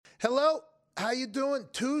Hello, how you doing?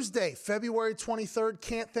 Tuesday, February 23rd.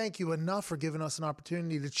 Can't thank you enough for giving us an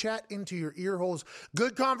opportunity to chat into your ear holes.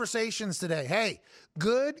 Good conversations today. Hey,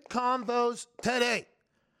 good combos today.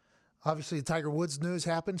 Obviously, the Tiger Woods news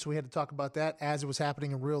happened, so we had to talk about that as it was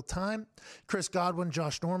happening in real time. Chris Godwin,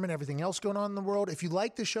 Josh Norman, everything else going on in the world. If you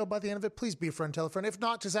like the show by the end of it, please be a friend, tell a friend. If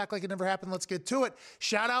not, just act like it never happened. Let's get to it.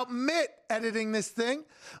 Shout out Mitt editing this thing.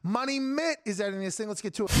 Money Mitt is editing this thing. Let's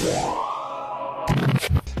get to it.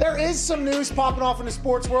 There is some news popping off in the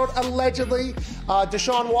sports world. Allegedly,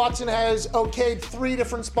 Deshaun Watson has okayed 3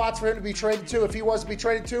 different spots for him to be traded to if he was to be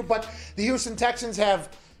traded to, but the Houston Texans have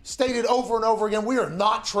stated over and over again, we are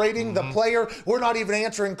not trading the player. We're not even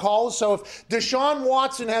answering calls. So if Deshaun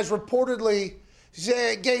Watson has reportedly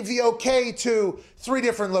gave the okay to 3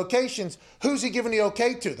 different locations, who's he giving the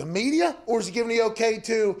okay to? The media? Or is he giving the okay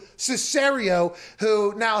to Cesario,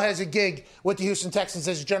 who now has a gig with the Houston Texans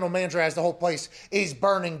as general manager as the whole place is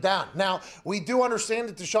burning down? Now, we do understand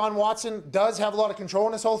that Deshaun Watson does have a lot of control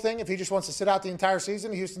in this whole thing. If he just wants to sit out the entire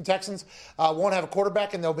season, the Houston Texans won't have a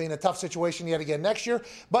quarterback, and they'll be in a tough situation yet again next year.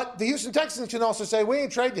 But the Houston Texans can also say, we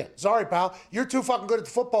ain't trading you. Sorry, pal. You're too fucking good at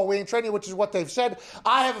the football. We ain't trading you, which is what they've said.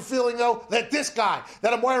 I have a feeling, though, that this guy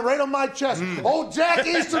that I'm wearing right on my chest, old Jack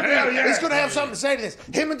Easterby, is going to have something to say to this.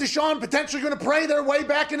 Him and Deshaun potentially going to pray their way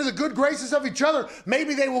back into the good graces of each other.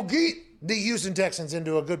 Maybe they will get the Houston Texans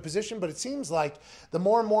into a good position, but it seems like the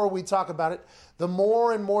more and more we talk about it, the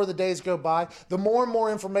more and more the days go by, the more and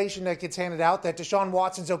more information that gets handed out that Deshaun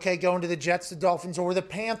Watson's okay going to the Jets, the Dolphins, or the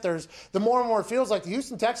Panthers, the more and more it feels like the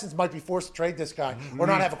Houston Texans might be forced to trade this guy or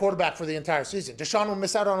not have a quarterback for the entire season. Deshaun will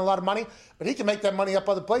miss out on a lot of money, but he can make that money up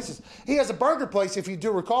other places. He has a burger place, if you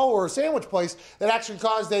do recall, or a sandwich place that actually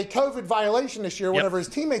caused a COVID violation this year whenever his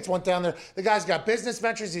teammates went down there. The guy's got business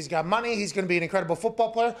ventures. He's got money. He's going to be an incredible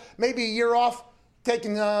football player. Maybe a year off,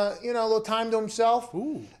 taking a little time to himself.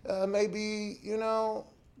 Maybe,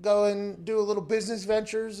 go and do a little business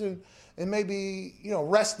ventures and maybe,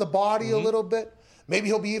 rest the body a little bit. Maybe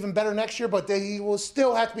he'll be even better next year, but he will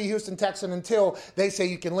still have to be Houston Texan until they say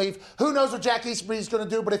you can leave. Who knows what Jack Easterby is going to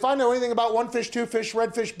do, but if I know anything about one fish, two fish,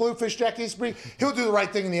 red fish, blue fish, Jack Easterby, he'll do the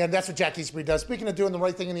right thing in the end. That's what Jack Easterby does. Speaking of doing the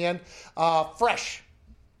right thing in the end, fresh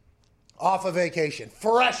off a vacation.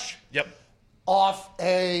 Fresh. Yep. Off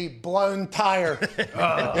a blown tire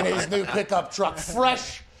in his new pickup truck.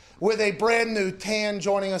 Fresh with a brand new tan,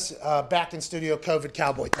 joining us back in studio, COVID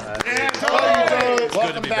Cowboy Tone.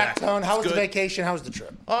 Welcome back, Tone. How was the vacation? How was the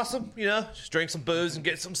trip? Awesome. Just drink some booze and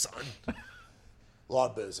get some sun. A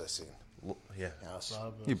lot of booze I've seen. Yeah.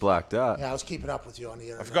 You blacked out. Yeah, I was keeping up with you on the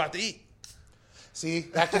internet. I forgot to eat. See,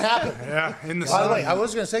 that can happen. Yeah, in the By sun. the way, I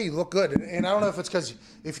was going to say you look good, and I don't know if it's because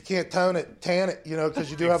if you can't tan it,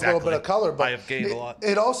 because you do have a little bit of color. But I have gained a lot.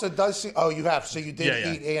 It also does seem. Oh, you have. So you did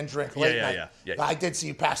eat and drink late night. Yeah. I did see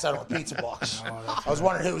you pass out on a pizza box. I was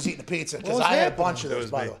wondering who was eating the pizza because I had a bunch of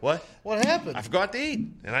those. By the way, What happened? I forgot to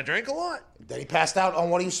eat, and I drank a lot. Then he passed out on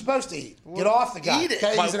what he was supposed to eat. Get off the guy. Eat it.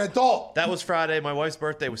 Okay, he's an adult. That was Friday. My wife's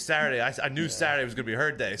birthday was Saturday. I knew Saturday was going to be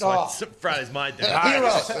her day, so Friday's my day. Hero,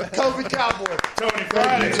 COVID Cowboy. Tony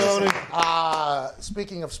Friday.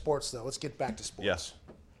 Speaking of sports, though, let's get back to sports. Yes.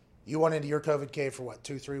 You went into your COVID cave for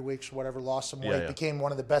 2-3 weeks, whatever, lost some weight, became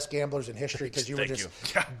one of the best gamblers in history because you were just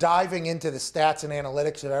diving into the stats and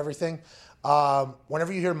analytics of everything.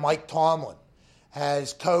 Whenever you hear Mike Tomlin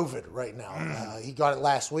has COVID right now, he got it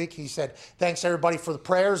last week. He said, thanks everybody for the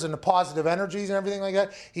prayers and the positive energies and everything like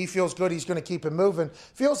that. He feels good. He's going to keep it moving.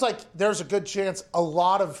 Feels like there's a good chance a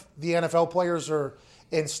lot of the NFL players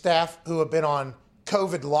and staff who have been on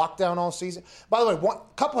COVID lockdown all season. By the way, a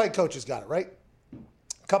couple head coaches got it, right?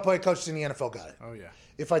 A couple head coaches in the NFL got it. Oh, yeah.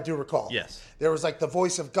 If I do recall. Yes. There was like the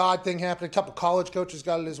voice of God thing happening. A couple college coaches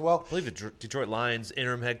got it as well. I believe the Detroit Lions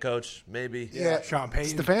interim head coach, maybe. Yeah. Sean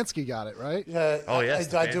Payton. Stefanski got it, right?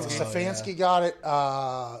 I do. Stefanski got it.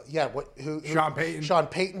 Sean Payton. Sean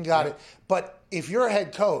Payton got it. But if you're a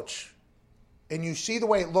head coach and you see the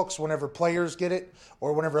way it looks whenever players get it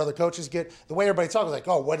or whenever other coaches get it, the way everybody talks like,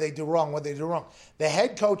 oh, what did they do wrong? What did they do wrong? The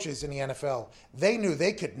head coaches in the NFL, they knew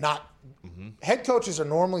they could not. Head coaches are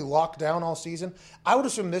normally locked down all season. I would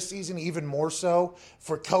assume this season even more so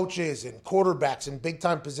for coaches and quarterbacks in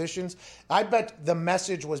big-time positions. I bet the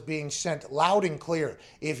message was being sent loud and clear.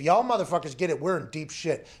 If y'all motherfuckers get it, we're in deep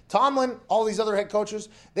shit. Tomlin, all these other head coaches,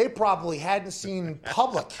 they probably hadn't seen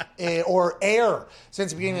public or air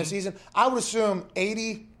since the beginning of the season. I would assume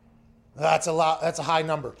 80. That's a lot. That's a high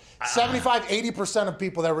number. 75, 80% of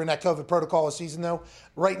people that were in that COVID protocol this season, though,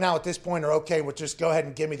 right now at this point are okay with just go ahead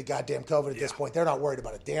and give me the goddamn COVID at this point. They're not worried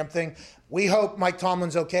about a damn thing. We hope Mike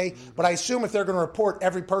Tomlin's okay, but I assume if they're going to report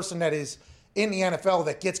every person that is in the NFL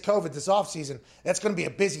that gets COVID this offseason, that's going to be a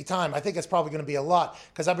busy time. I think it's probably going to be a lot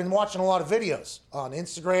because I've been watching a lot of videos on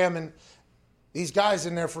Instagram and these guys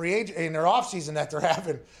in their free agent in their offseason that they're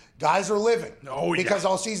having, guys are living. Because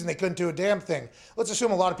all season they couldn't do a damn thing. Let's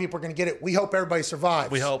assume a lot of people are going to get it. We hope everybody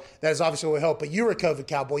survives. We hope. That is obviously what we hope. But you're a COVID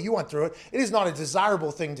cowboy. You went through it. It is not a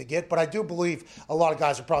desirable thing to get, but I do believe a lot of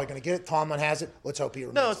guys are probably going to get it. Tomlin has it. Let's hope he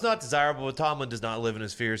remains. No, it's not desirable. Tomlin does not live in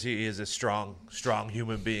his fears. He is a strong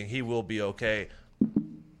human being. He will be okay.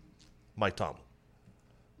 Mike Tomlin.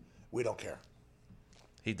 We don't care.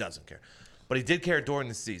 He doesn't care. But he did care during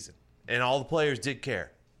the season. And all the players did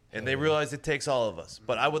care. And they realized it takes all of us.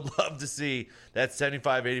 But I would love to see that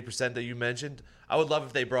 75-80% that you mentioned. I would love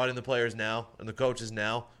if they brought in the players now and the coaches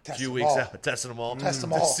now, a few weeks out, testing them all. Test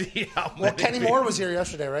them all. To see how well, Kenny Moore was here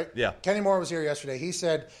yesterday, right? Yeah. Kenny Moore was here yesterday. He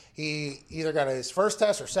said he either got his first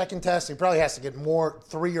test or second test. He probably has to get more,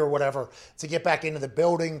 3 or whatever, to get back into the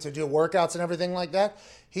building to do workouts and everything like that.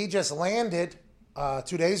 He just landed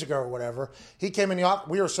 2 days ago or whatever. He came in the office.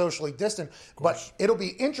 We were socially distant. But it'll be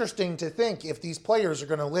interesting to think if these players are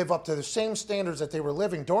going to live up to the same standards that they were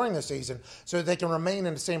living during the season so that they can remain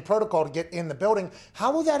in the same protocol to get in the building.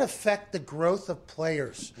 How will that affect the growth of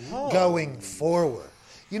players going forward?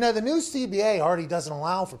 You know, the new CBA already doesn't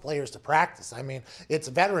allow for players to practice. I mean, it's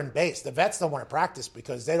veteran-based. The vets don't want to practice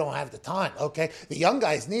because they don't have the time, okay? The young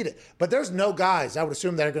guys need it. But there's no guys, I would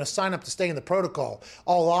assume, that are going to sign up to stay in the protocol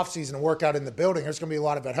all offseason and work out in the building. There's going to be a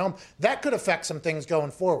lot of at home. That could affect some things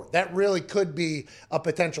going forward. That really could be a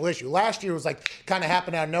potential issue. Last year was like kind of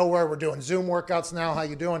happened out of nowhere. We're doing Zoom workouts now. How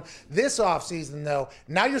you doing? This offseason, though,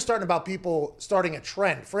 now you're starting about people starting a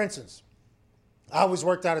trend. For instance, I always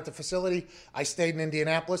worked out at the facility. I stayed in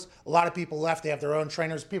Indianapolis. A lot of people left. They have their own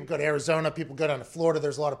trainers. People go to Arizona. People go down to Florida.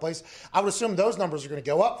 There's a lot of places. I would assume those numbers are going to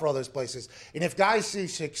go up for all those places. And if guys see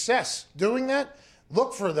success doing that,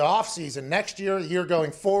 look for the offseason next year, the year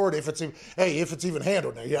going forward, if it's even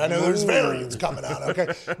handled now. Yeah, I know there's variants coming out,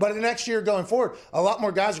 okay? But the next year going forward, a lot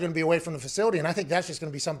more guys are going to be away from the facility, and I think that's just going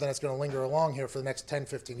to be something that's going to linger along here for the next 10,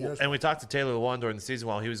 15 years. And we talked to Taylor Lewan during the season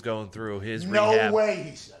while he was going through his rehab. No way,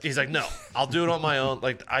 he said. He's like, no, I'll do it on my own.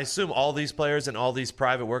 Like, I assume all these players and all these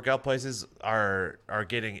private workout places are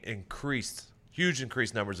getting huge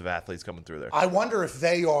increased numbers of athletes coming through there. I wonder if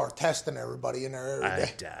they are testing everybody in there every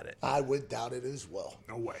day. I doubt it. I would doubt it as well.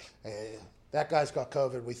 No way. That guy's got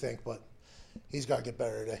COVID, we think, but he's got to get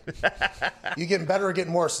better today. You getting better or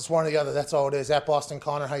getting worse? It's one or the other. That's all it is. At Boston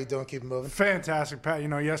Connor, how you doing? Keep it moving. Fantastic, Pat. You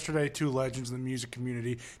know, yesterday, two legends in the music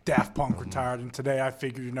community, Daft Punk retired, and today I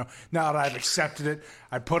figured, you know, now that I've accepted it,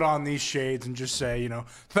 I put on these shades and just say, you know,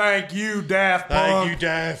 thank you, Daft Punk. Thank you,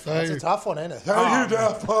 Daft. That's a tough one, isn't it? Thank you,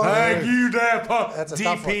 Daft Punk. Thank you, Daft Punk. That's a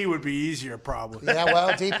tough one. DP would be easier, probably. Yeah, well,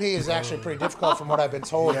 DP is actually pretty difficult from what I've been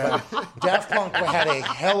told. Yeah. But Daft Punk had a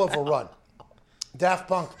hell of a run. Daft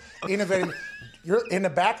Punk innovated. You're in the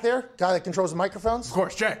back there, guy that controls the microphones? Of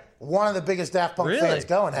course, Jay. One of the biggest Daft Punk fans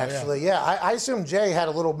going, actually. Yeah, I assume Jay had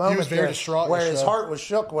a little moment there where his heart was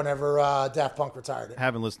shook whenever Daft Punk retired. I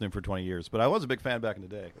haven't listened to him for 20 years, but I was a big fan back in the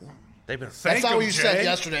day. That's not what you said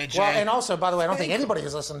yesterday, Jay. Well, and also, by the way, I don't think anybody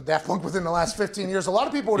has listened to Daft Punk within the last 15 years. A lot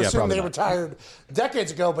of people would assume they retired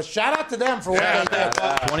decades ago, but shout out to them for what they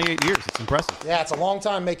did. 28 years. It's impressive. Yeah, it's a long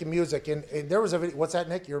time making music. And there was a video. What's that,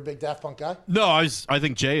 Nick? You're a big Daft Punk guy? No, I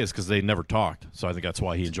think Jay is because they never talked. So I think that's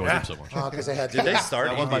why he enjoyed them so much. Because they had Did they start?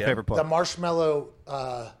 That was my favorite part. The Marshmallow,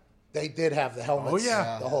 they did have the helmets. Oh,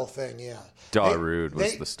 yeah. The whole thing, yeah. Darude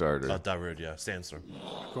was the starter. Darude, yeah. Sandstorm.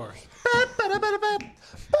 Of course.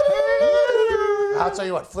 I'll tell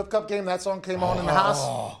you what, Flip Cup game, that song came on in the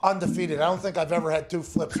house, undefeated. I don't think I've ever had two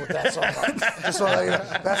flips with that song on. Just so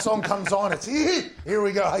that song comes on, it's here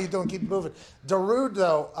we go. How you doing? Keep moving. Darude,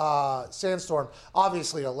 though, Sandstorm,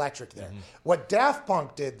 obviously electric there. Mm-hmm. What Daft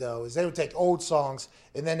Punk did, though, is they would take old songs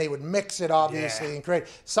and then they would mix it, obviously, and create.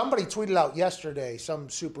 Somebody tweeted out yesterday, some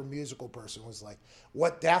super musical person was like,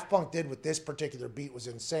 what Daft Punk did with this particular beat was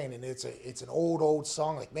insane, and it's an old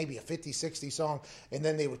song, like maybe a 50, 60 song, and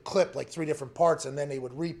then they would clip like 3 different parts, and then they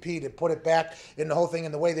would repeat and put it back in the whole thing,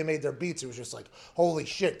 and the way they made their beats, it was just like, holy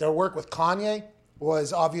shit. Their work with Kanye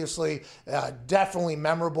was obviously definitely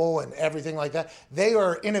memorable and everything like that. They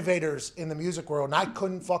are innovators in the music world, and I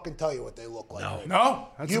couldn't fucking tell you what they look like. No.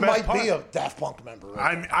 That's you the best might part. be a Daft Punk member.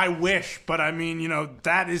 Right? I wish, but I mean, you know,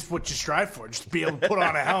 that is what you strive for, just to be able to put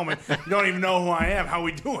on a helmet. You don't even know who I am. How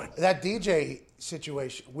we doing? That DJ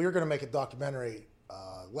situation, we were going to make a documentary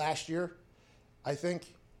last year, I think.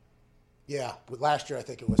 Yeah, last year I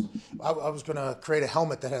think it was. I was going to create a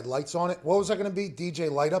helmet that had lights on it. What was that going to be?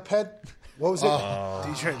 DJ Light Up Head? What was it?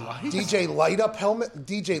 DJ Light? DJ Light Up helmet?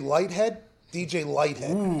 DJ Light Head? DJ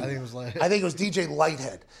Lighthead. I think it was like I think it was DJ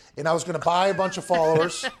Lighthead. And I was going to buy a bunch of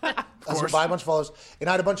followers. And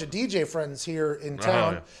I had a bunch of DJ friends here in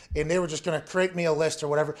town, and they were just going to create me a list or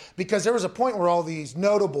whatever, because there was a point where all these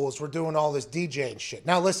notables were doing all this DJ and shit.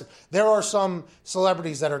 Now, listen, there are some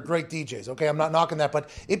celebrities that are great DJs, okay? I'm not knocking that, but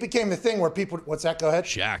it became the thing where people, what's that? Go ahead.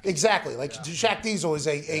 Shaq. Exactly. Like, Shaq Diesel is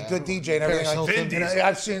a good DJ and everything. Paris Hilton. And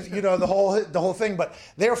I've seen, the whole thing, but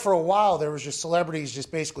there for a while, there was just celebrities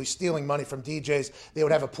just basically stealing money from DJs. They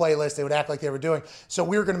would have a playlist. They would act like they were doing. So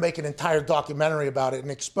we were going to make an entire documentary about it and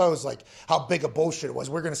expose, like, how big a bullshit it was.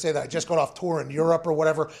 We're going to say that I just got off tour in Europe or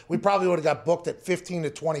whatever. We probably would have got booked at 15 to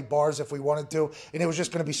 20 bars if we wanted to, and it was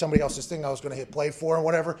just going to be somebody else's thing I was going to hit play for and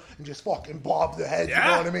whatever, and just fucking bob the head. Yeah,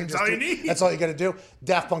 you know what I mean? that's all you need. That's all you got to do.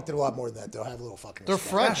 Daft Punk did a lot more than that, though. Have a little fucking they're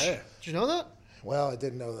respect. French. Yeah. Did you know that? Well, I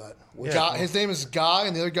didn't know that. Guy, his name is Guy,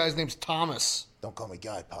 and the other guy's name's Thomas. Don't call me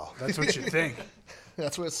Guy, pal. That's what you think.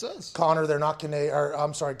 That's what it says. Connor, they're not Canadian.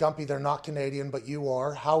 I'm sorry, Gumpy, they're not Canadian, but you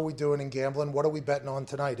are. How are we doing in gambling? What are we betting on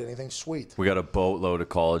tonight? Anything sweet? We got a boatload of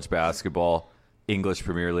college basketball, English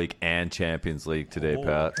Premier League, and Champions League today,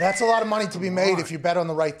 Pat. That's a lot of money to be made if you bet on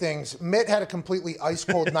the right things. Mitt had a completely ice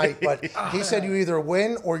cold night, but he said you either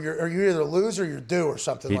win or you either lose or you're due or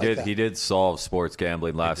something that. He did solve sports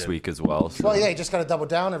gambling last week as well. So. Well, yeah, you just got to double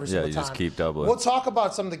down every single time. Yeah, you just keep doubling. We'll talk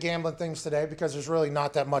about some of the gambling things today because there's really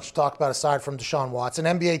not that much to talk about aside from Deshaun Watson.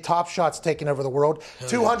 NBA Top Shot's taking over the world.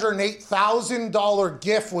 $208,000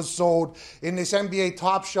 gift was sold in this NBA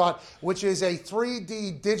Top Shot, which is a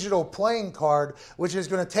 3D digital playing card, which is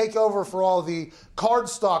going to take over for all the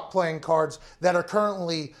cardstock playing cards that are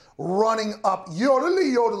currently running up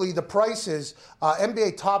yodelly the prices.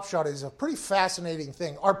 NBA Top Shot is a pretty fascinating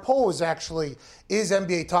thing. Our poll is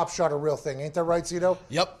NBA Top Shot a real thing? Ain't that right, Zito?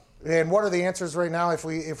 Yep. And what are the answers right now if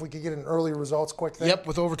we could get an early results quick thing? Yep,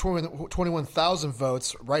 with over 21,000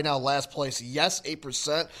 votes. Right now, last place, yes,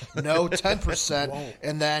 8%, no, 10%.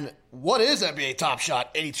 And then, what is NBA Top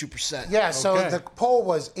Shot? 82%. Yeah, so the poll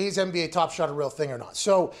was, is NBA Top Shot a real thing or not?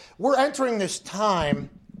 So we're entering this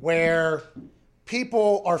time where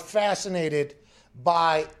people are fascinated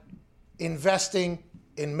by investing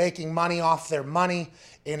in making money off their money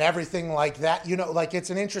and everything like that.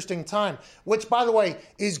 It's an interesting time, which, by the way,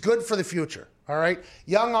 is good for the future. All right?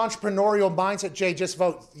 Young entrepreneurial mindset. Jay, just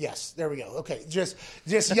vote yes. There we go. Okay. Just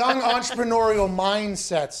young entrepreneurial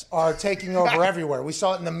mindsets are taking over everywhere. We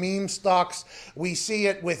saw it in the meme stocks. We see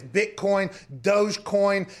it with Bitcoin,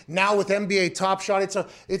 Dogecoin, now with NBA Top Shot.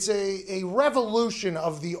 It's a revolution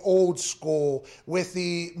of the old school with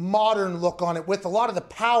the modern look on it, with a lot of the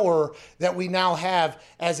power that we now have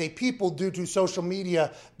as a people due to social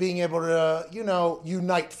media being able to,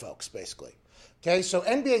 unite folks, basically. Okay, so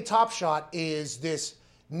NBA Top Shot is this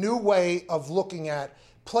new way of looking at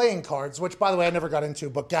playing cards, which, by the way, I never got into,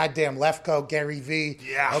 but goddamn Lefko, Gary V.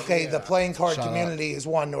 Yeah. Okay, the playing card community is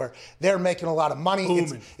one where they're making a lot of money.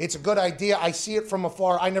 It's a good idea. I see it from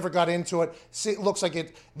afar. I never got into it. It looks like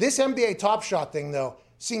it. This NBA Top Shot thing, though,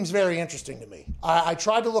 seems very interesting to me. I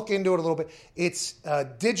tried to look into it a little bit. It's a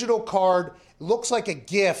digital card. Looks like a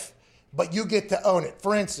GIF, but you get to own it.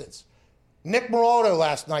 For instance, Nick Morotto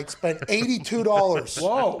last night spent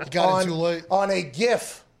 $82 on a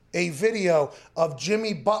GIF, a video of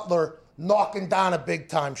Jimmy Butler knocking down a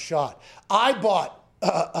big-time shot. I bought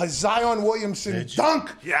a Zion Williamson dunk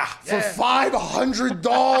for $500.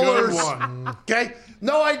 Good one. Okay?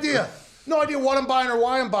 No idea what I'm buying or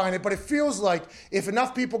why I'm buying it, but it feels like if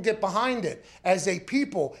enough people get behind it as a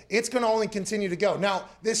people, it's going to only continue to go. Now,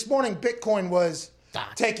 this morning, Bitcoin was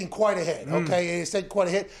taking quite a hit, okay? It's taking quite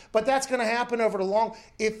a hit, but that's going to happen over the long.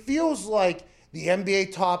 It feels like the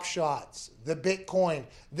NBA Top Shots, the Bitcoin,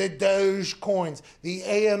 the Doge coins, the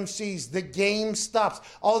AMCs, the GameStops,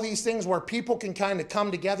 all these things where people can kind of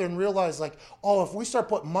come together and realize, like, oh, if we start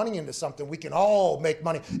putting money into something, we can all make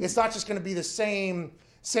money. It's not just going to be the same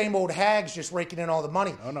old hags just raking in all the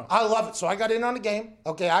money. Oh, no. I love it. So I got in on the game.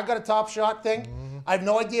 Okay, I got a Top Shot thing. I have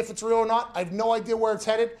no idea if it's real or not. I have no idea where it's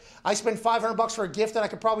headed. I spent $500 for a gift that I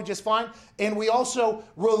could probably just find. And we also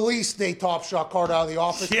released a Top Shot card out of the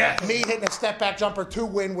office. Yes. Me hitting a step back jumper to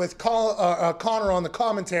win with Connor on the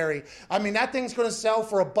commentary. I mean, that thing's going to sell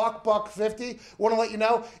for $150. Want to let you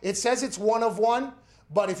know, it says it's one of one,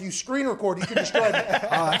 But if you screen record, you can destroy it.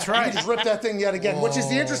 That's right. You can just rip that thing yet again, which is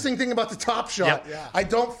the interesting thing about the Top Shot. Yep. I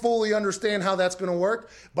don't fully understand how that's going to work,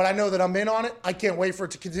 but I know that I'm in on it. I can't wait for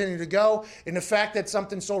it to continue to go. And the fact that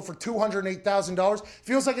something sold for $208,000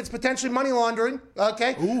 feels like it's potentially money laundering.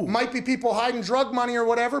 Okay, might be people hiding drug money or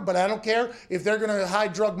whatever, but I don't care if they're going to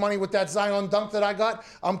hide drug money with that Zion dunk that I got.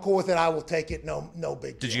 I'm cool with it. I will take it. No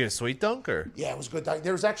big deal. Did you get a sweet dunk or? Yeah, it was good.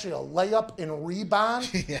 There was actually a layup and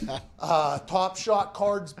rebound. Top Shot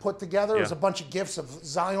cards put together. There's a bunch of gifs of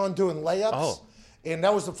Zion doing layups. Oh. And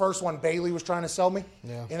that was the first one Bailey was trying to sell me.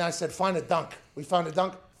 Yeah. And I said, find a dunk. We found a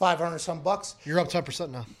dunk, $500 some bucks. You're up 10%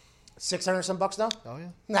 now. $600 some bucks now? Oh,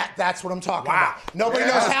 yeah. That's what I'm talking about. Nobody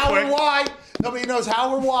knows how or why. Nobody knows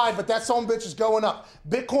how or why, but that son of a bitch is going up.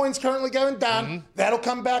 Bitcoin's currently going down. That'll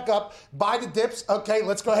come back up. Buy the dips. Okay,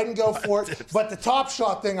 let's go ahead and go for it. But the Top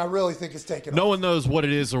Shot thing, I really think is taking No off. one knows what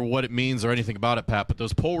it is or what it means or anything about it, Pat, but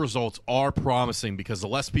those poll results are promising because the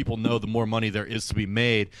less people know, the more money there is to be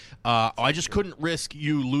made. I just couldn't risk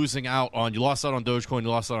you losing out on – you lost out on Dogecoin, you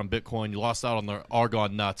lost out on Bitcoin, you lost out on the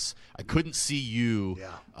Argon nuts. I couldn't see you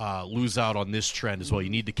lose out on this trend as well. You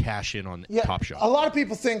need to cash in on Top Shot. A lot of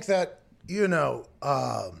people think that,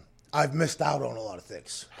 I've missed out on a lot of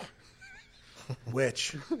things.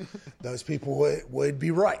 Which those people would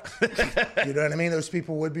be right. You know what I mean? Those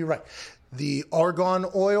people would be right. The argon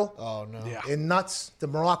oil in nuts, the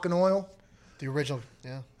Moroccan oil. The original,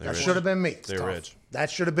 That should have been me. They're rich. That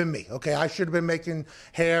should have been me. Okay, I should have been making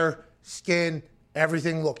hair, skin,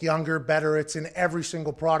 everything look younger, better. It's in every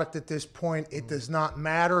single product at this point. It does not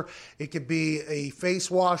matter. It could be a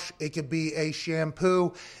face wash. It could be a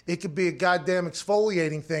shampoo. It could be a goddamn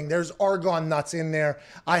exfoliating thing. There's argon nuts in there.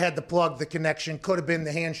 I had to plug the connection. Could have been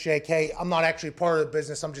the handshake. Hey, I'm not actually part of the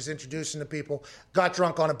business. I'm just introducing to people. Got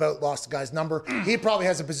drunk on a boat, lost the guy's number. He probably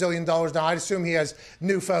has $1 bazillion now. I'd assume he has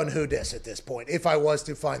new phone who dis at this point, if I was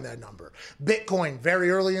to find that number. Bitcoin,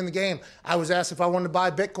 very early in the game, I was asked if I wanted to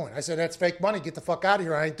buy Bitcoin. I said, that's fake money. Get the fuck out of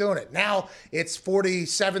here. I ain't doing it. Now it's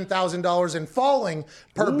 $47,000 and falling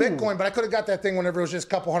per Bitcoin, but I could have got that thing whenever it was just a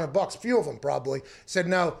couple $100. A few of them probably said,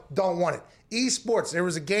 no, don't want it. Esports, there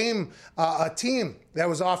was a game, a team that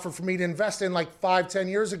was offered for me to invest in like 5-10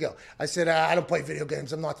 years ago. I said, I don't play video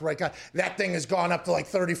games. I'm not the right guy. That thing has gone up to like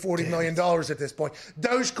 $30-40 million at this point.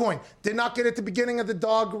 Dogecoin, did not get at the beginning of the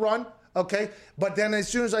dog run. Okay, but then as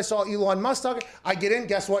soon as I saw Elon Musk talking, I get in,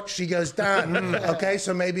 guess what? She goes down. Okay,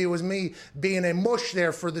 so maybe it was me being a mush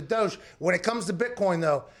there for the Doge. When it comes to Bitcoin,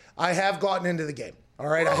 though, I have gotten into the game. All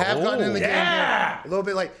right, I have gotten in the game here a little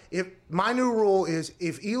bit late. If my new rule is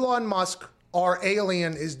if Elon Musk, our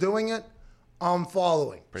alien, is doing it, I'm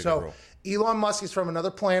following. Pretty so good Elon Musk is from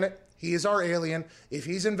another planet. He is our alien. If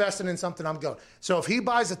he's investing in something, I'm going. So if he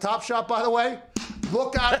buys a Top Shot, by the way,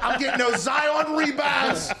 look out. I'm getting those Zion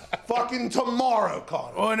rebounds fucking tomorrow,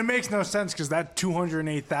 Connor. Well, and it makes no sense because that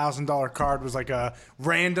 $208,000 card was like a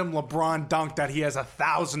random LeBron dunk that he has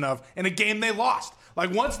 1,000 of in a game they lost.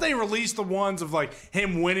 Like, once they release the ones of, like,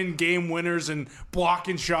 him winning game winners and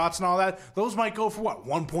blocking shots and all that, those might go for, what,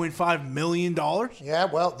 $1.5 million? Yeah,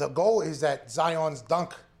 well, the goal is that Zion's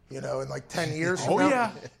dunk, in like 10 years from now.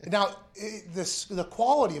 Yeah. Now, the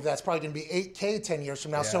quality of that's probably going to be 8K 10 years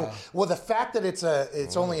from now. So, will the fact that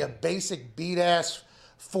it's only a basic beat-ass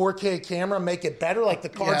 4K camera make it better? Like the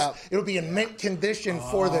cards, it'll be in mint condition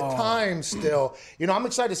for the time still. I'm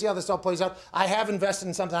excited to see how this all plays out. I have invested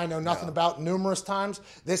in something I know nothing about numerous times.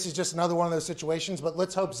 This is just another one of those situations, but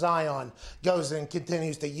let's hope Zion goes and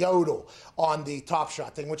continues to yodel on the Top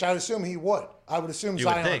Shot thing, which I would assume he would. I would assume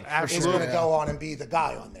Zion is going to go on and be the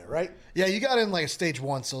guy on there, right? Yeah, you got in like a stage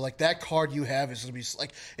 1, so like that card you have is going to be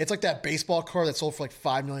like, it's like that baseball card that sold for like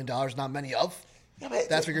 $5 million, not many of. Yeah, but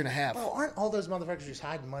that's what you're going to have. Bro, aren't all those motherfuckers just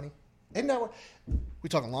hiding money? Isn't that what? We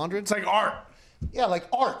talking laundering? It's like art. Yeah, like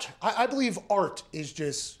art. I believe art is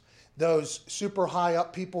just those super high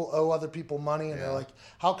up people owe other people money, and they're like,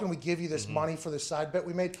 how can we give you this money for this side bet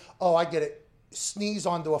we made? Oh, I get it. Sneeze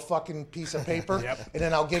onto a fucking piece of paper, and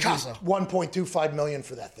then I'll give you $1.25 million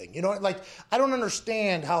for that thing. Like, I don't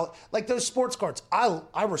understand how, like those sports cards.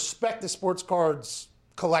 I respect the sports cards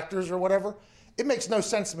collectors or whatever. It makes no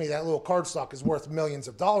sense to me that little card stock is worth millions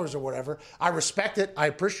of dollars or whatever. I respect it. I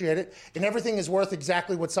appreciate it. And everything is worth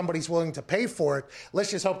exactly what somebody's willing to pay for it. Let's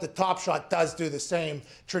just hope the Top Shot does do the same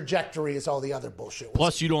trajectory as all the other bullshit.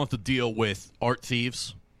 Plus, you don't have to deal with art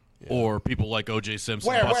thieves Or people like O.J. Simpson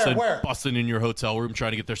Where? busting in your hotel room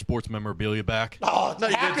trying to get their sports memorabilia back. Oh, No,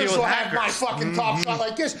 you gotta hackers deal with will have my hackers. fucking top shot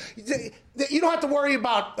like this. You don't have to worry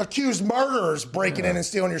about accused murderers breaking in and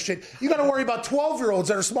stealing your shit. You got to worry about 12-year-olds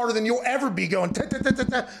that are smarter than you'll ever be going,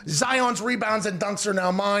 Zion's rebounds and dunks are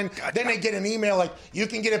now mine. Then they get an email like, you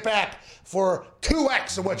can get it back for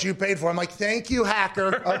 2x of what you paid for. I'm like, thank you,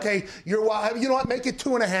 hacker. Okay, you know what? Make it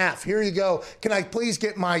 2.5. Here you go. Can I please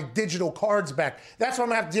get my digital cards back? That's what I'm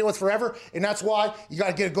gonna have to deal with forever, and that's why you got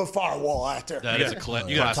to get a good firewall out there. That is a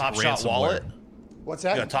You got a Top Shot wallet? What's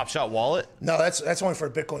that? You got a Top Shot wallet? No, that's only for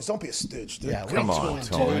Bitcoins. Don't be a stooge, dude. Yeah, Come on,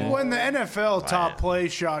 Tony. When the NFL top play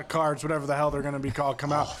shot cards, whatever the hell they're going to be called,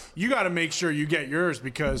 come out, you got to make sure you get yours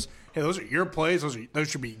because, hey, those are your plays. Those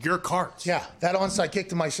should be your cards. Yeah, that onside kick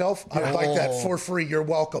to myself, I would like that for free. You're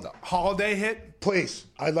welcome. Holiday hit, Please,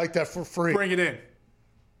 I'd like that for free. bring it in.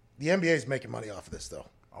 The NBA is making money off of this, though,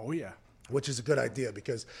 Oh, yeah. which is a good idea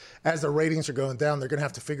because as the ratings are going down, they're going to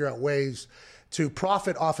have to figure out ways to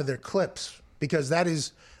profit off of their clips because that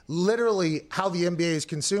is literally how the NBA is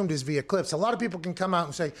consumed is via clips. A lot of people can come out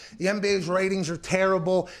and say the NBA's ratings are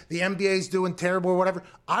terrible, the NBA's doing terrible or whatever.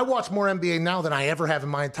 I watch more NBA now than I ever have in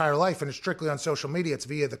my entire life, and it's strictly on social media. It's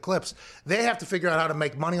via the clips. They have to figure out how to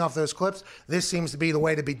make money off those clips. This seems to be the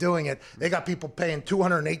way to be doing it. They got people paying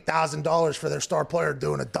 $208,000 for their star player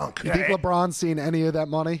doing a dunk. You think LeBron's seen any of that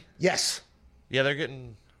money? Yes. Yeah, they're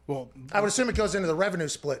getting. Well, I would assume it goes into the revenue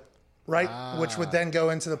split, right? Which would then go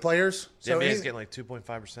into the players. The NBA's getting like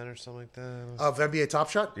 2.5% or something like that. of NBA Top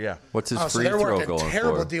Shot? Yeah. What's his Oh, so free they're throw working going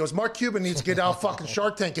terrible for? deals. Mark Cuban needs to get out fucking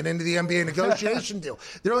Shark Tank and into the NBA negotiation deal.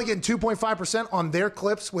 They're only getting 2.5% on their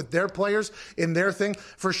clips with their players in their thing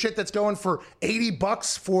for shit that's going for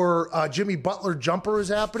 $80 for Jimmy Butler jumper is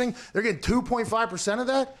happening. They're getting 2.5% of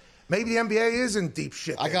that. Maybe the NBA is in deep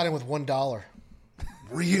shit. I got in with $1.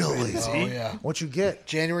 really. Oh, yeah. What you get?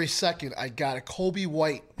 January 2nd, I got a Kobe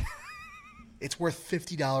White. It's worth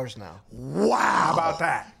 $50 now. Wow. how about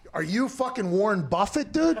that? Are you fucking Warren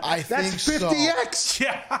Buffett, dude? I That's think so. 50x.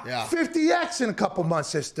 Yeah. Yeah. 50x in a couple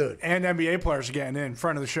months, this dude. And NBA players are getting in.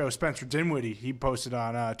 Friend of the show, Spencer Dinwiddie, he posted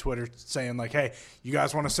on Twitter saying, like, hey, you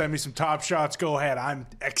guys want to send me some top shots? Go ahead. I'm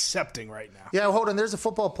accepting right now. Yeah, hold on. There's a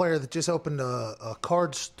football player that just opened a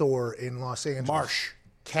card store in Los Angeles. Marsh.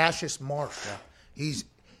 Cassius Marsh. Yeah.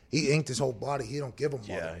 He inked his whole body. He don't give him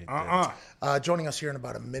money. Yeah. Joining us here in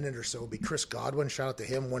about a minute or so will be Chris Godwin. Shout out to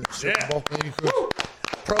him, winning the Super Bowl. Woo!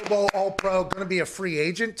 Pro Bowl, All-Pro, going to be a free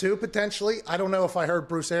agent too, potentially. I don't know if I heard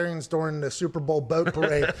Bruce Arians during the Super Bowl boat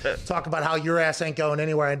parade talk about how your ass ain't going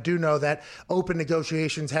anywhere. I do know that open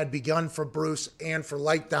negotiations had begun for Bruce and for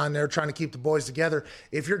Light down there trying to keep the boys together.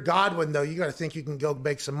 If you're Godwin, though, you got to think you can go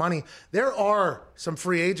make some money. There are some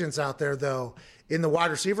free agents out there, though, in the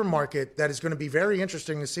wide receiver market that is going to be very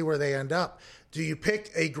interesting to see where they end up. Do you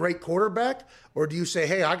pick a great quarterback or do you say,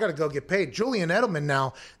 hey, I got to go get paid? Julian Edelman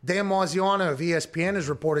now, Dan Marziano of ESPN is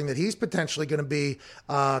reporting that he's potentially going to be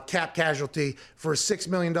cap casualty for a $6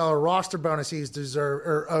 million roster bonus he's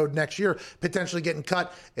owed next year, potentially getting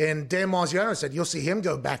cut. And Dan Marziano said you'll see him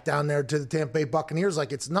go back down there to the Tampa Bay Buccaneers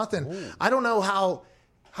like it's nothing. Ooh. I don't know how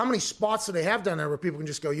many spots do they have down there where people can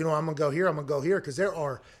just go, I'm going to go here, I'm going to go here? Because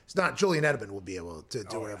it's not Julian Edelman will be able to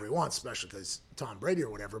do whatever he wants, especially because Tom Brady or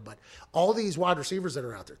whatever. But all these wide receivers that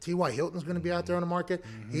are out there, T.Y. Hilton's going to be out there on the market.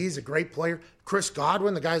 Mm-hmm. He's a great player. Chris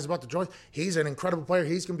Godwin, the guy who's about to join, he's an incredible player.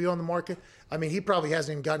 He's going to be on the market. I mean, he probably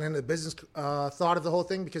hasn't even gotten into the business thought of the whole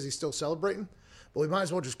thing because he's still celebrating. But we might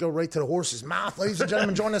as well just go right to the horse's mouth. Ladies and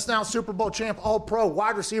gentlemen, join us now, Super Bowl champ, All-Pro,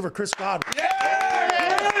 wide receiver, Chris Godwin.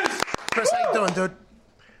 Yes! Chris, how you doing, dude?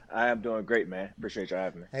 I am doing great, man. Appreciate you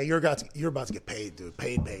having me. Hey, you're about to get paid, dude.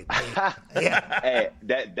 Paid. Yeah. Hey,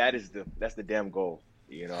 that's the damn goal.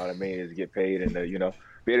 You know what I mean? Is to get paid and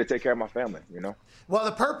be able to take care of my family. Well,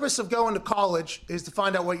 the purpose of going to college is to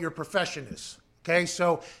find out what your profession is. Okay,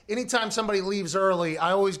 so anytime somebody leaves early,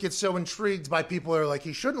 I always get so intrigued by people who are like,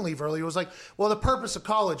 he shouldn't leave early. It was like, well, the purpose of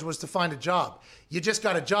college was to find a job. You just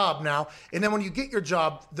got a job now. And then when you get your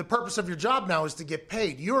job, the purpose of your job now is to get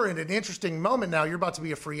paid. You're in an interesting moment now. You're about to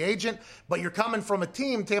be a free agent, but you're coming from a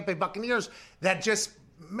team, Tampa Bay Buccaneers, that just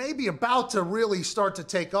maybe about to really start to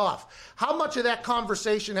take off. How much of that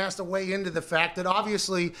conversation has to weigh into the fact that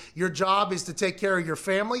obviously your job is to take care of your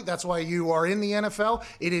family? That's why you are in the NFL.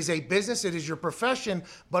 It is a business. It is your profession.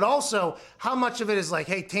 But also, how much of it is like,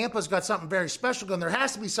 hey, Tampa's got something very special going. There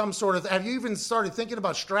has to be some sort of, have you even started thinking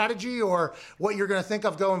about strategy or what you're going to think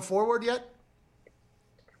of going forward yet?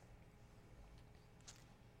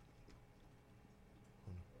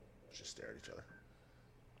 Just stare at each other.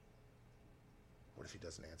 What if he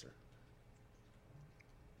doesn't answer?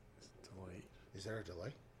 It's delayed. Is there a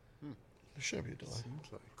delay? There should be a delay.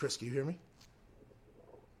 Chris, can you hear me?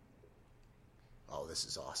 Oh, this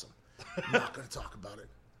is awesome. I'm not going to talk about it.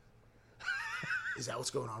 Is that what's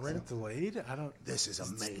going on right now? Delayed? I don't. This is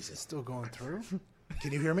amazing. It's still going through.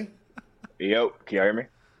 Can you hear me? Yo, can you hear me?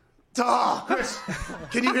 Oh, Chris,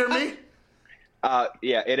 can you hear me?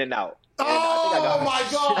 Yeah, in and out. Oh, my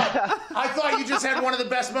God. I thought you just had one of the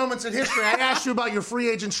best moments in history. I asked you about your free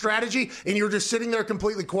agent strategy, and you were just sitting there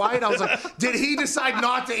completely quiet. I was like, did he decide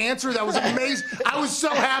not to answer? That was amazing. I was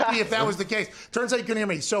so happy if that was the case. Turns out you can hear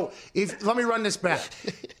me. So let me run this back.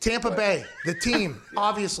 Tampa Bay, the team,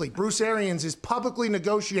 obviously, Bruce Arians is publicly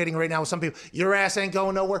negotiating right now with some people. Your ass ain't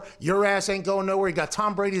going nowhere. Your ass ain't going nowhere. You got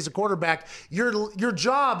Tom Brady as a quarterback. Your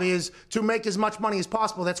job is to make as much money as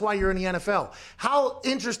possible. That's why you're in the NFL. How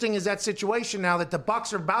interesting is that situation now that the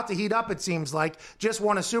Bucs are about to heat up, it seems like, just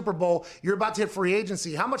won a Super Bowl. You're about to hit free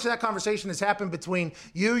agency. How much of that conversation has happened between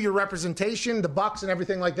you, your representation, the Bucs, and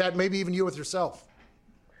everything like that, maybe even you with yourself?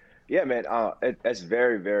 Yeah, man, that's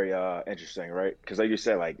very, very interesting, right? Because like you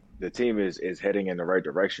said, like the team is heading in the right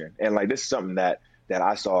direction, and like this is something that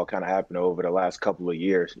I saw kind of happen over the last couple of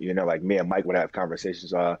years. You know, like me and Mike would have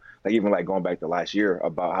conversations, like even like going back to last year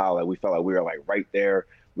about how like we felt like we were like right there.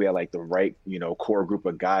 We had like the right, core group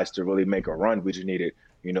of guys to really make a run. We just needed,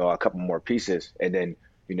 a couple more pieces, and then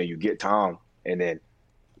you get Tom, and then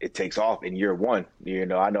it takes off in year one. I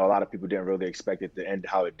know a lot of people didn't really expect it to end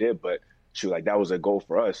how it did, but shoot, like that was a goal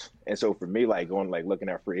for us. And so for me, like looking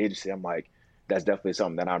at free agency, I'm like, that's definitely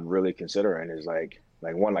something that I'm really considering. Is like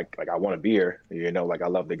one, like I want to be here. Like I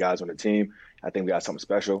love the guys on the team. I think we got something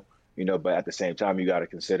special. But at the same time, you got to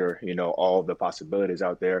consider, all of the possibilities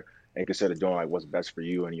out there, and consider doing like what's best for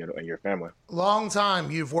you and your family. Long time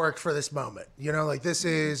you've worked for this moment. Like this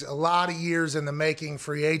is a lot of years in the making.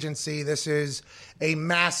 Free agency. This is a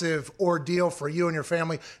massive ordeal for you and your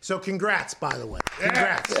family. So congrats, by the way.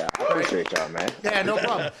 Congrats. Yeah, I appreciate y'all, man. Yeah, no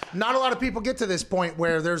problem. Not a lot of people get to this point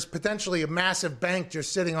where there's potentially a massive bank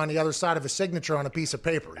just sitting on the other side of a signature on a piece of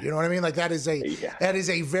paper. You know what I mean? Like that is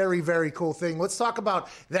a very, very cool thing. Let's talk about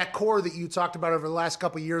that core that you talked about over the last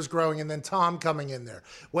couple of years growing, and then Tom coming in there.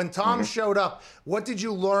 When Tom showed up, what did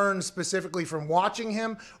you learn specifically from watching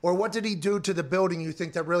him, or what did he do to the building you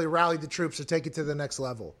think that really rallied the troops to take it to the next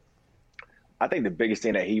level? I think the biggest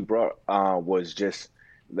thing that he brought was just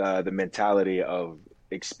the mentality of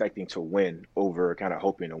expecting to win over kind of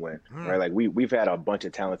hoping to win, right? Like we've had a bunch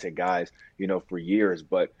of talented guys, for years,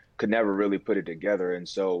 but could never really put it together. And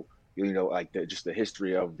so, like just the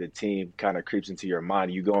history of the team kind of creeps into your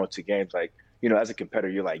mind. You go into games like, as a competitor,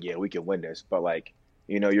 you're like, yeah, we can win this, but like,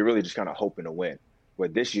 you're really just kind of hoping to win.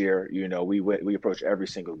 But this year, we approach every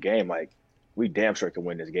single game like we damn sure can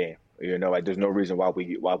win this game. Like there's no reason why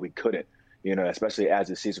we couldn't. Especially as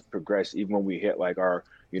the season progressed, even when we hit like our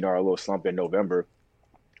little slump in November,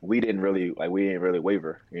 we didn't really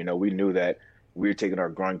waver. We knew that we were taking our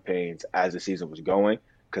growing pains as the season was going,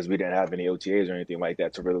 because we didn't have any OTAs or anything like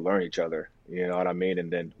that to really learn each other. You know what I mean?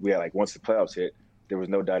 And then we had like, once the playoffs hit, there was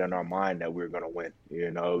no doubt in our mind that we were going to win.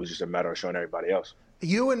 It was just a matter of showing everybody else.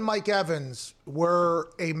 You and Mike Evans were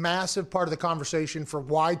a massive part of the conversation for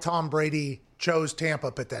why Tom Brady chose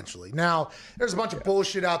Tampa potentially. Now, there's a bunch of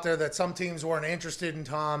bullshit out there that some teams weren't interested in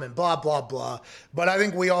Tom and blah, blah, blah. But I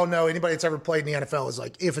think we all know, anybody that's ever played in the NFL is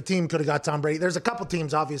like, if a team could have got Tom Brady, there's a couple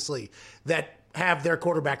teams, obviously, that have their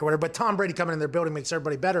quarterback or whatever, but Tom Brady coming in their building makes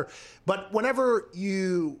everybody better. But whenever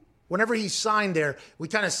he signed there, we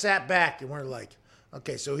kind of sat back and we're like,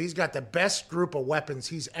 okay, so he's got the best group of weapons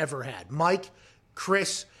he's ever had. Mike,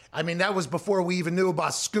 Chris, I mean, that was before we even knew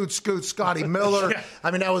about Scoot, Scotty Miller. Yeah.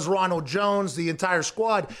 I mean, that was Ronald Jones, the entire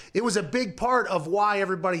squad. It was a big part of why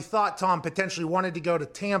everybody thought Tom potentially wanted to go to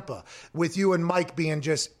Tampa, with you and Mike being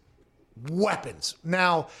just weapons.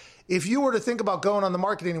 Now, if you were to think about going on the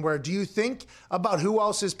market anywhere, do you think about who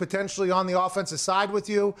else is potentially on the offensive side with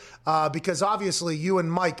you? Because obviously you and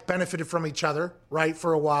Mike benefited from each other, right,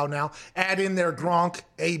 for a while now. Add in there Gronk,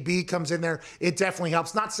 AB comes in there. It definitely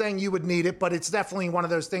helps. Not saying you would need it, but it's definitely one of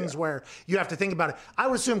those things where you have to think about it. I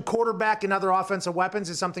would assume quarterback and other offensive weapons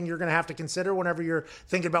is something you're going to have to consider whenever you're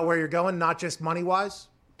thinking about where you're going, not just money-wise.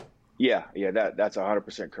 Yeah, that's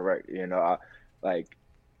 100% correct.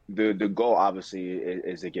 The goal obviously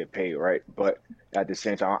is to get paid, right? But at the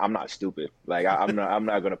same time, I'm not stupid. Like I'm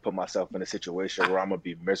not going to put myself in a situation where I'm going to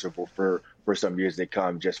be miserable for some years to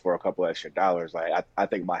come just for a couple extra dollars. Like I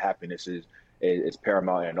think my happiness is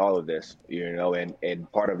paramount in all of this,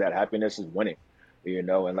 and part of that happiness is winning,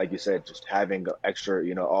 and like you said, just having extra,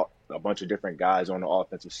 a bunch of different guys on the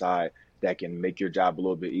offensive side that can make your job a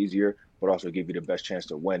little bit easier, but also give you the best chance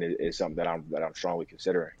to win is something that I'm strongly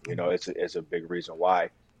considering. It's a big reason why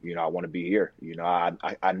I want to be here.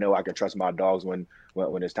 I know I can trust my dogs when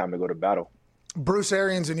it's time to go to battle. Bruce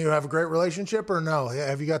Arians and you have a great relationship, or no?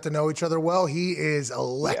 Have you got to know each other well? He is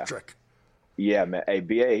electric. Yeah, man. Hey,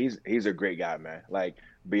 BA, he's a great guy, man. Like,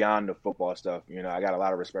 beyond the football stuff, I got a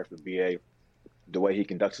lot of respect for BA. The way he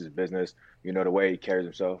conducts his business, the way he carries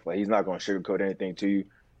himself. Like, he's not going to sugarcoat anything to you.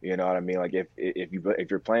 You know what I mean? Like, if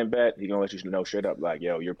you're playing bad, he's gonna let you know straight up, like,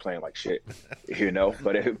 yo, you're playing like shit.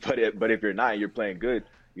 But if you're not, and you're playing good.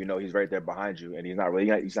 He's right there behind you, and he's not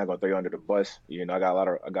gonna throw you under the bus. I got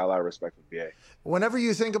a lot of respect for BA. Whenever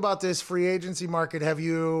you think about this free agency market, have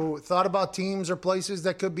you thought about teams or places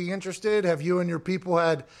that could be interested? Have you and your people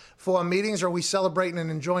had full-on meetings, or are we celebrating and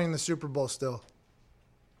enjoying the Super Bowl still?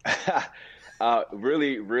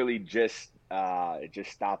 Really just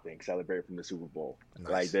stopping celebrating from the Super Bowl.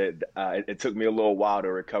 Nice. Like it took me a little while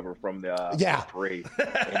to recover from the parade.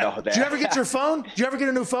 Did you ever get your phone? Did you ever get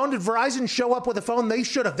a new phone? Did Verizon show up with a phone? They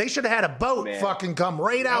should have. They should have had a boat fucking come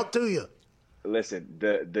right out to you. Listen,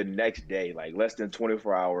 the next day, like less than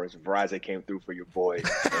 24 hours, Verizon came through for your boy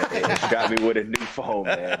and strapped me with a new phone,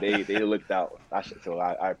 man. They looked out. So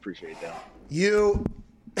I appreciate them.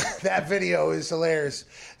 That video is hilarious.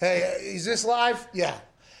 Hey, is this live? Yeah.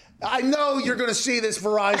 I know you're going to see this,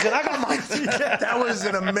 Verizon. I got my That was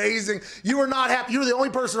an amazing. You were not happy. You were the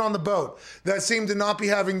only person on the boat that seemed to not be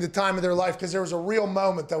having the time of their life, because there was a real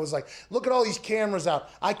moment that was like, look at all these cameras out.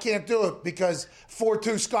 I can't do it because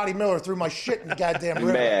 4-2 Scotty Miller threw my shit in the goddamn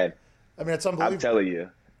river. Man, I mean, it's unbelievable.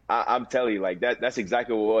 I'm telling you, like that's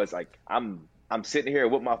exactly what it was. Like I'm sitting here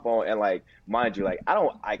with my phone, and like, mind you, like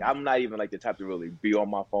I'm not even like the type to really be on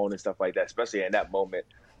my phone and stuff like that, especially in that moment.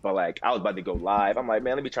 But like, I was about to go live. I'm like,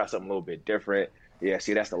 man, let me try something a little bit different. Yeah,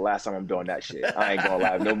 see, that's the last time I'm doing that shit. I ain't going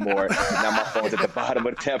live no more. Now my phone's at the bottom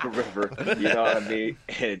of the Tampa River. You know what I mean?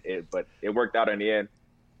 But it worked out in the end.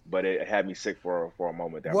 But it had me sick for a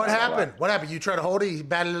moment there. What happened? What happened? You tried to hold it? You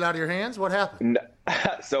batted it out of your hands? What happened?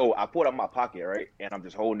 So I pulled out my pocket, right? And I'm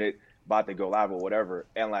just holding it, about to go live or whatever.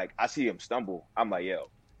 And like, I see him stumble. I'm like, yo,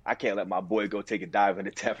 I can't let my boy go take a dive in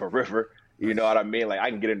the Tampa River. You know what I mean? Like, I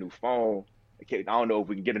can get a new phone. I don't know if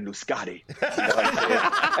we can get a new Scotty. You know what I'm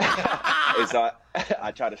saying? And so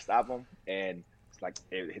I tried to stop him, and it's like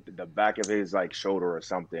it hit the back of his like shoulder or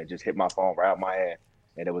something. Just hit my phone right out my hand,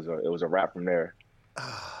 and it was a wrap from there.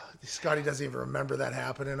 Scotty doesn't even remember that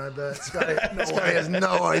happening, I bet. Scotty has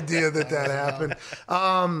no idea that happened.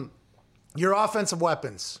 Your offensive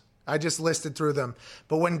weapons, I just listed through them.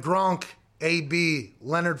 But when Gronk, AB,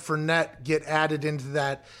 Leonard Fournette get added into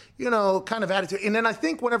that, kind of attitude. And then I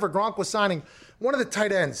think whenever Gronk was signing, one of the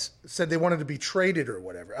tight ends said they wanted to be traded or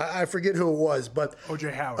whatever. I forget who it was, but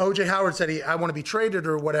O.J. Howard. O.J. Howard said, I want to be traded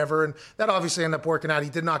or whatever, and that obviously ended up working out. He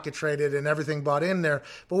did not get traded, and everything bought in there.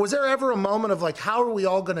 But was there ever a moment of, like, how are we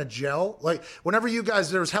all going to gel? Like, whenever you guys,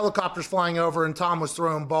 there was helicopters flying over, and Tom was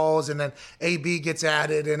throwing balls, and then AB gets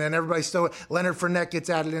added, and then everybody still, Leonard Fournette gets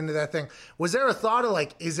added into that thing. Was there a thought of,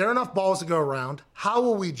 like, is there enough balls to go around? How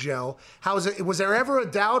will we gel? Was there ever a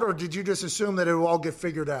doubt, or did you just assume that it will all get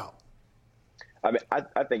figured out? I mean,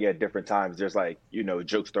 I think at different times there's like,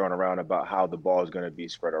 jokes thrown around about how the ball is going to be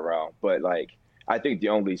spread around. But like, I think the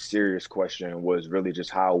only serious question was really just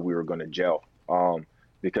how we were going to gel.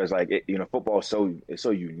 Because like, football is so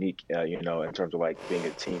unique, in terms of like being a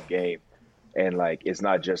team game. And like, it's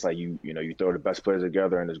not just like you throw the best players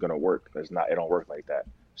together and it's going to work. It don't work like that.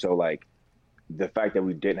 So like, the fact that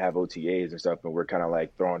we didn't have OTAs and stuff, and we're kind of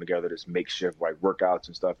like throwing together this makeshift like workouts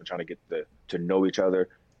and stuff and trying to get to know each other.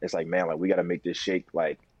 It's like, man, like we got to make this shake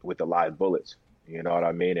like with the live bullets. You know what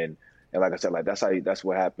I mean? And like I said, like that's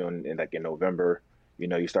what happened in November.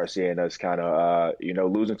 You start seeing us kind of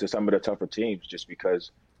losing to some of the tougher teams just because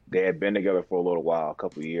they had been together for a little while, a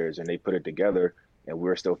couple of years, and they put it together, and we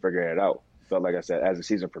were still figuring it out. But like I said, as the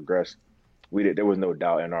season progressed, there was no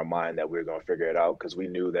doubt in our mind that we were going to figure it out, because we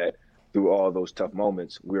knew that through all those tough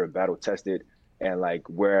moments, we were battle tested, and like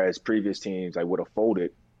whereas previous teams like would have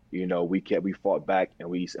folded. We fought back and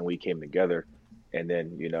we came together, and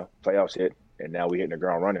then, playoffs hit, and now we hitting the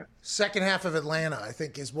ground running. Second half of Atlanta, I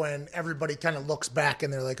think, is when everybody kind of looks back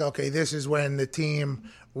and they're like, okay, this is when the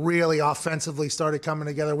team really offensively started coming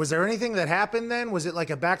together. Was there anything that happened then? Was it like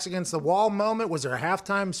a backs against the wall moment? Was there a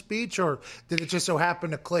halftime speech, or did it just so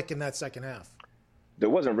happen to click in that second half? There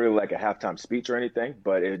wasn't really like a halftime speech or anything,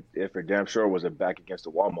 but it for damn sure was a back against the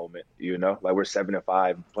wall moment. Like we're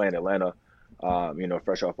 7-5 playing Atlanta.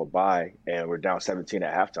 Fresh off a bye, and we're down 17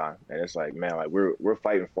 at halftime. And it's like, man, like we're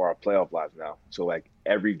fighting for our playoff lives now. So like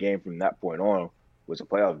every game from that point on was a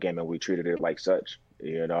playoff game, and we treated it like such.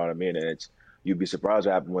 You know what I mean? And you'd be surprised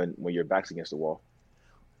what happened when your back's against the wall.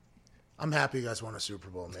 I'm happy you guys won a Super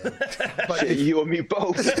Bowl, man. But Shit, you and me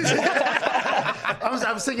both.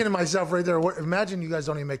 I was thinking to myself right there. Imagine you guys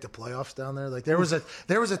don't even make the playoffs down there. Like there was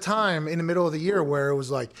a time in the middle of the year where it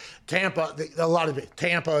was like Tampa. A lot of it.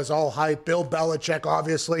 Tampa is all hype. Bill Belichick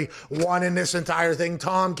obviously won in this entire thing.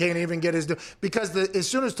 Tom can't even get his because as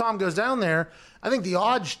soon as Tom goes down there, I think the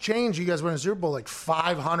odds change. You guys win a Super Bowl like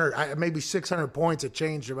 500, maybe 600 points. It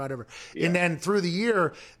changed or whatever. Yeah. And then through the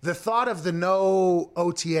year, the thought of the no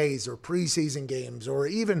OTAs or preseason games or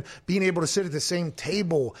even being able to sit at the same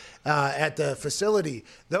table at the facility,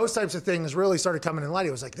 those types of things really started coming in light.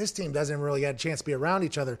 It was like, this team doesn't really get a chance to be around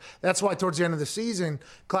each other. That's why towards the end of the season,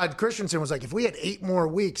 Clyde Christensen was like, if we had 8 more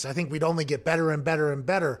weeks, I think we'd only get better and better and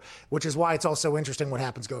better, which is why it's also interesting what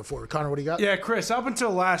happens going forward. Connor, what do you got? Yeah, Chris, up until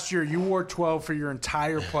last year, you wore 12 for your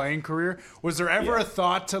entire playing career. Was there ever a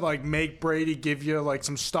thought to like make Brady give you like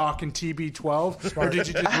some stock in TB12, or did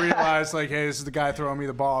you just realize like, hey, this is the guy throwing me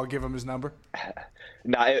the ball, I'll give him his number?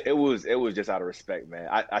 Nah, it was just out of respect, man.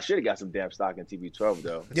 I should have got some damn stock in TB12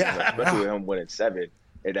 though. Yeah, especially with him winning 7,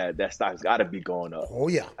 that stock's got to be going up. Oh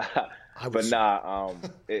yeah. But nah,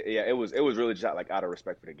 it was really just like out of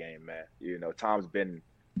respect for the game, man. You know, Tom's been,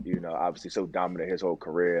 you know, obviously so dominant his whole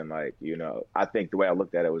career, and like, you know, I think the way I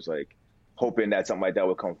looked at it was like hoping that something like that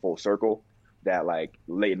would come full circle. That like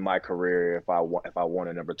late in my career, if I won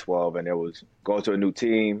a number 12 and it was going to a new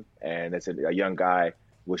team and it's a young guy,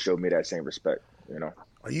 would show me that same respect. You know.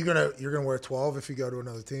 Are you're gonna wear 12 if you go to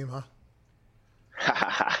another team, huh?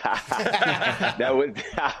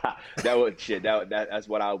 That's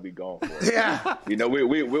what I'll be going for. Yeah. You know,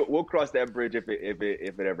 we'll cross that bridge if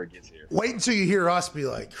it ever gets here. Wait until you hear us be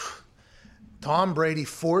like, Tom Brady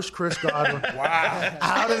forced Chris Godwin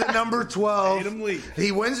out of the number 12. Made him leave.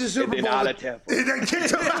 He wins the Super Bowl. Out of Tampa. Then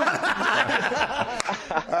kicked him out.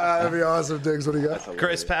 That'd be awesome. Diggs, what do you got?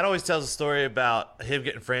 Chris, Pat always tells a story about him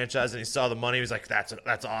getting franchised and he saw the money. He was like, that's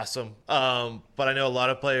awesome. But I know a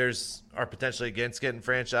lot of players are potentially against getting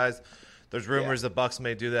franchised. There's rumors the Bucs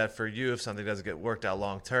may do that for you if something doesn't get worked out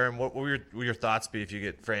long term. What will your thoughts be if you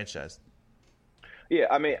get franchised? Yeah,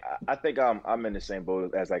 I mean, I think I'm in the same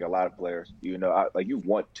boat as like a lot of players. You know, like you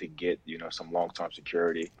want to get, you know, some long-term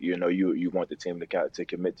security. You know, you want the team to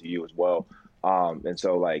commit to you as well. And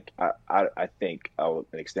so like I think an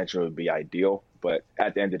extension would be ideal. But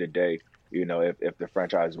at the end of the day, you know, if the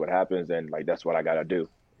franchise is what happens, then like that's what I gotta do.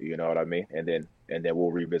 You know what I mean? And then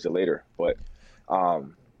we'll revisit later. But you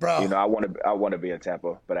know, I want to be in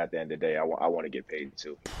Tampa, but at the end of the day, I want to get paid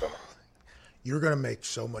too. So. You're going to make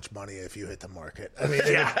so much money if you hit the market. I mean,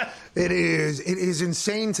 it is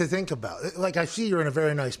insane to think about. Like, I see you're in a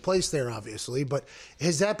very nice place there, obviously, but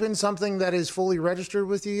has that been something that is fully registered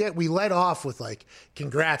with you yet? We led off with, like,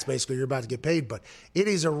 congrats, basically, you're about to get paid, but it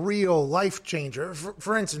is a real life changer.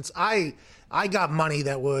 For instance, I got money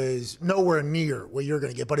that was nowhere near what you're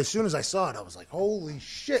going to get. But as soon as I saw it, I was like, holy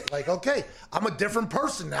shit. Like, okay, I'm a different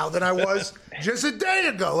person now than I was just a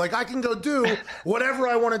day ago. Like, I can go do whatever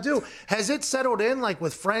I want to do. Has it settled in, like,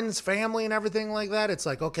 with friends, family, and everything like that? It's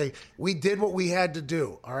like, okay, we did what we had to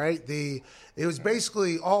do, all right? It was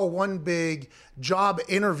basically all one big job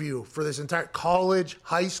interview for this entire college,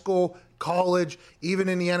 high school, college, even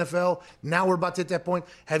in the NFL. Now we're about to hit that point.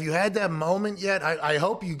 Have you had that moment yet? I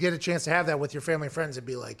hope you get a chance to have that with your family and friends and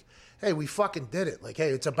be like, hey, we fucking did it. Like, hey,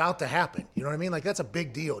 it's about to happen. You know what I mean? Like, that's a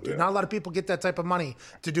big deal, dude. Yeah. Not a lot of people get that type of money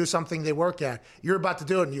to do something they work at. You're about to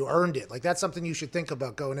do it and you earned it. Like, that's something you should think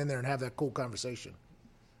about going in there and have that cool conversation.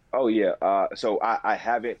 Oh, yeah. So I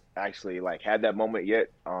haven't actually, like, had that moment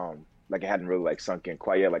yet. Like, it hadn't really, like, sunk in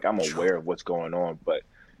quite yet. Like, I'm aware of what's going on, but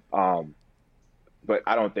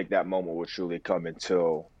I don't think that moment will truly come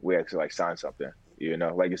until we actually like sign something. You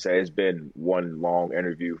know, like you said, it's been one long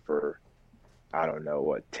interview for, I don't know,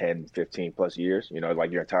 what, 10, 15 plus years, you know,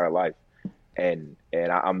 like your entire life. And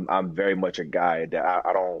I'm very much a guy that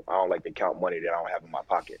I don't like to count money that I don't have in my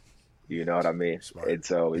pocket. You know what I mean? Smart. And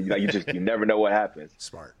so, like, you never know what happens.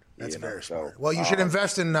 Smart. That's very smart. Well, you should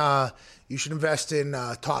invest in Top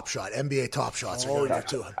Shot, NBA Top Shots.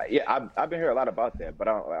 Yeah, I've been hearing a lot about that, but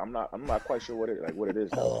I'm not quite sure what it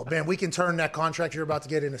is. Oh man, we can turn that contract you're about to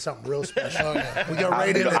get into something real special. We go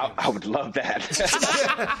right in. I would love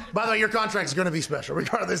that. By the way, your contract is going to be special,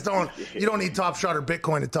 regardless. You don't need Top Shot or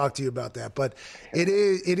Bitcoin to talk to you about that, but it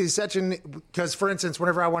is such because for instance,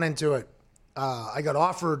 whenever I went into it, I got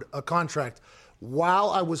offered a contract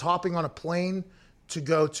while I was hopping on a plane to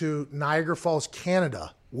go to Niagara Falls,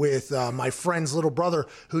 Canada with my friend's little brother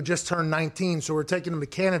who just turned 19. So we're taking him to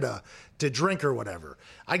Canada to drink or whatever.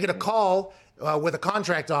 I get a call with a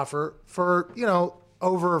contract offer for, you know,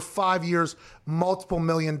 over 5 years, multiple $1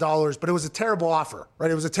 million, but it was a terrible offer,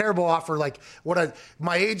 right? It was a terrible offer. Like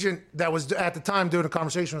my agent that was at the time doing a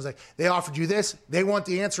conversation was like, they offered you this, they want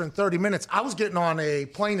the answer in 30 minutes. I was getting on a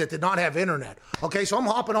plane that did not have internet. Okay, so I'm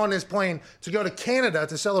hopping on this plane to go to Canada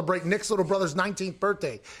to celebrate Nick's little brother's 19th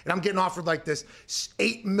birthday. And I'm getting offered like this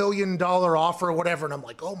 $8 million offer or whatever. And I'm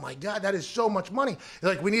like, oh my God, that is so much money.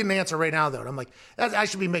 They're like, we need an answer right now though. And I'm like, I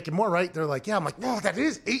should be making more, right? They're like, yeah. I'm like, whoa, that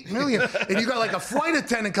is $8 million. And you got like a flight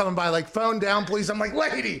attendant coming by, like, phone down, please. I'm like,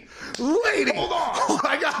 lady, hold on.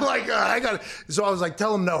 So I was like,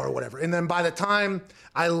 tell him no or whatever. And then by the time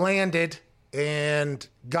I landed and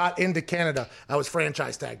got into Canada, I was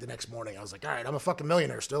franchise tagged the next morning. I was like, all right, I'm a fucking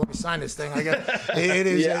millionaire still. Let me sign this thing. I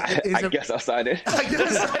guess I'll sign it. I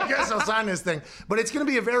guess I'll sign this thing. But it's going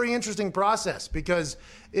to be a very interesting process because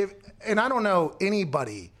and I don't know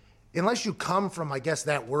anybody, unless you come from, I guess,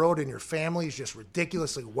 that world and your family is just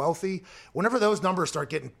ridiculously wealthy, whenever those numbers start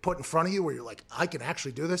getting put in front of you where you're like, I can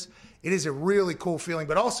actually do this, it is a really cool feeling.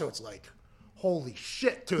 But also it's like, holy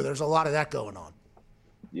shit, too. There's a lot of that going on.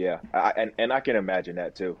 Yeah, and I can imagine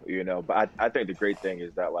that, too, But I think the great thing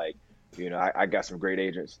is that, like, I got some great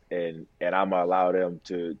agents, and I'm going to allow them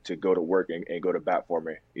to go to work and go to bat for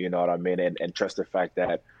me, you know what I mean? And trust the fact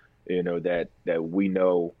that, that we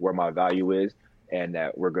know where my value is, and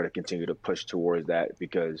that we're going to continue to push towards that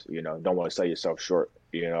because, don't want to sell yourself short.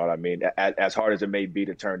 You know what I mean? As hard as it may be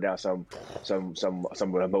to turn down some of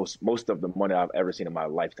the most of the money I've ever seen in my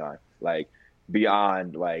lifetime, like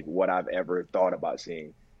beyond like what I've ever thought about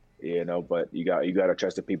seeing, but you got to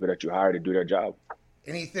trust the people that you hire to do their job.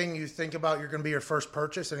 Anything you think about you're going to be your first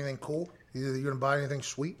purchase? Anything cool? You're going to buy anything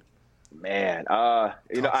sweet? Man, I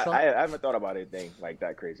haven't thought about anything like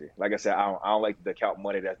that crazy. Like I said, I don't like to count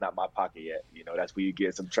money that's not my pocket yet. That's where you get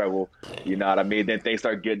in some trouble. You know what I mean? Then things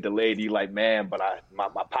start getting delayed. You like, man, but my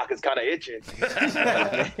pocket's kind of itching.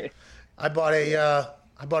 I bought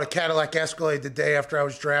a Cadillac Escalade the day after I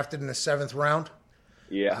was drafted in the 7th round.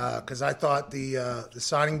 Yeah, because I thought the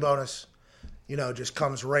signing bonus, just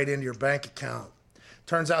comes right into your bank account.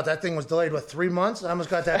 Turns out that thing was delayed, 3 months? I almost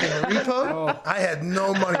got that thing repoed. I had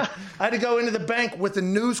no money. I had to go into the bank with a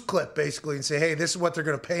news clip, basically, and say, hey, this is what they're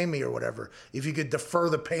going to pay me or whatever. If you could defer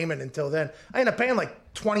the payment until then. I ended up paying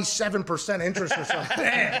like 27% interest or something.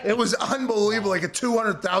 It was unbelievable, like a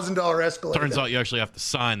 $200,000 Escalade. Turns out you actually have to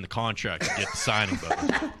sign the contract to get the signing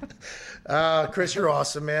bonus. Chris, you're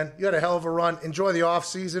awesome, man. You had a hell of a run. Enjoy the off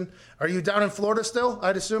season. Are you down in Florida still?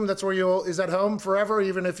 I'd assume that's where is that home forever,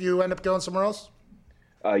 even if you end up going somewhere else?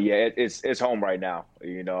 Yeah, it's home right now.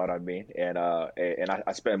 You know what I mean? And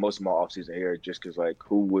I spend most of my off season here just because, like,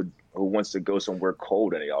 who wants to go somewhere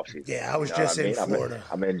cold in the off season? Yeah, I was just in Florida.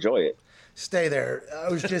 I'm gonna enjoy it. Stay there. I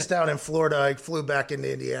was just down in Florida. I flew back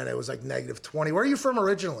into Indiana. It was like -20. Where are you from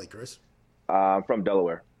originally, Chris? I'm from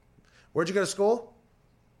Delaware. Where'd you go to school?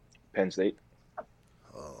 Penn State.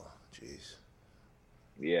 Oh, jeez.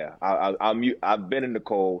 Yeah, I've been in the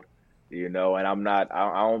cold. And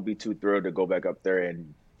I won't be too thrilled to go back up there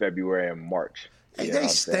in February and March. Hey, they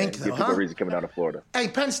stink, though, Give people a reason coming out of Florida. Hey,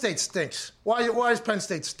 Penn State stinks. Why does Penn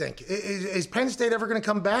State stink? Is Penn State ever going to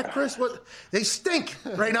come back, Chris? What? They stink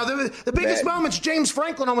right now. The biggest moment's James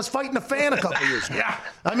Franklin almost fighting a fan a couple years ago. Yeah.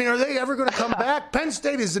 I mean, are they ever going to come back? Penn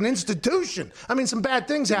State is an institution. I mean, some bad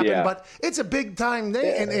things happen, but it's a big-time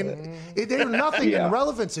thing, and they're nothing in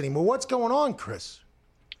relevance anymore. What's going on, Chris?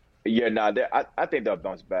 Yeah, I think they'll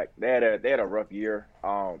bounce back. They had a rough year.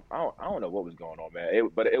 I don't know what was going on, man.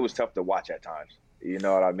 But it was tough to watch at times. You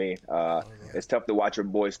know what I mean? It's tough to watch your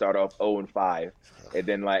boys start off 0-5, and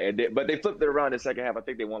then but they flipped it around in the second half. I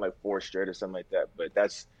think they won like 4 straight or something like that. But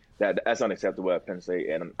that's unacceptable at Penn State,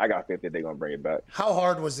 and I got faith that they're gonna bring it back. How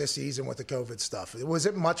hard was this season with the COVID stuff? Was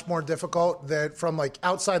it much more difficult that from like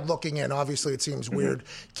outside looking in? Obviously, it seems weird.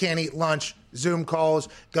 Can't eat lunch, Zoom calls,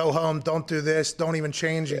 go home, don't do this, don't even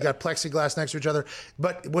change. You got plexiglass next to each other.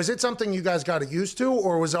 But was it something you guys got used to,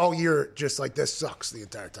 or was all year just like this sucks the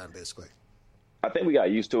entire time, basically? I think we got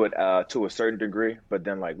used to it to a certain degree, but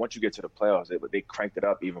then like once you get to the playoffs, they cranked it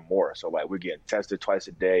up even more. So like we're getting tested twice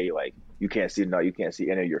a day. Like you can't see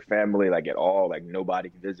any of your family like at all. Like nobody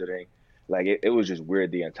visiting. Like it was just weird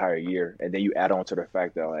the entire year. And then you add on to the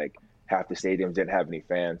fact that like half the stadiums didn't have any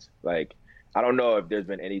fans. Like I don't know if there's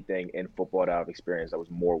been anything in football that I've experienced that was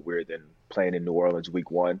more weird than playing in New Orleans week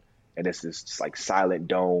 1, and it's this like silent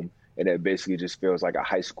dome, and it basically just feels like a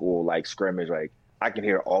high school like scrimmage. Like I can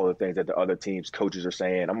hear all the things that the other team's coaches are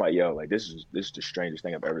saying. I'm like, yo, like this is the strangest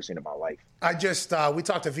thing I've ever seen in my life. I just we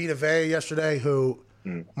talked to Vita Vea yesterday, who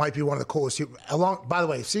might be one of the coolest. By the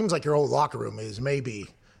way, it seems like your old locker room is maybe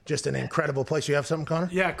just an incredible place. You have something, Connor?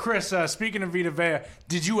 Yeah, Chris, speaking of Vita Vea,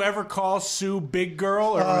 did you ever call Sue Big Girl,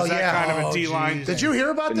 or was that kind of a D-line thing? Did you hear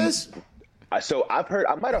about this? So I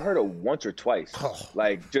might have heard it once or twice,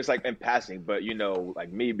 just in passing. But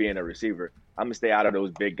like me being a receiver, I'm gonna stay out of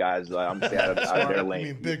those big guys. I'm gonna stay out of their lane. I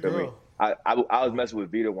mean, big girl. I was messing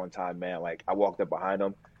with Vita one time, man. Like I walked up behind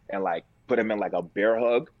him and like put him in like a bear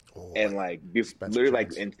hug, and like literally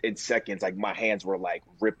like in seconds, like my hands were like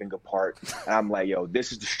ripping apart, and I'm like, yo,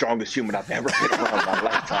 this is the strongest human I've ever been around in my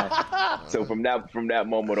lifetime. So from that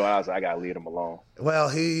moment on, I was like, I gotta leave him alone. Well,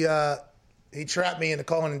 he trapped me into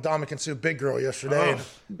calling Ndamukong Suh Big Girl yesterday.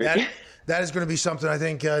 That is going to be something I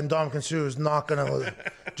think Ndamukong Suh is not going to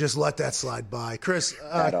just let that slide by. Chris,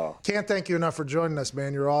 can't thank you enough for joining us,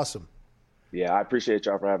 man. You're awesome. Yeah, I appreciate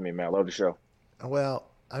y'all for having me, man. I love the show. Well,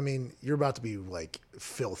 I mean, you're about to be like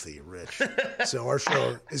filthy rich. So our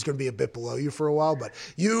show is going to be a bit below you for a while, but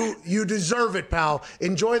you deserve it, pal.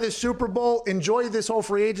 Enjoy this Super Bowl. Enjoy this whole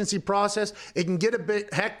free agency process. It can get a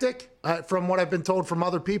bit hectic from what I've been told from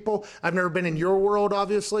other people. I've never been in your world,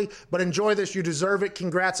 obviously, but enjoy this. You deserve it.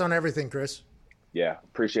 Congrats on everything, Chris. Yeah,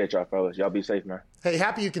 appreciate y'all, fellas. Y'all be safe, man. Hey,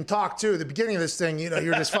 happy you can talk, too. The beginning of this thing,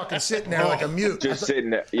 you're just fucking sitting there like a mute. Just sitting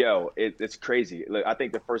there. Yo, it's crazy. Look, I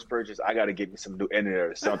think the first purchase, I got to get me some new internet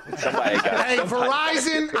or something. Somebody got Hey,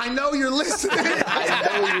 Verizon, I know you're listening. I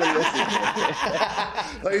know you're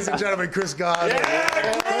listening. Ladies and gentlemen, Chris Godwin.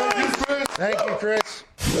 Thank you, Chris.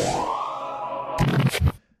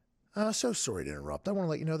 So sorry to interrupt. I want to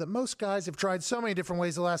let you know that most guys have tried so many different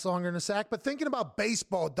ways to last longer in a sack, but thinking about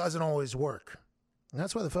baseball doesn't always work. And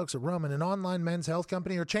that's why the folks at Roman, an online men's health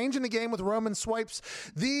company, are changing the game with Roman Swipes,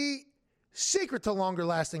 the secret to longer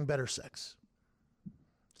lasting better sex.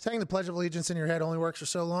 Saying the Pledge of Allegiance in your head only works for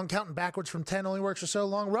so long. Counting backwards from 10 only works for so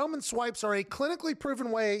long. Roman Swipes are a clinically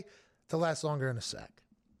proven way to last longer in a sack.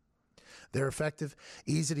 They're effective,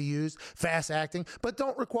 easy to use, fast acting, but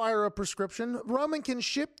don't require a prescription. Roman can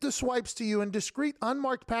ship the swipes to you in discreet,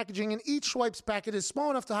 unmarked packaging, and each swipes packet is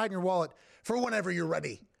small enough to hide in your wallet for whenever you're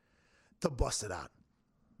ready to bust it out.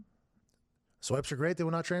 Swipes are great. They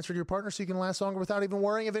will not transfer to your partner, so you can last longer without even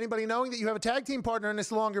worrying of anybody knowing that you have a tag team partner and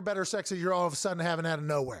it's longer, better sex that you're all of a sudden having out of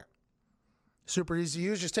nowhere. Super easy to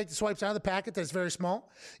use. Just take the swipes out of the packet that's very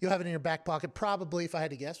small. You'll have it in your back pocket, probably, if I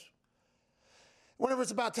had to guess. Whenever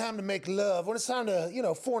it's about time to make love, when it's time to,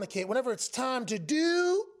 fornicate, whenever it's time to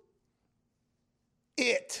do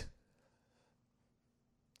it.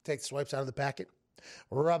 Take the swipes out of the packet,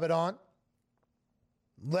 rub it on,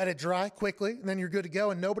 let it dry quickly, and then you're good to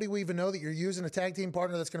go, and nobody will even know that you're using a tag team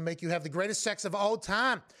partner that's going to make you have the greatest sex of all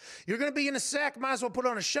time. You're going to be in a sack, might as well put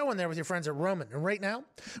on a show in there with your friends at Roman. And right now,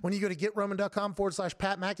 when you go to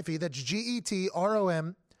getroman.com/Pat McAfee, that's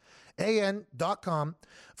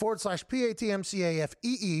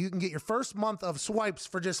GETROMAN.com/PATMCAFEE, you can get your first month of swipes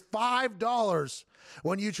for just $5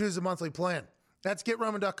 when you choose a monthly plan. That's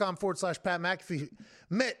getroman.com/Pat McAfee.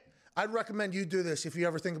 Mitt, I'd recommend you do this if you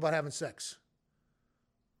ever think about having sex.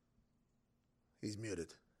 He's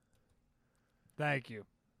muted. Thank you.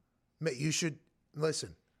 Mitt, you should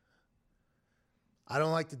listen. I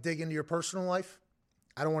don't like to dig into your personal life.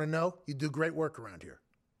 I don't want to know. You do great work around here.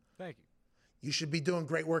 Thank you. You should be doing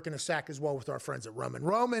great work in a sack as well with our friends at Roman.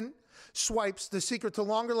 Roman Swipes, the secret to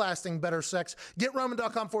longer lasting, better sex.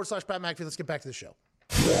 GetRoman.com/Pat McAfee. Let's get back to the show.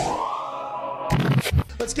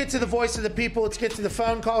 Let's get to the voice of the people. Let's get to the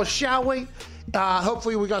phone calls, shall we?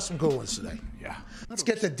 Hopefully we got some cool ones today. Yeah. Let's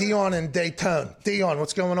get to Dion and Dayton. Dion,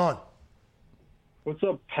 what's going on? What's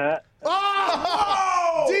up, Pat?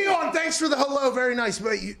 Oh! Dion, thanks for the hello. Very nice.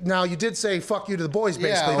 But now, you did say fuck you to the boys,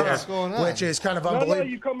 basically, there, what's going on? which is kind of No, unbelievable.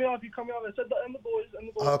 you cut me off. I said and the boys.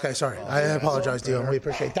 Okay, sorry. I apologize, Dion. We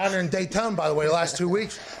appreciate it. Down there in Dayton, by the way, the last 2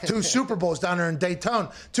 weeks, 2 Super Bowls down there in Dayton.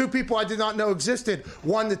 2 people I did not know existed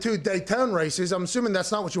won the 2 Dayton races. I'm assuming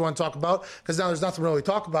that's not what you want to talk about, because now there's nothing really to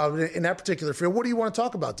talk about in that particular field. What do you want to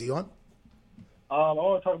talk about, Dion? I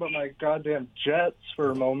want to talk about my goddamn Jets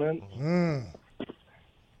for a moment.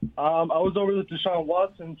 I was over the Deshaun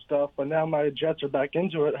Watson stuff, but now my Jets are back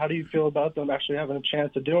into it. How do you feel about them actually having a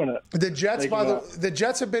chance of doing it? The Jets, the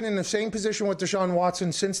Jets have been in the same position with Deshaun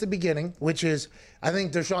Watson since the beginning, which is, I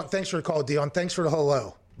think, Deshaun. Thanks for the call, Dion. Thanks for the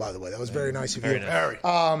hello, by the way. That was very nice of you.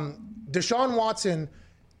 Deshaun Watson,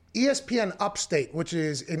 ESPN Upstate, which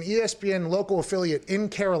is an ESPN local affiliate in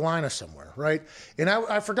Carolina somewhere, right? And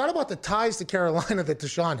I forgot about the ties to Carolina that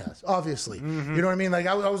Deshaun has, obviously. You know what I mean? Like,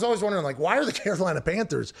 I was always wondering, like, why are the Carolina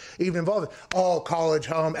Panthers even involved? All college,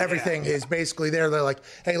 home, everything is basically there. They're like,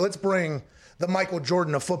 hey, let's bring the Michael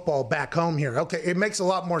Jordan of football back home here. Okay, it makes a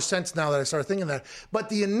lot more sense now that I started thinking that. But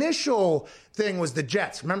the initial thing was the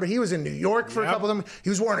Jets. Remember, he was in New York for a couple of them. He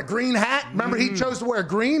was wearing a green hat. Remember, he chose to wear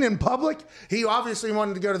green in public. He obviously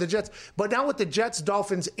wanted to go to the Jets. But now with the Jets,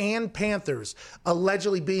 Dolphins, and Panthers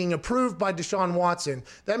allegedly being approved by Deshaun Watson,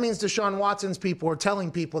 that means Deshaun Watson's people are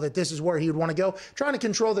telling people that this is where he would want to go, trying to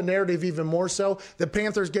control the narrative even more so. The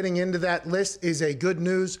Panthers getting into that list is a good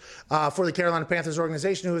news for the Carolina Panthers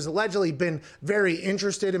organization, who has allegedly been very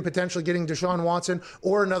interested in potentially getting Deshaun Watson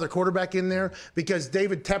or another quarterback in there, because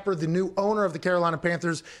David Tepper, the new owner of the Carolina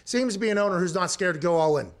Panthers, seems to be an owner who's not scared to go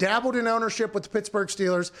all in. Dabbled in ownership with the Pittsburgh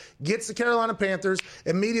Steelers, gets the Carolina Panthers,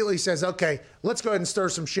 immediately says, okay, let's go ahead and stir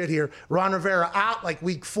some shit here. Ron Rivera out like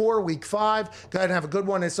week 4, week 5. Go ahead and have a good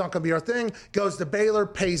one. It's not going to be our thing. Goes to Baylor,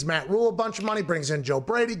 pays Matt Rule a bunch of money, brings in Joe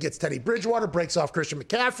Brady, gets Teddy Bridgewater, breaks off Christian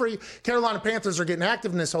McCaffrey. Carolina Panthers are getting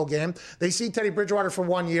active in this whole game. They see Teddy Bridgewater for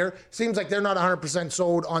 1 year. Seems like they're not 100%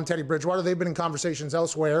 sold on Teddy Bridgewater. They've been in conversations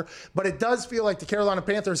elsewhere. But it does feel like the Carolina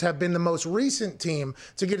Panthers have been the most recent team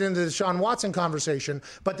to get into the Deshaun Watson conversation.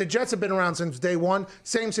 But the Jets have been around since day one.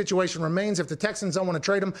 Same situation remains. If the Texans don't want to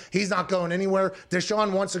trade him, he's not going anywhere.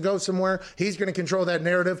 Deshaun wants to go somewhere. He's going to control that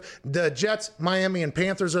narrative. The Jets, Miami, and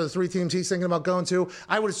Panthers are the 3 teams he's thinking about going to.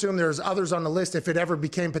 I would assume there's others on the list if it ever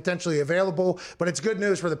became potentially available. But it's good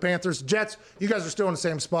news for the Panthers. Jets, you guys are still in the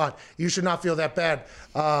same spot. You should not feel that bad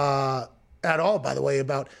at all, by the way,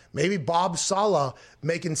 about maybe Bob Saleh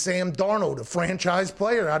making Sam Darnold a franchise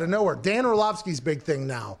player out of nowhere. Dan Orlovsky's big thing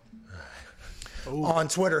now on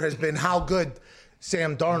Twitter has been how good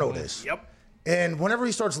Sam Darnold is. Yep. And whenever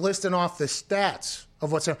he starts listing off the stats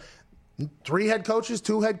of what's 3 head coaches,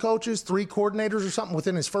 2 head coaches, 3 coordinators or something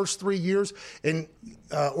within his first 3 years. And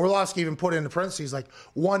Orlovsky even put in the parentheses like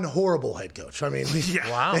 1 horrible head coach. I mean,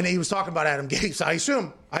 wow. And he was talking about Adam Gase. I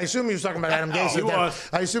assume he was talking about Adam Gase.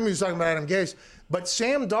 I assume he was talking about Adam Gase. But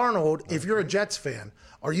Sam Darnold, if you're a Jets fan,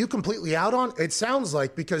 are you completely out on? It sounds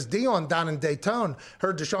like, because Dion down in Daytona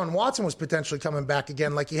heard Deshaun Watson was potentially coming back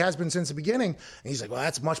again like he has been since the beginning. And he's like, well,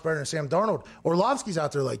 that's much better than Sam Darnold. Orlovsky's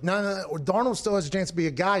out there like, no. Darnold still has a chance to be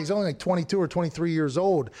a guy. He's only like 22 or 23 years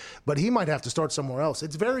old, but he might have to start somewhere else.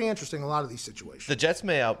 It's very interesting, a lot of these situations. The Jets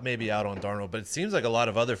may be out on Darnold, but it seems like a lot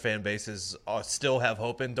of other fan bases still have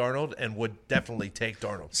hope in Darnold and would definitely take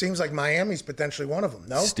Darnold. Seems like Miami's potentially one of them,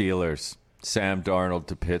 no? Steelers. Sam Darnold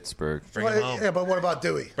to Pittsburgh. Bring him home. Yeah, but what about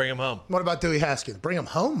Dewey? Bring him home. What about Dewey Haskins? Bring him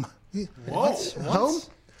home? Whoa. Home?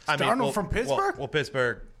 I mean, Darnold from Pittsburgh? Well,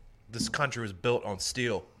 Pittsburgh, this country was built on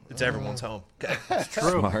steel. It's everyone's home.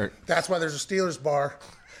 True. Smart. That's why there's a Steelers bar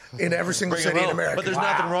in every single Bring city him in home. America. But there's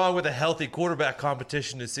nothing wrong with a healthy quarterback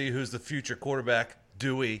competition to see who's the future quarterback,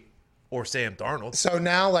 Dewey or Sam Darnold. So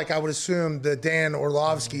now, like, I would assume the Dan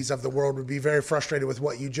Orlovskys of the world would be very frustrated with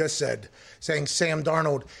what you just said, saying Sam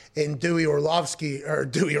Darnold and Dewey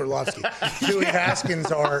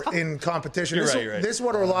Haskins are in competition. You're This right. is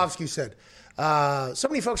what Orlovsky said. So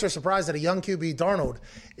many folks are surprised that a young QB, Darnold,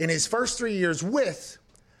 in his first 3 years with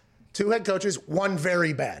 2 head coaches, 1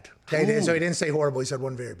 very bad. Okay? So he didn't say horrible. He said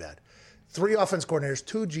 1 very bad. 3 offense coordinators,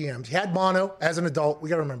 2 GMs. He had mono as an adult. We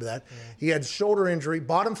got to remember that. Yeah. He had shoulder injury,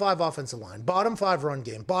 bottom 5 offensive line, bottom 5 run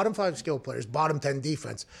game, bottom 5 skill players, bottom 10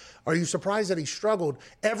 defense. Are you surprised that he struggled?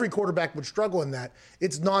 Every quarterback would struggle in that.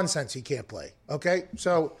 It's nonsense he can't play. Okay?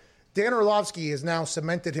 So Dan Orlovsky has now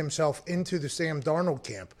cemented himself into the Sam Darnold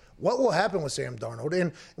camp. What will happen with Sam Darnold?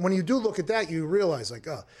 And when you do look at that, you realize, like,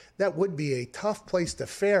 that would be a tough place to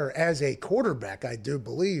fare as a quarterback, I do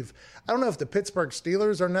believe. I don't know if the Pittsburgh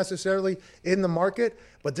Steelers are necessarily in the market,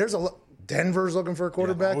 but there's Denver's looking for a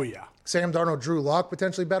quarterback. Yeah. Oh, yeah. Sam Darnold, Drew Lock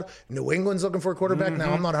potentially battle. New England's looking for a quarterback.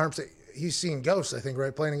 Now, I'm not 100%. He's seen ghosts, I think,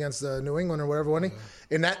 right, playing against New England or whatever, wasn't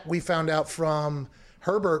he? And that we found out from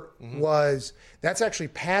Herbert was that's actually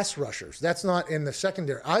pass rushers. That's not in the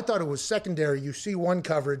secondary. I thought it was secondary. You see one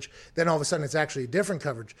coverage, then all of a sudden it's actually a different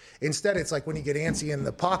coverage. Instead, it's like when you get antsy in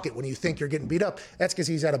the pocket, when you think you're getting beat up, that's because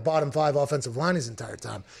he's had a bottom 5 offensive line his entire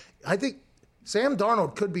time. I think Sam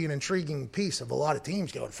Darnold could be an intriguing piece of a lot of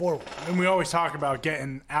teams going forward. And we always talk about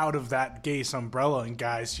getting out of that Gase umbrella and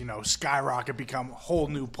guys, skyrocket, become a whole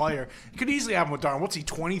new player. It could easily happen with Darnold. What's he,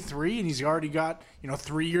 23, and he's already got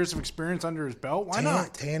 3 years of experience under his belt? Why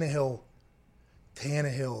not? Tannehill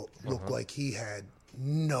looked like he had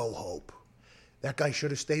no hope. That guy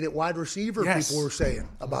should have stayed at wide receiver, people were saying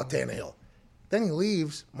about Tannehill. Then he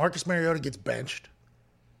leaves. Marcus Mariota gets benched.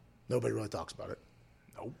 Nobody really talks about it.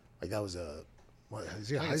 Nope. Like that was is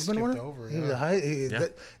he a Heisman winner?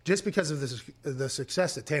 Just because of the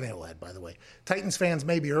success that Tannehill had, by the way. Titans fans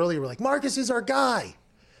maybe earlier were like, Marcus is our guy.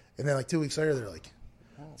 And then like 2 weeks later, they're like,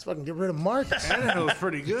 let's fucking get rid of Marcus. Tannehill's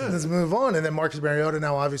pretty good. Let's move on. And then Marcus Mariota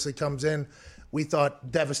now obviously comes in We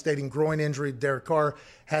thought devastating groin injury. Derek Carr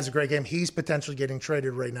has a great game. He's potentially getting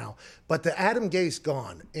traded right now. But the Adam Gase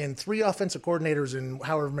gone, and 3 offensive coordinators in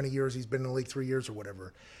however many years he's been in the league, 3 years or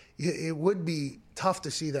whatever, it would be tough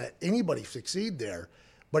to see that anybody succeed there.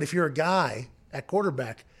 But if you're a guy at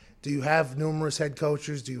quarterback, do you have numerous head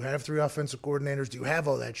coaches? Do you have 3 offensive coordinators? Do you have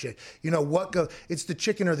all that shit? You know what goes? It's the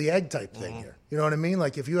chicken or the egg type thing here. You know what I mean?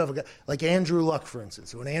 Like if you have a guy like Andrew Luck, for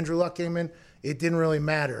instance. When Andrew Luck came in, it didn't really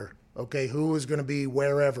matter. Okay, who was going to be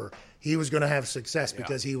wherever. He was going to have success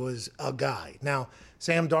because he was a guy. Now,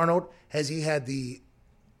 Sam Darnold, has he had the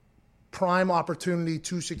prime opportunity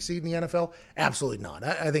to succeed in the NFL? Absolutely not.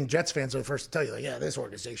 I think Jets fans are the first to tell you, like, yeah, this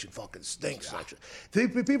organization fucking stinks.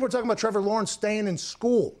 People are talking about Trevor Lawrence staying in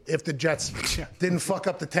school if the Jets didn't fuck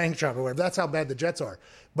up the tank job or whatever. That's how bad the Jets are.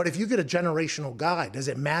 But if you get a generational guy, does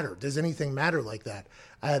it matter? Does anything matter like that?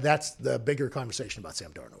 That's the bigger conversation about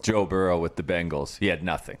Sam Darnold. Joe Burrow with the Bengals. He had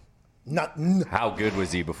nothing. How good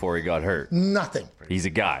was he before he got hurt? Nothing. He's a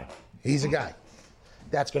guy. He's a guy.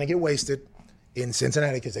 That's going to get wasted in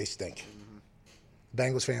Cincinnati because they stink.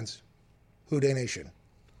 Bengals fans, Who Dey Nation,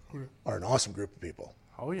 are an awesome group of people.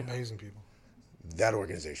 Oh, yeah. Amazing people. That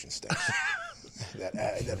organization stinks.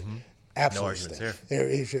 that absolutely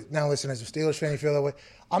stinks. Now, listen, as a Steelers fan, you feel that way.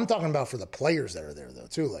 I'm talking about for the players that are there, though,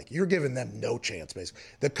 too. Like, you're giving them no chance, basically.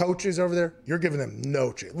 The coaches over there, you're giving them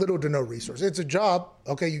no chance, little to no resource. It's a job.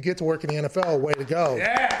 Okay, you get to work in the NFL, way to go.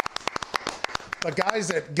 Yeah. But guys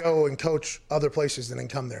that go and coach other places and then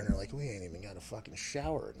come there and they're like, we ain't even got a fucking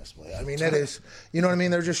shower in this place. I mean, that is, you know what I mean?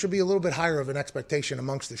 There just should be a little bit higher of an expectation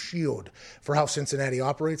amongst the shield for how Cincinnati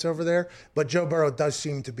operates over there. But Joe Burrow does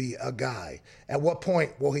seem to be a guy. At what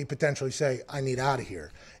point will he potentially say, I need out of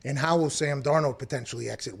here? And how will Sam Darnold potentially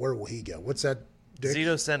exit? Where will he go? What's that? Dick?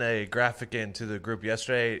 Zito sent a graphic into the group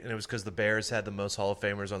yesterday, and it was because the Bears had the most Hall of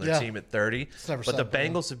Famers on their team at 30. But the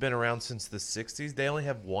Bengals have been around since the 60s. They only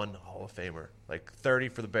have 1 Hall of Famer. Like 30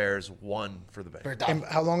 for the Bears, 1 for the Bengals. And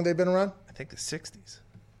how long have they been around? I think the 60s.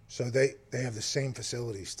 So they have the same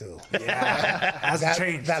facilities, too. Yeah. Hasn't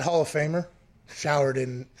changed. That Hall of Famer showered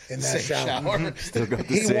in that shower. Still got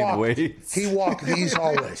the same weights. He walked these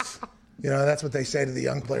hallways. You know, that's what they say to the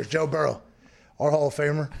young players. Joe Burrow, our Hall of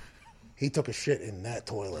Famer, he took a shit in that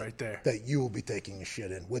toilet right there that you will be taking a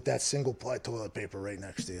shit in with that single-ply toilet paper right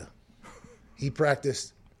next to you. He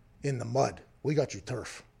practiced in the mud. We got you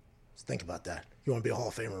turf. Just think about that. You want to be a Hall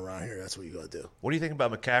of Famer around here, that's what you got to do. What do you think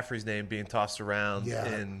about McCaffrey's name being tossed around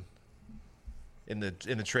in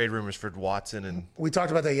the trade rumors for Watson? And we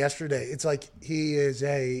talked about that yesterday. It's like he is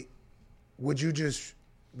a – would you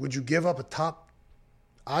give up a top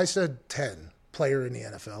 – I said 10 player in the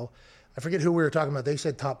NFL. I forget who we were talking about. They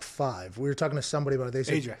said top 5. We were talking to somebody about it. They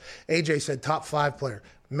said AJ said top 5 player.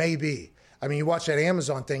 Maybe. I mean, you watch that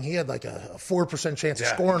Amazon thing. He had like a 4% chance of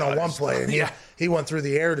scoring on one play, and he went through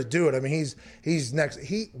the air to do it. I mean, he's next.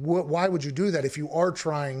 Why would you do that if you are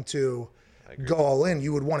trying to go all in?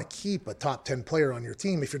 You would want to keep a top 10 player on your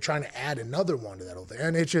team if you're trying to add another one to that whole thing.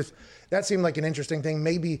 And it's just that seemed like an interesting thing.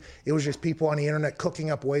 Maybe it was just people on the internet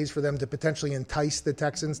cooking up ways for them to potentially entice the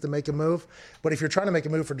Texans to make a move. But if you're trying to make a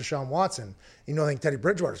move for Deshaun Watson, you don't think Teddy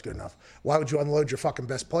Bridgewater's good enough. Why would you unload your fucking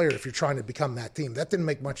best player if you're trying to become that team? That didn't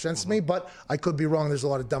make much sense to me, but I could be wrong. There's a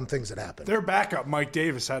lot of dumb things that happen. Their backup, Mike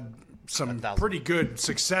Davis, had some pretty good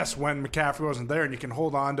success when McCaffrey wasn't there, and you can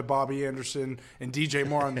hold on to Bobby Anderson and DJ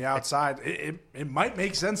Moore on the outside. It might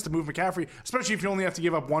make sense to move McCaffrey, especially if you only have to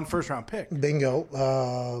give up 1 first-round pick.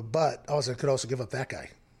 Bingo. But also could also give up that guy.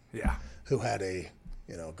 Yeah. Who had a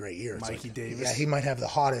great year. Mikey Davis. Yeah, he might have the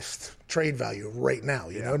hottest trade value right now.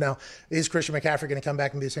 You know, now is Christian McCaffrey going to come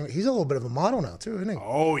back and be the same? He's a little bit of a model now too, isn't he?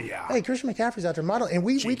 Oh yeah. Hey, Christian McCaffrey's out there modeling, and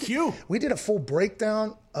we did a full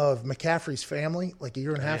breakdown of McCaffrey's family like a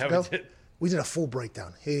year and a half ago. We did a full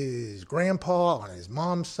breakdown. His grandpa on his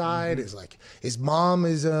mom's side is like his mom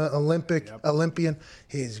is an Olympian.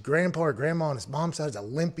 His grandpa or grandma on his mom's side is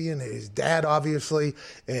Olympian. His dad, obviously,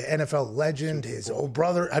 NFL legend. His old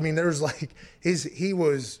brother. I mean, there's like he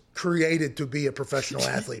was created to be a professional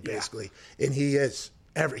athlete, basically, and he is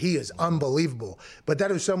unbelievable. But that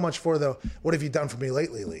is so much for the what have you done for me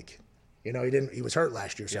lately league. You know, he was hurt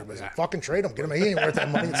last year, so everybody's like, fucking trade him. Get him. He ain't worth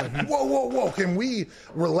that money. It's like, whoa. Can we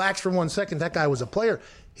relax for 1 second? That guy was a player.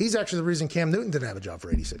 He's actually the reason Cam Newton didn't have a job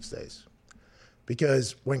for 86 days.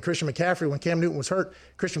 Because when Cam Newton was hurt,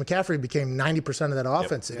 Christian McCaffrey became 90% of that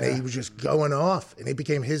offense. And he was just going off. And it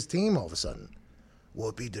became his team all of a sudden. Will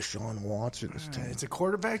it be Deshaun Watson's team? It's a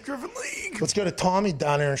quarterback-driven league. Let's go to Tommy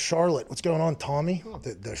down there in Charlotte. What's going on, Tommy?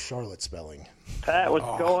 The Charlotte spelling. Pat, what's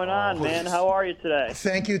going on, man? How are you today?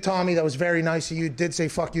 Thank you, Tommy. That was very nice of you. Did say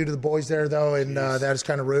fuck you to the boys there, though, and that is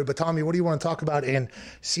kind of rude. But, Tommy, what do you want to talk about in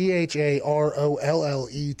CHAROLLETTE,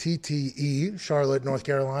 Charlotte, North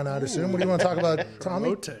Carolina, I'd assume? What do you want to talk about,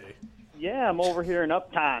 Tommy? Yeah, I'm over here in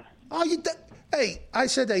Uptown. Oh, hey, I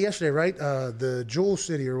said that yesterday, right? The Jewel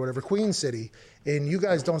City or whatever, Queen City, and you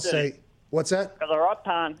guys don't say what's that? Because our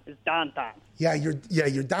Uptown is downtown. Yeah,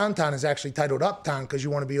 your downtown is actually titled Uptown because you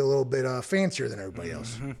want to be a little bit fancier than everybody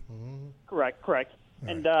else. Correct.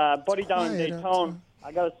 And buddy down in Daytona,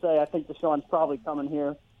 I got to say, I think Deshaun's probably coming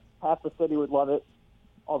here. Half the city would love it.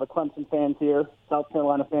 All the Clemson fans here, South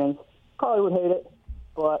Carolina fans, probably would hate it.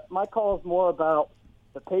 But my call is more about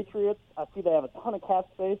the Patriots. I see they have a ton of cap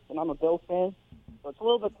space, and I'm a Bills fan. So it's a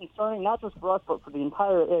little bit concerning, not just for us, but for the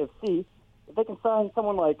entire AFC. If they can sign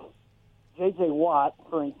someone like J.J. Watt,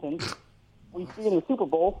 for instance, we see in the Super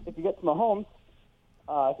Bowl, if you get to Mahomes,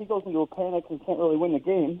 he goes into a panic and can't really win the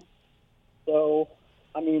game. So,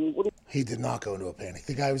 I mean, he did not go into a panic.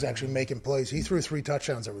 The guy was actually making plays. He threw 3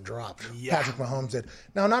 touchdowns that were dropped. Yeah. Patrick Mahomes did.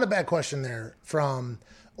 Now, not a bad question there from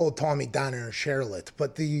old Tommy down there in Charlotte,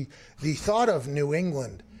 but the thought of New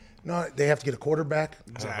England, they have to get a quarterback.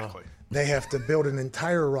 Exactly. They have to build an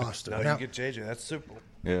entire roster. No, you get JJ. That's Super Bowl.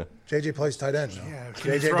 Yeah. JJ plays tight end. No? Yeah.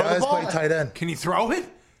 JJ does play tight end. Can he throw it?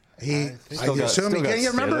 I assume he can.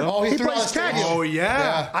 You remember? He plays catch. Oh,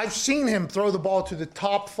 yeah. I've seen him throw the ball to the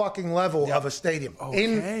top fucking level of a stadium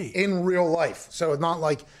in real life. So it's not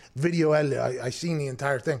like video edited. I've seen the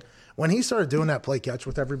entire thing. When he started doing that play catch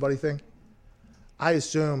with everybody thing, I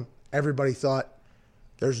assume everybody thought,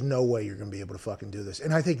 there's no way you're going to be able to fucking do this.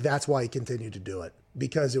 And I think that's why he continued to do it.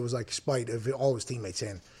 Because it was like spite of all his teammates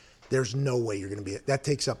saying, there's no way you're going to be it. That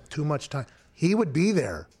takes up too much time. He would be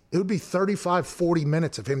there. It would be 35, 40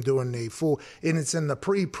 minutes of him doing a full, and it's in the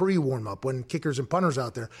pre-warm-up when kickers and punters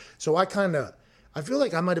out there. So I feel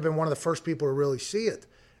like I might have been one of the first people to really see it.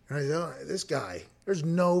 And I thought, this guy, there's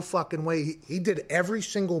no fucking way. He did every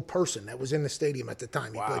single person that was in the stadium at the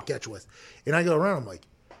time he played catch with. And I go around, I'm like,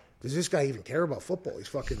 does this guy even care about football? He's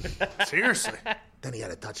fucking... Seriously. Then he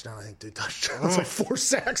had a touchdown, I think 2 touchdowns, like 4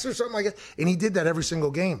 sacks or something like that. And he did that every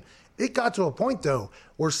single game. It got to a point, though,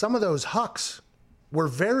 where some of those hucks were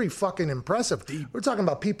very fucking impressive. We're talking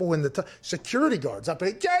about people in the security guards up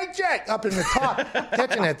in JJ up in the top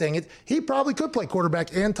catching that thing. He probably could play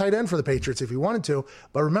quarterback and tight end for the Patriots if he wanted to.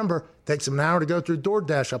 But remember, it takes him an hour to go through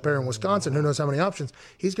DoorDash up here in Wisconsin. Who knows how many options?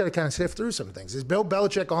 He's got to kind of sift through some things. Is Bill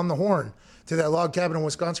Belichick on the horn to that log cabin in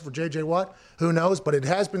Wisconsin for J.J. Watt? Who knows? But it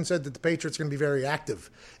has been said that the Patriots are going to be very active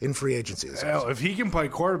in free agency this season. If he can play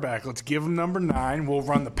quarterback, let's give him number 9. We'll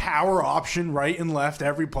run the power option right and left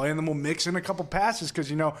every play, and then we'll mix in a couple passes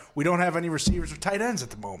because, we don't have any receivers or tight ends at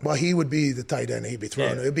the moment. Well, he would be the tight end. He'd be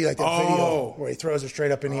throwing it. It'd be like that video where he throws it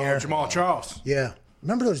straight up in the air. Jamal Charles. Yeah.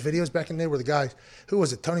 Remember those videos back in the day where the guy, who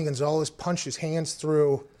was it, Tony Gonzalez, punched his hands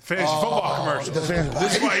through fantasy football commercials.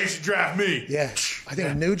 This is why you should draft me. Yeah. I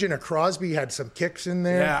think Nugent or Crosby had some kicks in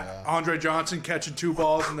there. Yeah. Andre Johnson catching 2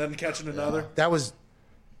 balls and then catching another. That was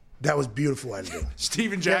beautiful editing.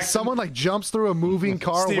 Steven Jackson. Yeah, someone jumps through a moving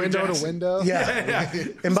car window to window. Yeah.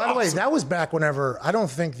 And by the way, that was back whenever I don't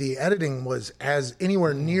think the editing was as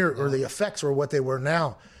anywhere near, or the effects were what they were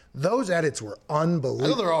now. Those edits were unbelievable. I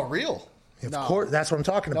know they're all real. Of course, that's what I'm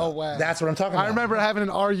talking about. No way. That's what I'm talking about. I remember having an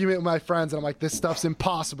argument with my friends, and I'm like, this stuff's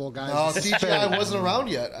impossible, guys. No, CGI wasn't around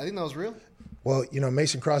yet. I think that was real. Well,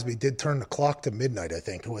 Mason Crosby did turn the clock to midnight, I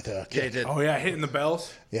think, with a kick. Yeah, he did. Oh, yeah, hitting the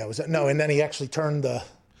bells? Yeah, was that? No, and then he actually turned the...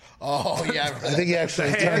 Oh, yeah. I think he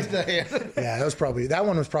actually turned... The hand. Yeah, that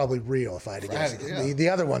one was probably real, if I had to guess. Yeah. The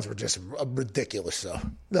other ones were just ridiculous, so.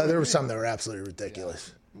 No, there were some that were absolutely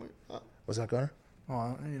ridiculous. Was that Gunnar?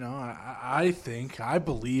 Well, I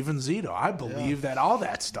believe in Zito. I believe that all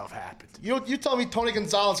that stuff happened. You tell me Tony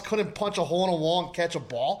Gonzalez couldn't punch a hole in a wall and catch a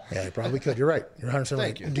ball? Yeah, he probably could. You're right. You're 100% right.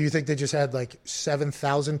 Thank you. Do you think they just had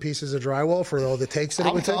 7,000 pieces of drywall for all the takes that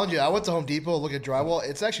it would take? I'm telling you, I went to Home Depot to look at drywall.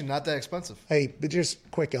 It's actually not that expensive. Hey, but just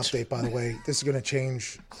quick update, by the way. This is going to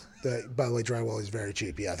change. By the way, drywall is very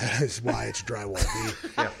cheap. Yeah, that is why it's drywall.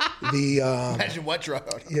 Imagine wet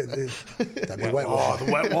drywall. Yeah, that'd be wet wall. The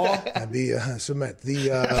wet wall? That'd be cement.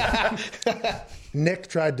 Nick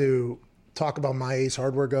tried to talk about My Ace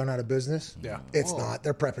Hardware going out of business. Yeah. It's not.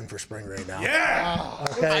 They're prepping for spring right now. Yeah.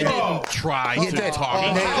 Okay. I didn't try to talk.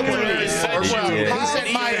 He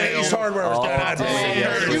said My Ace Hardware was going out of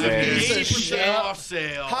business. 80% off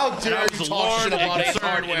sale. How dare you talk shit about Ace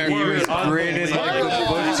Hardware? He was grinning like a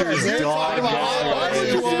butcher's dog. Now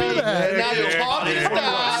you're talking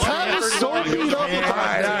about. Pat is so beat up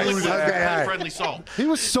about it. Okay. Friendly salt. He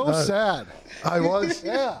was so sad. I was.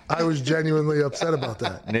 Yeah. I was genuinely upset about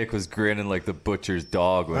that. Nick was grinning like the butcher's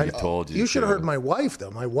dog when he told you. You should have to. heard my wife,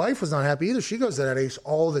 though. My wife was not happy either. She goes to that Ace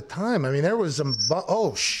all the time. I mean, there was some.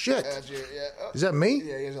 Oh, shit. Is that me?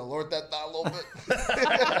 Yeah, he's going to lower that down a little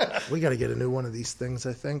bit. We got to get a new one of these things,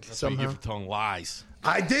 I think. That's somehow. what you give tongue lies.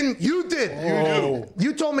 I didn't. You did.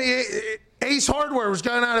 You told me Ace Hardware was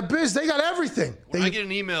going out of biz. They got everything. When I get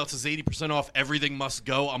an email that says 80% off, everything must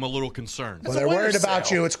go, I'm a little concerned. Well, they're worried about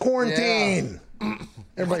you. It's quarantine.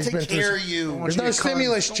 Everybody's Take been through. care of you. There's no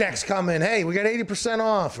stimulus checks coming. Hey, we got 80%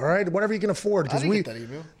 off. All right, whatever you can afford. I didn't get that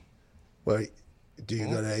email. Well, do you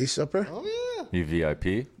go to Ace up there? Oh, yeah. You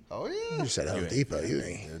VIP? Oh, yeah. You said Home Depot. You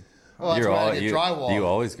ain't. Well, that's why I get drywall. You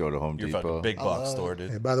always go to Home You're Depot. fucking big box store, dude.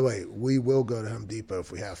 Hey, by the way, we will go to Home Depot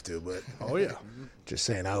if we have to, but Oh, yeah. just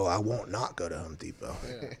saying, I won't not go to Home Depot.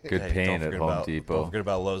 Good Hey, pain don't at forget Home about- Depot. Don't forget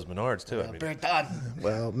about Lowe's Menards, too. I mean, Bear done.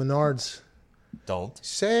 Well, Menards. don't.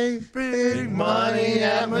 Save big money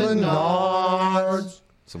at Menards.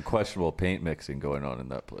 Some questionable paint mixing going on in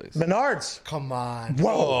that place. Menards. Come on.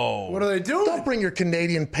 Whoa. What are they doing? Don't bring your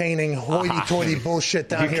Canadian painting hoity-toity bullshit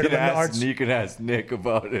down here to Menards. You can ask Nick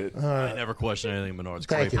about it. I never question anything Menards.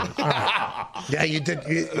 Thank you. All right. Yeah, you did.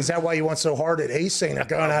 Is that why you went so hard at Ace saying they're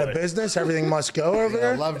going out of business? Everything must go over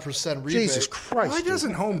there? 11% rebate. Jesus Christ. Why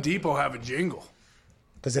doesn't Home Depot have a jingle?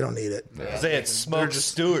 Because they don't need it. They had Smoke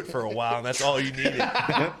Stewart for a while, and that's all you needed.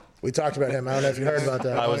 We talked about him. I don't know if you heard about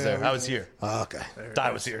that. I was there. I was here. Oh, okay.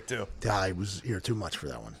 I was here, too. I was here too much for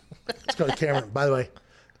that one. Let's go to Cameron. By the way,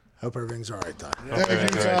 hope everything's all right, Todd.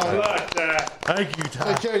 Thank you, Tom. Thank you, Tom.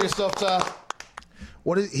 Take care of yourself, Tom.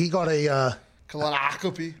 What is he got a?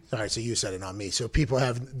 Colonoscopy. All right, so you said it, not me. So people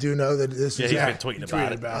do know that this Yeah, is. he's been tweeting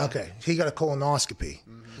about it. Okay, he got a colonoscopy,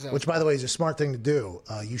 which, by the way, is a smart thing to do.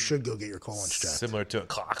 You should go get your colons checked. Similar to a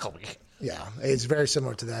clockly. Yeah, it's very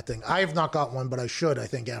similar to that thing. I have not got one, but I should, I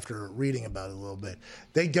think, after reading about it a little bit.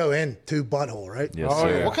 They go in to butthole, right? Yes,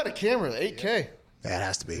 sir. What kind of camera? 8K. Yeah, it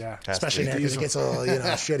has to be. Yeah. Especially now because it gets a little,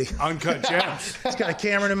 shitty. Uncut gems. It's got a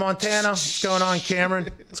Cameron in Montana. What's going on, Cameron?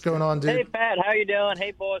 What's going on, dude? Hey, Pat, how you doing?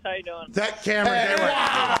 Hey, boys, how you doing? That Cameron, great work.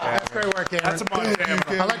 That's great work, Cameron. That's a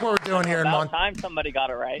Montana. I like what we're doing here in About Montana. time somebody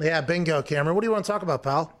got it right. Yeah, bingo, Cameron. What do you want to talk about,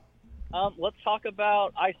 pal? Let's talk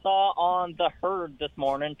about, I saw on The Herd this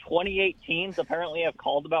morning, 28 teams apparently have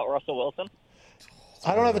called about Russell Wilson.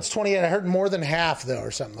 I don't know if it's 28. I heard more than half, though,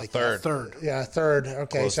 or something like that. Third. Yeah, third.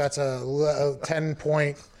 Okay, so that's a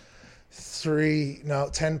 10.3, no,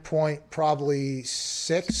 10 point probably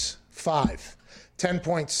 6.5.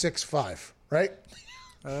 10.65, right?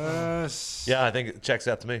 Yeah, I think it checks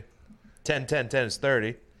out to me. 10 is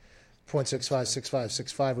 30. 0.65,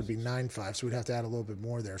 6.5 would be 9.5, so we'd have to add a little bit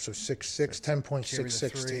more there. So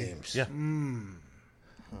 10.66 teams. Yeah.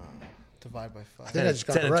 Divide by 5. I think I just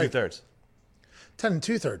got 10 it and right. 2/3. 10 and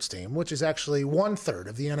 2/3 team, which is actually 1/3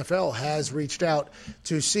 of the NFL, has reached out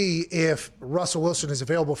to see if Russell Wilson is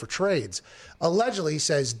available for trades. Allegedly,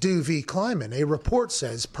 says Du V. Kleiman, a report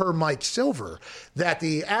says, per Mike Silver, that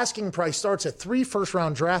the asking price starts at 3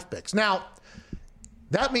 first-round draft picks. Now,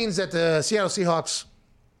 that means that the Seattle Seahawks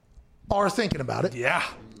are thinking about it. Yeah.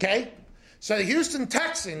 Okay? So the Houston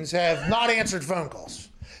Texans have not answered phone calls.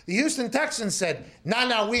 The Houston Texans said,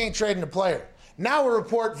 no, we ain't trading a player. Now a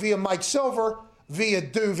report via Mike Silver, via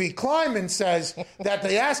Du V. Kleiman, says that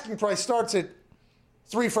the asking price starts at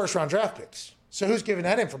 3 first-round draft picks. So who's giving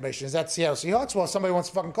that information? Is that the Seattle Seahawks? Well, if somebody wants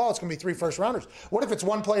to fucking call, it's going to be 3 first-rounders. What if it's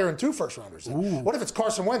 1 player and 2 first-rounders? What if it's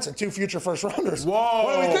Carson Wentz and 2 future first-rounders? Whoa.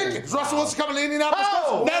 What are we thinking? Is Russell Wilson coming to Indianapolis?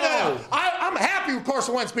 No. I'm happy with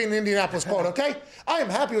Carson Wentz being the Indianapolis Colts, okay? I am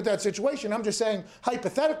happy with that situation. I'm just saying,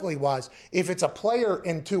 hypothetically wise, if it's a player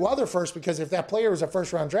and 2 other firsts, because if that player is a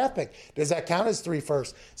first-round draft pick, does that count as 3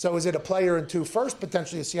 firsts? So is it a player and 2 firsts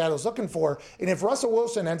potentially Seattle's looking for? And if Russell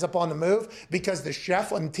Wilson ends up on the move because the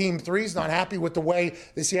chef on Team 3 is not happy with the way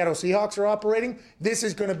the Seattle Seahawks are operating, this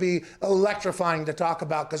is going to be electrifying to talk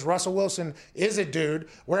about because Russell Wilson is a dude.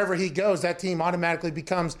 Wherever he goes, that team automatically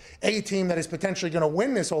becomes a team that is potentially going to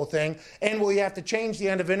win this whole thing. And will he have to change the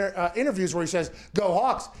end of interviews where he says, go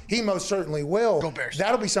Hawks? He most certainly will. Go Bears.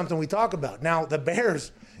 That'll be something we talk about. Now, the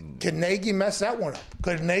Bears, could Nagy mess that one up?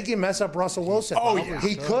 Could Nagy mess up Russell Wilson? Oh, yeah.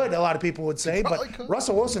 He could, a lot of people would say, but could.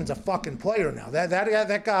 Russell Wilson's a fucking player now.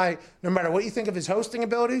 That guy, no matter what you think of his hosting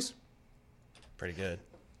abilities, Pretty good.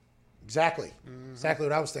 exactly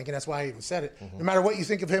what I was thinking. That's why I even said it. No matter what you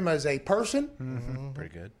think of him as a person,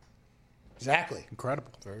 Pretty good. exactly.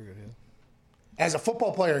 Incredible. Very good, yeah. As a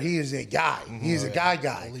football player, he is a guy. He is a guy.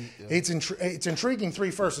 Elite, yeah. It's intriguing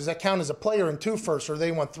 3 firsts. Does that count as a player and 2 firsts, or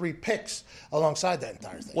they want 3 picks alongside that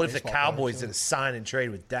entire thing? What if the Cowboys did a sign and trade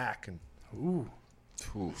with Dak? And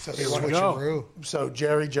So they want to go. So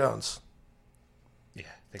Jerry Jones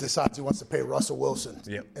decides he wants to pay Russell Wilson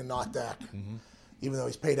and not Dak, even though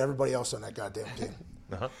he's paid everybody else on that goddamn team.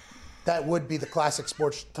 That would be the classic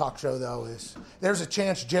sports talk show, though, is there's a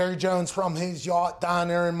chance Jerry Jones from his yacht down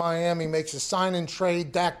there in Miami makes a sign and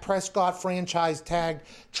trade. Dak Prescott franchise tag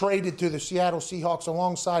traded to the Seattle Seahawks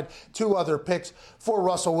alongside 2 other picks for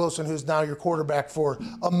Russell Wilson, who's now your quarterback for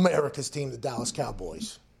America's team, the Dallas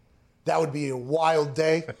Cowboys. That would be a wild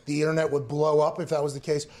day. The internet would blow up if that was the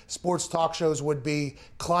case. Sports talk shows would be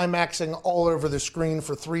climaxing all over the screen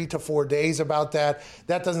for 3 to 4 days about that.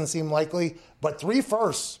 That doesn't seem likely, but 3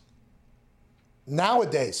 firsts.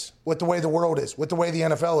 Nowadays, with the way the world is, with the way the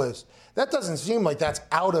NFL is, that doesn't seem like that's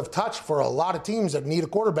out of touch for a lot of teams that need a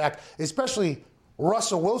quarterback, especially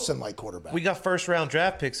Russell Wilson-like quarterback. We got first-round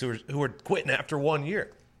draft picks who are quitting after 1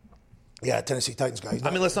 year. Yeah, Tennessee Titans guy. I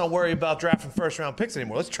mean, let's not worry about drafting first-round picks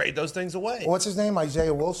anymore. Let's trade those things away. What's his name?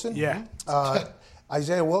 Isaiah Wilson? Yeah.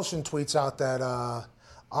 Isaiah Wilson tweets out that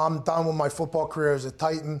I'm done with my football career as a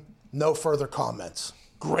Titan. No further comments.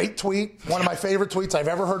 Great tweet. One of my favorite tweets I've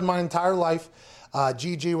ever heard in my entire life.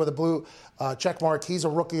 GG with a blue check mark. He's a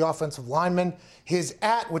rookie offensive lineman. His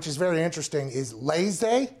which is very interesting, is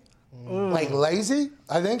Lazy. Like lazy,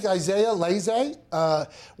 I think Isaiah Lazy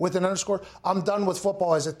with an underscore. I'm done with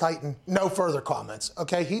football as a Titan. No further comments.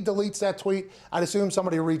 Okay, he deletes that tweet. I'd assume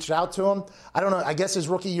somebody reached out to him. I don't know. I guess his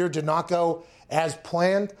rookie year did not go as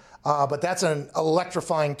planned, but that's an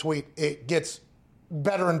electrifying tweet. It gets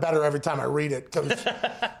better and better every time I read it because,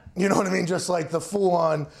 you know what I mean? Just like the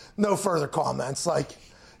full-on, no further comments. Like,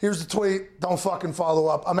 here's the tweet. Don't fucking follow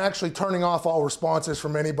up. I'm actually turning off all responses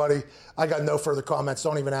from anybody. I got no further comments.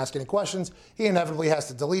 Don't even ask any questions. He inevitably has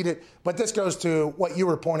to delete it. But this goes to what you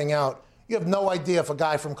were pointing out. You have no idea if a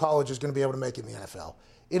guy from college is going to be able to make it in the NFL.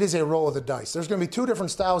 It is a roll of the dice. There's going to be 2 different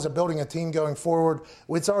styles of building a team going forward.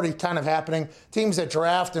 It's already kind of happening. Teams that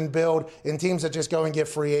draft and build and teams that just go and get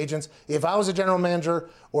free agents. If I was a general manager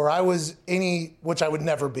or I was which I would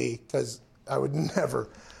never be because I would never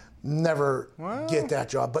get that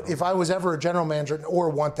job. But if I was ever a general manager or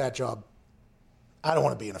want that job, I don't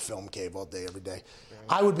want to be in a film cave all day, every day.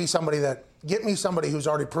 I would be get me somebody who's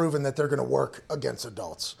already proven that they're going to work against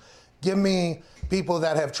adults. Give me people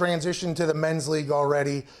that have transitioned to the men's league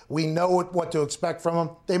already. We know what to expect from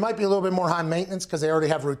them. They might be a little bit more high maintenance because they already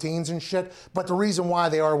have routines and shit. But the reason why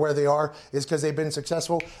they are where they are is because they've been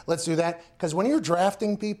successful. Let's do that. Because when you're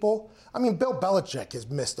drafting people, I mean, Bill Belichick has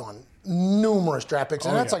missed on numerous draft picks.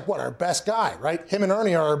 And that's like, our best guy, right? Him and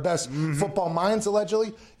Ernie are our best football minds,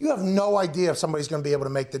 allegedly. You have no idea if somebody's going to be able to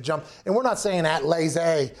make the jump. And we're not saying that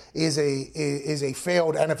Lazy is a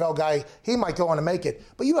failed NFL guy. He might go on to make it.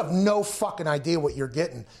 But you have no fucking idea what you're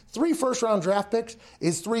getting. 3 first-round draft picks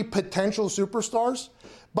is 3 potential superstars.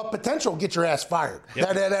 But potential get your ass fired.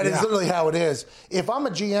 Yep. That is literally how it is. If I'm a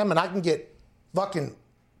GM and I can get fucking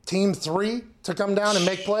Team 3 to come down and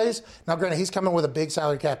make plays. Now, granted, he's coming with a big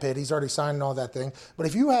salary cap hit. He's already signed and all that thing. But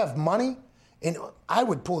if you have money, and I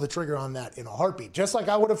would pull the trigger on that in a heartbeat, just like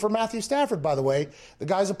I would have for Matthew Stafford, by the way. The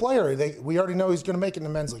guy's a player. We already know he's going to make it in the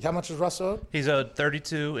men's league. How much is Russ owed? He's owed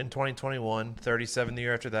 32 in 2021, 37 the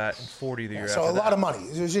year after that, and 40 the year after that. So a lot of money.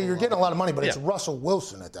 You're getting a lot of money, but it's Russell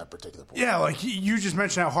Wilson at that particular point. Yeah, like you just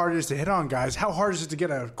mentioned how hard it is to hit on guys. How hard is it to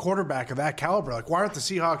get a quarterback of that caliber? Like, why aren't the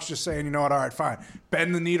Seahawks just saying, you know what, all right, fine,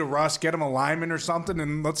 bend the knee to Russ, get him a lineman or something,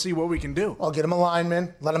 and let's see what we can do. I'll get him a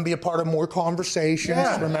lineman, let him be a part of more conversations.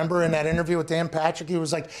 Yeah. Remember in that interview with Dan Patrick, he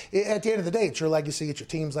was like, at the end of the day, it's your legacy, it's your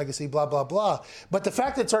team's legacy, blah, blah, blah. But the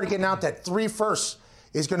fact that it's already getting out that 3 firsts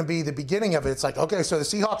is going to be the beginning of it. It's like, okay, so the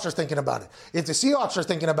Seahawks are thinking about it. If the Seahawks are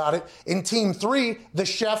thinking about it, in Team 3, the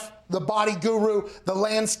chef, the body guru, the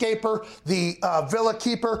landscaper, the villa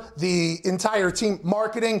keeper, the entire team,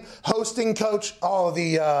 marketing, hosting coach, all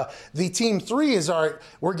the Team 3 is, all right,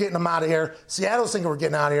 we're getting them out of here. Seattle's thinking we're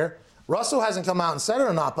getting out of here. Russell hasn't come out and said it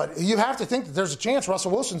or not, but you have to think that there's a chance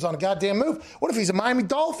Russell Wilson's on a goddamn move. What if he's a Miami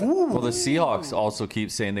Dolphin? Ooh. Well, the Seahawks also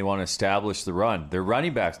keep saying they want to establish the run. Their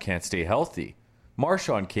running backs can't stay healthy.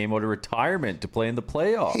 Marshawn came out of retirement to play in the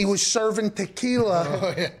playoffs. He was serving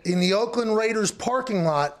tequila in the Oakland Raiders parking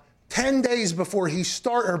lot 10 days before he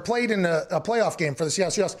played in a playoff game for the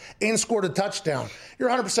Seattle Seahawks and scored a touchdown. You're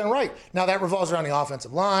 100% right. Now, that revolves around the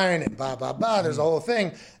offensive line and blah, blah, blah. There's a whole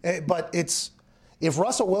thing. But if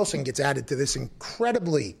Russell Wilson gets added to this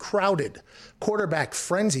incredibly crowded quarterback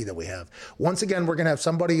frenzy that we have, once again, we're going to have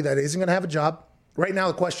somebody that isn't going to have a job. Right now,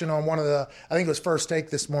 the question on one of the, I think it was First Take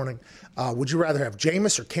this morning, would you rather have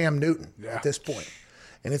Jameis or Cam Newton at this point?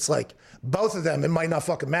 And it's like, both of them, it might not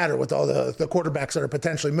fucking matter with all the quarterbacks that are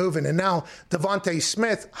potentially moving. And now, Devontae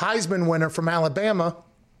Smith, Heisman winner from Alabama,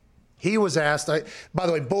 He was asked, by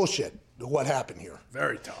the way, bullshit, what happened here.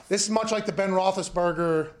 Very tough. This is much like the Ben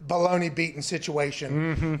Roethlisberger baloney beaten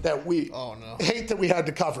situation that we hate that we had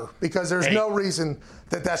to cover because there's no reason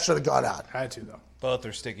that should have got out. Had to, though. Both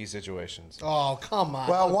are sticky situations. Oh, come on.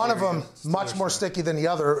 Well, one of them much more sticky than the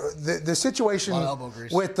other. The situation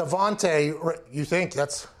with Devontae, you think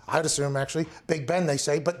that's, I'd assume actually, Big Ben they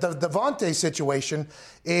say, but the Devontae situation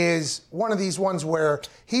is one of these ones where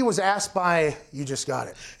he was asked by, you just got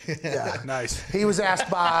it. Yeah. Nice. He was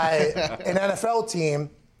asked by an NFL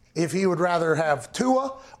team if he would rather have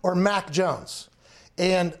Tua or Mac Jones.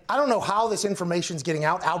 And I don't know how this information's getting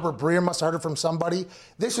out. Albert Breer must have heard it from somebody.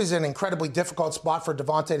 This is an incredibly difficult spot for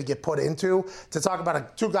Devontae to get put into, to talk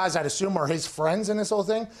about two guys I'd assume are his friends in this whole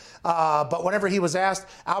thing. But whenever he was asked,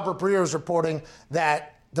 Albert Breer was reporting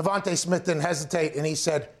that Devontae Smith didn't hesitate, and he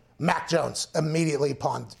said Mac Jones immediately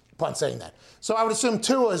upon saying that. So I would assume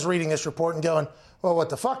Tua is reading this report and going, well,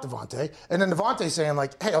 what the fuck, Devontae? And then Devontae saying,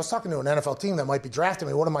 like, hey, I was talking to an NFL team that might be drafting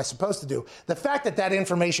me. What am I supposed to do? The fact that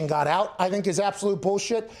information got out, I think, is absolute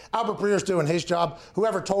bullshit. Albert Breer's doing his job.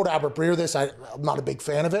 Whoever told Albert Breer this, I'm not a big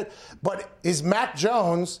fan of it. But is Mac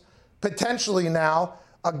Jones potentially now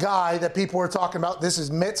a guy that people were talking about? This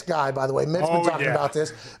is Mitt's guy, by the way. Mitt's been talking about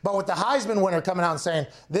this. But with the Heisman winner coming out and saying,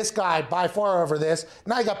 this guy by far over this,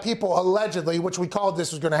 now you got people allegedly, which we called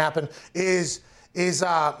this was going to happen, is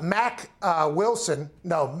Zach Wilson.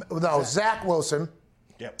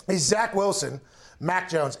 Yep. Is Zach Wilson, Mac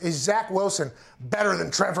Jones, is Zach Wilson better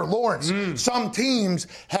than Trevor Lawrence? Some teams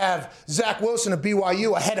have Zach Wilson of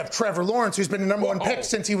BYU ahead of Trevor Lawrence, who's been the number one pick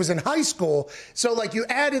since he was in high school. So, like, you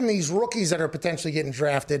add in these rookies that are potentially getting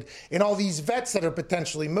drafted and all these vets that are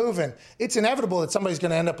potentially moving, it's inevitable that somebody's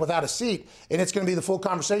going to end up without a seat, and it's going to be the full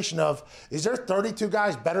conversation of, is there 32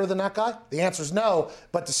 guys better than that guy? The answer is no,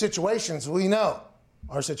 but the situations we know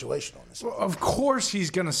are situational. Well, of course he's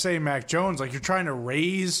going to say Mac Jones. Like, you're trying to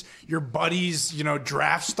raise your buddy's,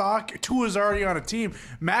 draft stock. Tua's already on a team.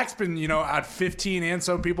 Mac's been, at 15, and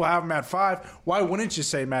some people have him at 5. Why wouldn't you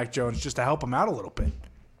say Mac Jones just to help him out a little bit?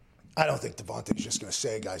 I don't think Devontae's just going to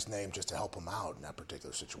say a guy's name just to help him out in that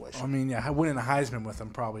particular situation. I mean, yeah, winning a Heisman with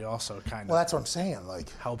him probably also kind of. Well, that's what I'm saying. Like,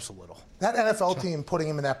 helps a little. That NFL team putting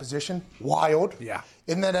him in that position, wild. Yeah.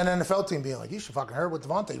 And then an NFL team being like, you should fucking heard with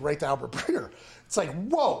Devontae right to Albert Breer. It's like,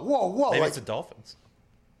 whoa. Maybe like, it's the Dolphins.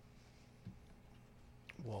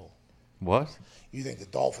 Whoa. What? You think the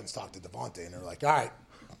Dolphins talked to Devontae and they're like, all right,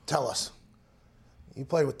 tell us. You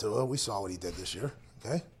played with Tua. We saw what he did this year.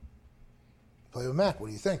 Okay. Play with Mac. What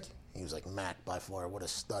do you think? He was like, Mac by far, what a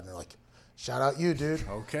stud. And they're like, shout out you, dude.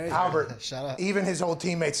 Okay. Albert, Shout out. Even his old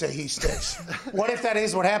teammates say he stinks. What if that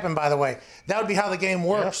is what happened, by the way? That would be how the game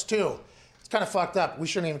works, too. It's kind of fucked up. We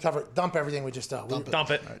shouldn't even cover it. Dump everything we just done.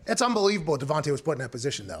 Dump it. It's unbelievable Devontae was put in that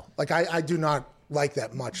position, though. Like, I do not like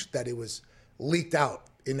that much that it was leaked out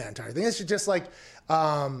in that entire thing. It's just like,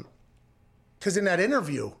 because in that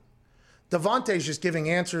interview, Devontae's just giving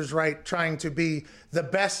answers, right, trying to be the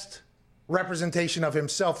best representation of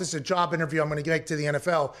himself. This is a job interview I'm going to make to the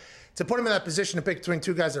NFL. To put him in that position to pick between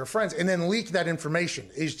two guys that are friends and then leak that information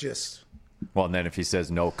is just... Well, and then if he says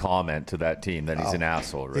no comment to that team, then he's an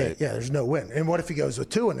asshole, right? Yeah, there's no win. And what if he goes with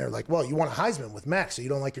Tua and they're like, well, you won a Heisman with Max, so you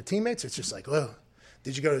don't like your teammates? It's just like, well,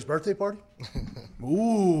 did you go to his birthday party?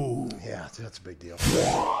 Ooh. Yeah, that's a big deal.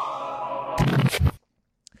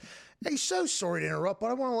 Hey, so sorry to interrupt, but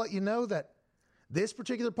I want to let you know that this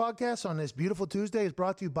particular podcast on this beautiful Tuesday is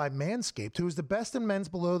brought to you by Manscaped, who is the best in men's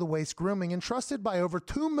below-the-waist grooming and trusted by over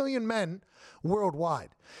 2 million men worldwide.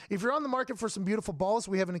 If you're on the market for some beautiful balls,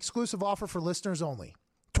 we have an exclusive offer for listeners only.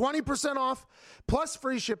 20% off plus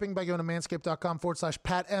free shipping by going to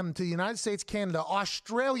manscaped.com/PatM to the United States, Canada,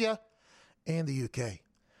 Australia, and the UK.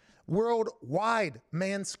 Worldwide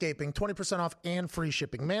manscaping, 20% off and free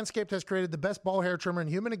shipping. Manscaped has created the best ball hair trimmer in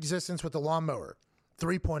human existence with the Lawnmower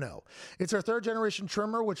 3.0. It's our third-generation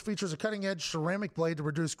trimmer, which features a cutting-edge ceramic blade to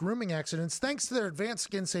reduce grooming accidents thanks to their advanced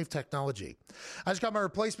skin-safe technology. I just got my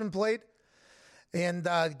replacement blade and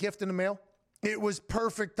gift in the mail. It was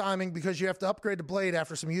perfect timing because you have to upgrade the blade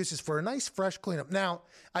after some uses for a nice, fresh cleanup. Now,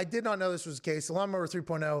 I did not know this was the case. The Lawnmower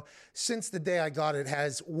 3.0, since the day I got it,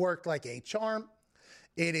 has worked like a charm.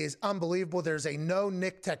 It is unbelievable. There's a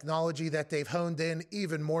no-nick technology that they've honed in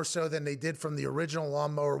even more so than they did from the original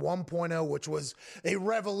Lawnmower 1.0, which was a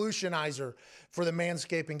revolutionizer for the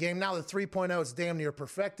manscaping game. Now the 3.0 is damn near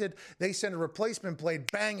perfected. They send a replacement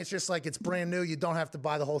blade. Bang, it's just like it's brand new. You don't have to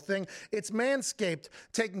buy the whole thing. It's Manscaped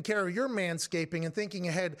taking care of your manscaping and thinking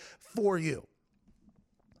ahead for you.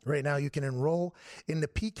 Right now you can enroll in the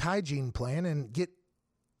Peak Hygiene Plan and get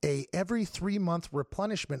a every 3-month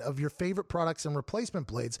replenishment of your favorite products and replacement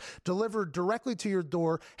blades delivered directly to your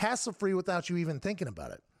door, hassle-free without you even thinking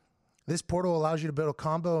about it. This portal allows you to build a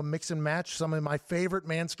combo and mix and match some of my favorite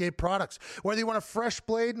Manscaped products. Whether you want a fresh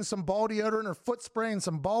blade and some ball deodorant or foot spray and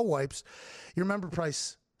some ball wipes, your member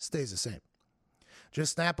price stays the same.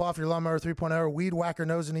 Just snap off your Lawnmower 3.0 or Weed Whacker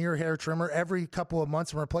nose and ear hair trimmer every couple of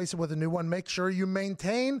months and replace it with a new one. Make sure you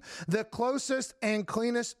maintain the closest and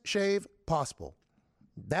cleanest shave possible.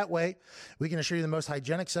 That way, we can assure you the most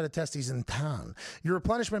hygienic set of testes in town. Your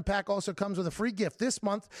replenishment pack also comes with a free gift. This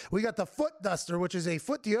month, we got the Foot Duster, which is a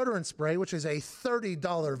foot deodorant spray, which is a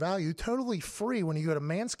 $30 value, totally free when you go to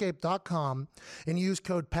manscaped.com and use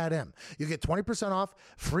code PATM. You get 20% off,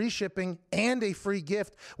 free shipping, and a free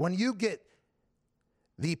gift when you get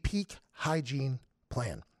the Peak Hygiene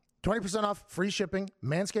Plan. 20% off, free shipping,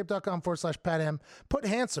 manscaped.com/PatM. Put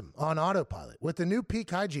handsome on autopilot with the new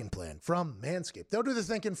Peak Hygiene Plan from Manscaped. They'll do the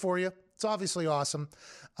thinking for you. It's obviously awesome.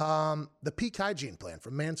 The Peak Hygiene Plan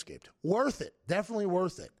from Manscaped. Worth it. Definitely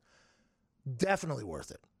worth it. Definitely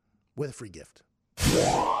worth it. With a free gift.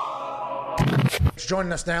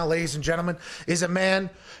 Joining us now, ladies and gentlemen, is a man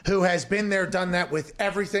who has been there, done that with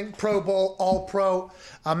everything. Pro Bowl, All-Pro,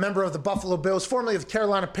 a member of the Buffalo Bills, formerly of the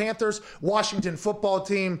Carolina Panthers, Washington football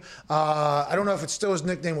team. I don't know if it's still his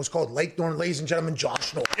nickname was called Lake Norn. Ladies and gentlemen,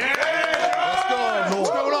 Josh Norman. Yeah! Let's go.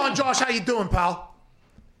 What's going on, Josh? How you doing, pal?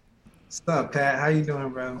 What's up, Pat? How you doing,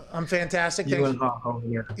 bro? I'm fantastic. You and Hawk over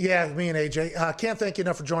here. Yeah, me and AJ. Can't thank you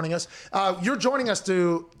enough for joining us. You're joining us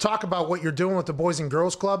to talk about what you're doing with the Boys and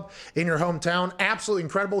Girls Club in your hometown. Absolutely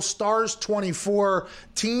incredible. Stars 24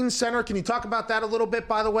 Teen Center. Can you talk about that a little bit,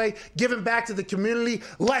 by the way? Giving back to the community.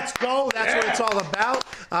 Let's go. That's what it's all about.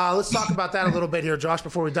 Let's talk about that a little bit here, Josh,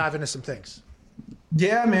 before we dive into some things.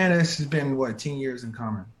 Yeah, man. This has been, 10 years in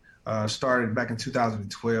coming. Started back in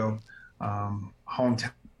 2012.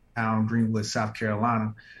 Hometown. Greenwood, South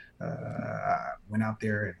Carolina. I went out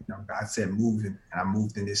there and I said moving, and I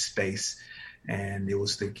moved in this space, and it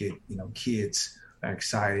was to get kids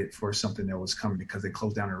excited for something that was coming because they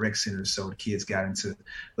closed down the rec center, so the kids got into a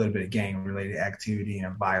little bit of gang-related activity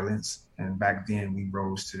and violence. And back then, we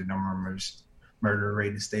rose to the murder rate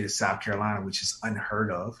in the state of South Carolina, which is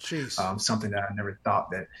unheard of. Something that I never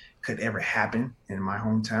thought that could ever happen in my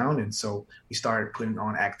hometown. And so we started putting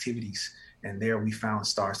on activities. And there we found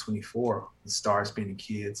Stars 24, the Stars being the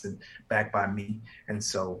kids and backed by me. And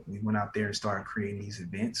so we went out there and started creating these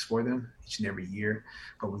events for them each and every year.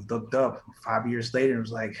 But we looked up 5 years later and it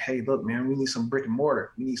was like, hey, look, man, we need some brick and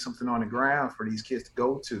mortar. We need something on the ground for these kids to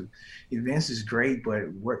go to. Events is great,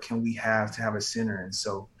 but what can we have to have a center? And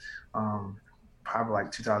so probably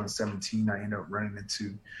like 2017, I ended up running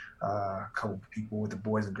into a couple of people with the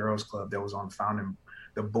Boys and Girls Club that was on founding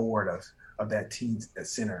the board of that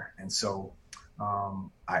center. And so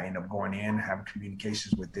I ended up going in, having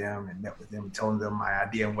communications with them and met with them and telling them my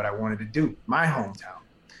idea and what I wanted to do, my hometown.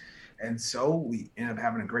 And so we ended up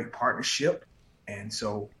having a great partnership. And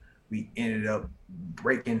so we ended up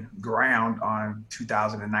breaking ground on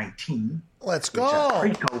 2019. Let's go.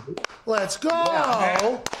 Pre-COVID. Let's go.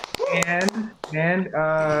 Yeah.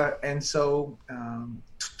 And so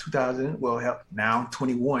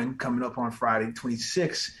 21 coming up on Friday,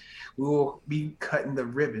 26, we will be cutting the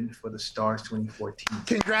ribbon for the Stars 2014.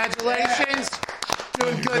 Congratulations.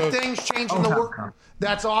 Doing good things, changing the world.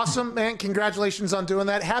 That's awesome, man. Congratulations on doing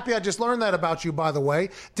that. Happy I just learned that about you, by the way.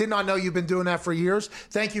 Did not know you've been doing that for years.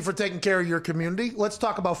 Thank you for taking care of your community. Let's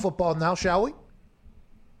talk about football now, shall we?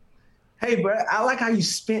 Hey, bro, I like how you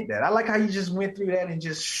spent that. I like how you just went through that and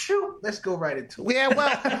just shoot. Let's go right into it. Yeah,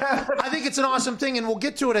 well, I think it's an awesome thing, and we'll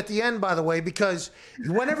get to it at the end, by the way, because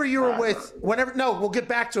we'll get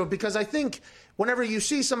back to it, because I think whenever you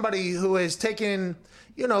see somebody who has taken,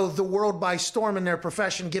 the world by storm in their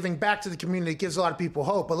profession, giving back to the community, it gives a lot of people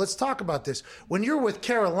hope. But let's talk about this. When you're with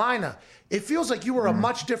Carolina, it feels like you were a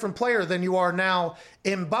much different player than you are now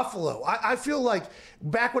in Buffalo. I feel like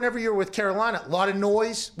back whenever you were with Carolina, a lot of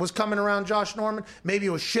noise was coming around Josh Norman. Maybe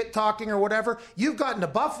it was shit talking or whatever. You've gotten to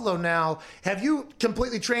Buffalo now. Have you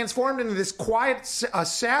completely transformed into this quiet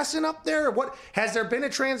assassin up there? What has there been a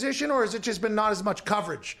transition, or has it just been not as much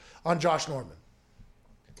coverage on Josh Norman?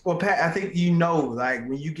 Well, Pat, I think like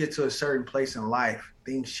when you get to a certain place in life,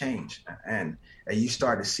 things change, and you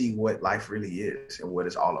start to see what life really is and what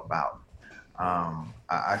it's all about.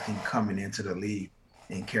 I think coming into the league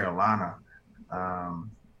in Carolina,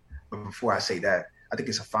 but before I say that, I think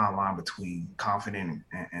it's a fine line between confident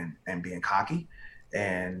and being cocky.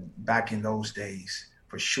 And back in those days,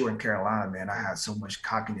 for sure in Carolina, man, I had so much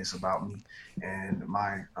cockiness about me, and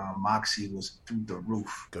my moxie was through the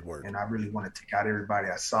roof. Good word. And I really wanted to take out everybody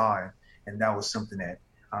I saw, and that was something that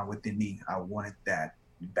within me. I wanted that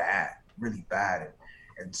bad, really bad.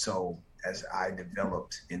 And so as I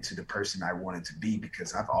developed into the person I wanted to be,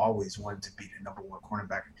 because I've always wanted to be the number one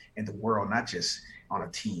cornerback in the world, not just on a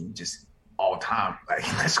team, just all time. Like,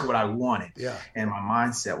 that's what I wanted. Yeah. And my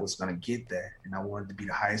mindset was going to get that. And I wanted to be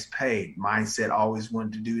the highest paid. Mindset always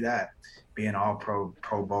wanted to do that. Being all pro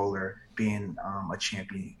bowler, being a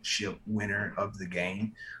championship winner of the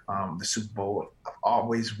game, the Super Bowl. I've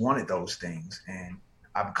always wanted those things. And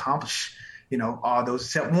I've accomplished all those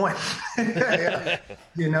except one, and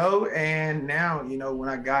now, when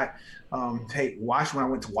I got, when I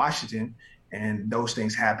went to Washington and those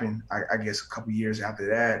things happened, I guess a couple years after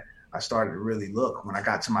that, I started to really look. When I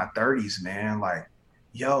got to my 30s, man, like,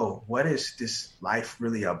 yo, what is this life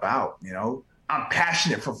really about? I'm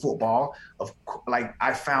passionate for football.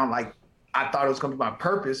 I found I thought it was going to be my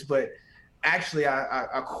purpose, but actually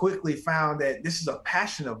I quickly found that this is a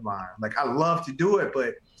passion of mine. Like, I love to do it,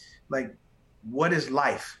 but like, what is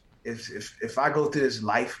life? If I go through this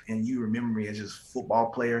life and you remember me as just a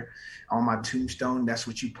football player on my tombstone, that's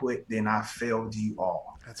what you put, then I failed you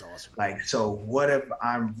all. That's awesome. Like, so what if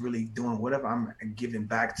I'm really doing, what if I'm giving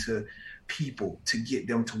back to people to get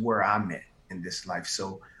them to where I'm at in this life?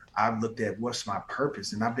 So I've looked at what's my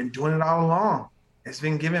purpose, and I've been doing it all along. It's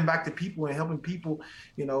been giving back to people and helping people,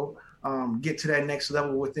 get to that next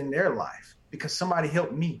level within their life, because somebody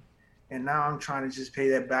helped me. And now I'm trying to just pay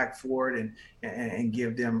that back forward and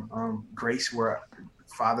give them grace where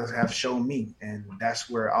fathers have shown me. And that's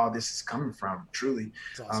where all this is coming from, truly.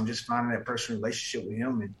 Awesome. Just finding that personal relationship with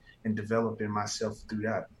him and developing myself through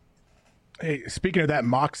that. Hey, speaking of that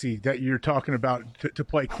moxie that you're talking about to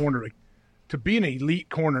play corner, like, to be an elite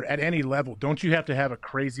corner at any level, don't you have to have a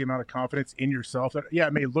crazy amount of confidence in yourself? Yeah,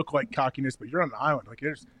 it may look like cockiness, but you're on an island. Like,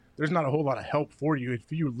 there's not a whole lot of help for you.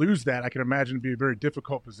 If you lose that, I can imagine it'd be a very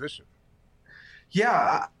difficult position.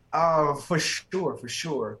 Yeah, for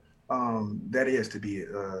sure. That is to be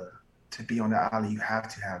on the island. You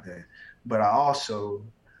have to have that. But I also,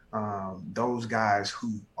 those guys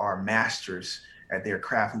who are masters at their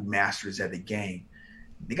craft, who masters at the game,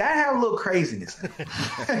 they gotta have a little craziness.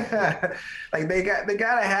 Like, they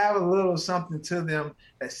gotta have a little something to them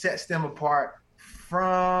that sets them apart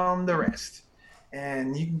from the rest.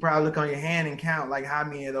 And you can probably look on your hand and count like how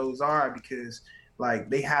many of those are, because like,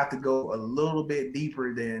 they have to go a little bit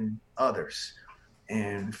deeper than others.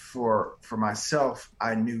 And for myself,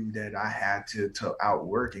 I knew that I had to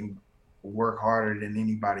outwork and work harder than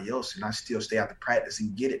anybody else. And I still stay out to practice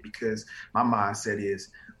and get it, because my mindset is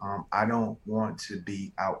I don't want to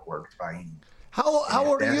be outworked by anyone. How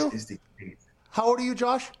old are you? How old are you,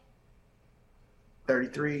 Josh?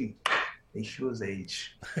 33. Issua's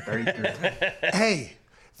age. 33. Hey,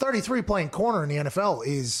 33 playing corner in the NFL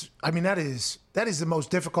is, that is the most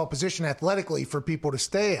difficult position athletically for people to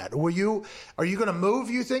stay at. Are you going to move,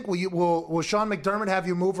 you think? Will Sean McDermott have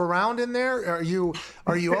you move around in there? Are you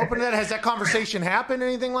open to that? Has that conversation happened,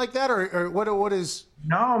 anything like that? Or what is?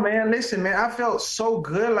 No, man, listen, man, I felt so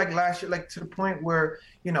good like last year, like to the point where,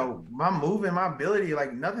 my moving, my ability,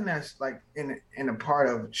 like nothing that's like in a part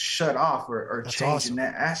of shut off or changing awesome.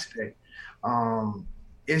 That aspect.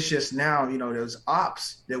 It's just now, those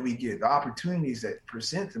ops that we get, the opportunities that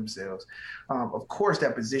present themselves. Of course,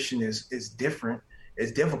 that position is different,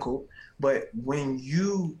 it's difficult. But when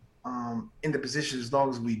you in the position as long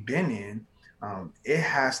as we've been in, it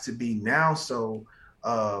has to be now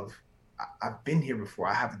I've been here before.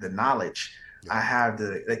 I have the knowledge. Yeah. I have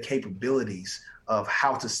the capabilities of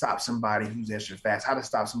how to stop somebody who's extra fast, how to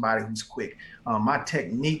stop somebody who's quick. My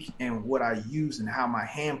technique and what I use and how my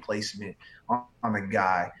hand placement on a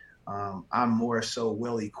guy, I'm more so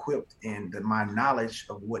well equipped in my knowledge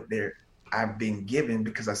of what I've been given,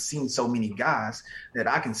 because I've seen so many guys that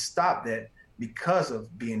I can stop that because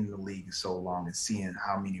of being in the league so long and seeing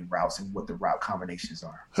how many routes and what the route combinations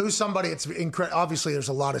are. Who's somebody? It's incredible. Obviously, there's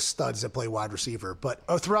a lot of studs that play wide receiver, but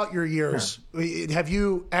throughout your years, have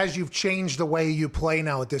you, as you've changed the way you play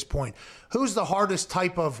now at this point, who's the hardest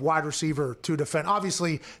type of wide receiver to defend?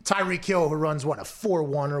 Obviously, Tyreek Hill, who runs, a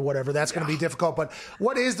 4.1 or whatever, that's going to be difficult. But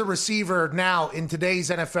what is the receiver now in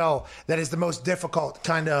today's NFL that is the most difficult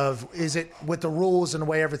kind of? Is it with the rules and the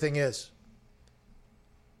way everything is?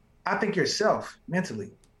 I think yourself,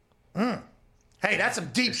 mentally. Hey, that's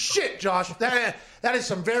some deep shit, Josh. That is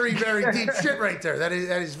some very, very deep shit right there. That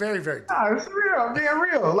is very, very deep. No, it's real, being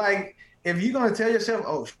real. Like, if you're going to tell yourself,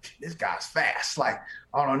 oh, this guy's fast. Like,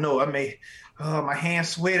 I don't know, my hands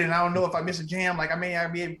sweating. I don't know if I miss a jam. Like, I may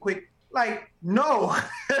not be able to quick. Like, no,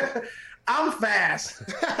 I'm fast.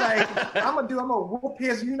 Like, I'm going to whoop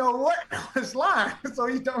his, you know what, his line, so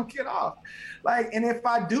he don't get off. Like, and if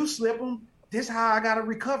I do slip him, this is how I got to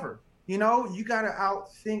recover. You know, you got to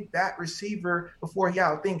outthink that receiver before he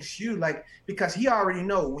outthinks you, like, because he already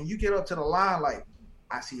know when you get up to the line, like,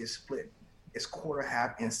 I see a split. It's quarter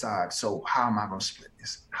half inside. So how am I going to split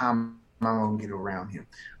this? How am I going to get around him?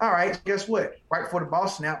 All right, guess what? Right before the ball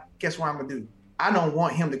snap, guess what I'm going to do? I don't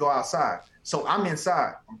want him to go outside. So I'm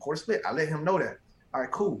inside. I'm quarter split. I let him know that. All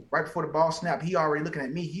right, cool. Right before the ball snap, he already looking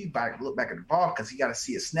at me. He about to look back at the ball because he got to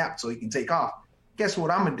see it snap so he can take off. Guess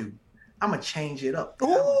what I'm going to do? I'm going to change it up.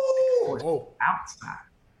 Outside.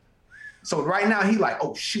 So right now he like,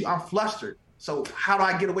 oh, shoot, I'm flustered. So how do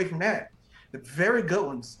I get away from that? The very good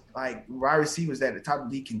ones, like wide receivers at the top of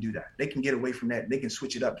the league can do that. They can get away from that. They can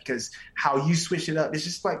switch it up because how you switch it up, it's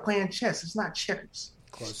just like playing chess. It's not checkers.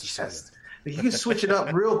 Close to chess. But you can switch it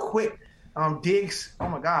up real quick. Diggs, oh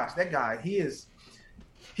my gosh, that guy,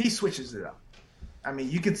 he switches it up. I mean,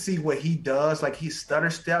 you can see what he does. Like his stutter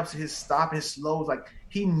steps, his stop, his slows. Like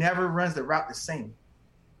he never runs the route the same.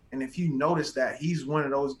 And if you notice that, he's one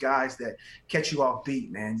of those guys that catch you off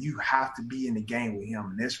beat, man. You have to be in the game with him,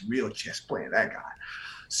 and it's real chess playing, that guy.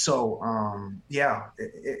 So,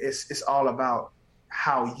 it's all about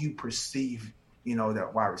how you perceive,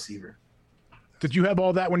 that wide receiver. Did you have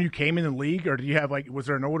all that when you came in the league, or do you have was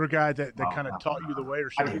there an older guy that kind of taught you the way or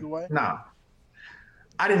showed you the way? No,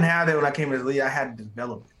 I didn't have that when I came in the league. I had to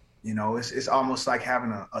develop it. It's almost like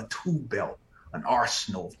having a tool belt, an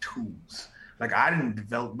arsenal of tools. Like I didn't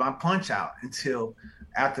develop my punch out until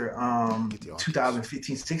after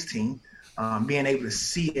 2015-16, being able to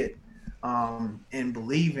see it and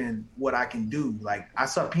believe in what I can do. Like I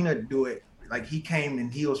saw Peanut do it. Like he came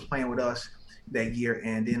and he was playing with us that year,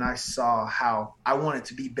 and then I saw how I wanted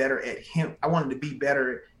to be better at him. I wanted to be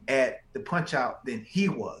better at the punch out than he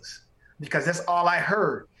was because that's all I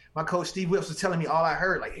heard. My coach Steve Wilson was telling me all I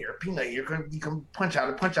heard, like, here, Peanut, you can punch out.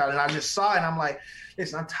 And I just saw it, and I'm like,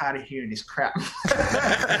 listen, I'm tired of hearing this crap.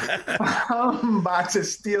 I'm about to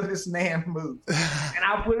steal this man move. And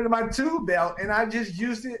I put it in my tool belt, and I just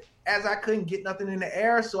used it as I couldn't get nothing in the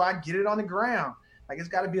air, so I get it on the ground. Like, it's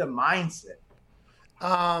got to be a mindset.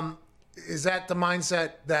 Is that the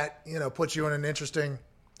mindset that, puts you in an interesting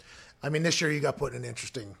 – I mean, this year you got put in an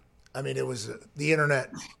interesting – I mean, it was the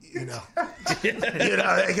internet,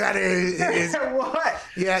 What?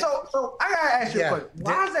 Yeah. So I gotta ask you a question.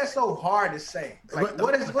 Why is that so hard to say? Like,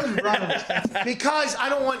 what is wrong with this? Because I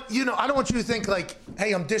don't want you to think like,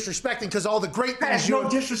 hey, I'm disrespecting because all the great things. That's no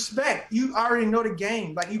disrespect. You already know the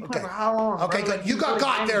game. Like you played for how long? Okay, good. You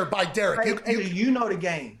got there by Derek. You know the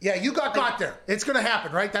game. Yeah, you got there. It's gonna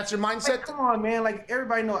happen, right? That's your mindset. Like, come on, man. Like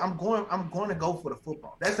everybody know, I'm going to go for the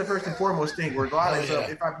football. That's the first and foremost thing, regardless of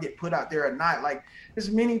if I get put out there or not. Like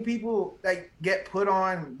there's many people that get put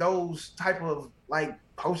on those type of like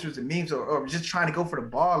posters and memes or just trying to go for the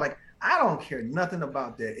ball. Like I don't care nothing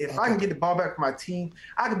about that. If I can get the ball back for my team,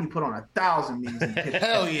 I can be put on 1,000 memes.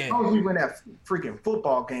 Hell yeah! As long as we win that freaking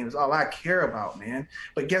football game is all I care about, man.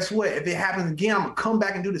 But guess what? If it happens again, I'm gonna come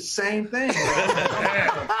back and do the same thing.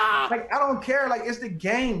 Like I don't care. Like it's the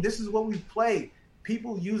game. This is what we play.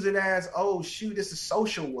 People use it as, oh, shoot, this is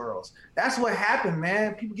social worlds. That's what happened,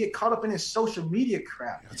 man. People get caught up in this social media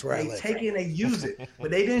crap. That's right. They take it and they use it.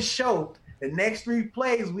 But they didn't show the next 3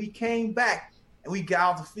 plays we came back and we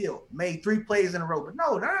got off the field, made 3 plays in a row. But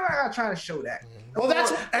no, they're not trying to show that. Well,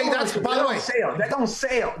 that's by the way, that don't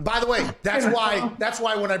sell. By the way, that's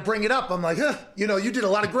why when I bring it up, I'm like, you did a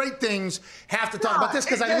lot of great things. Have to talk about this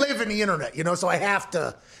because I live in the internet, so I have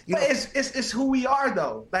to. But it's who we are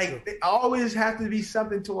though. Like it always has to be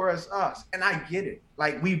something towards us, and I get it.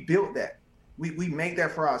 Like we built that. We make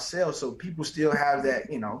that for ourselves, so people still have that,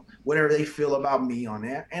 whatever they feel about me on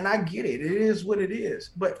that, and I get it. It is what it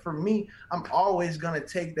is. But for me, I'm always gonna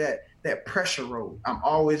take that pressure road. I'm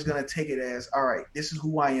always gonna take it as, all right, this is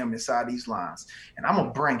who I am inside these lines, and I'm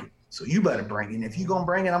gonna bring it. So you better bring it. And if you're gonna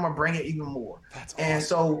bring it, I'm gonna bring it even more. That's awesome. And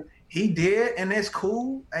so he did, and it's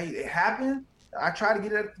cool. Hey, it happened. I tried to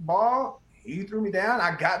get at the ball. He threw me down.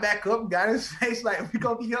 I got back up, got in his face like, we're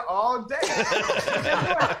going to be here all day.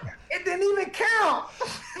 It didn't even count.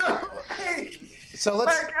 So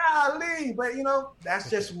let's. Golly. But, that's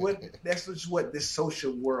just what this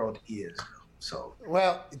social world is. So,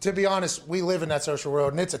 well, to be honest, we live in that social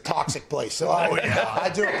world, and it's a toxic place. So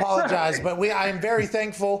I do apologize, but I am very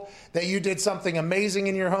thankful that you did something amazing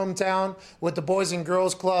in your hometown with the Boys and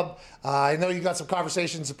Girls Club. I know you got some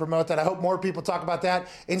conversations to promote that. I hope more people talk about that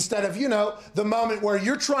instead of, the moment where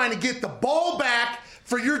you're trying to get the ball back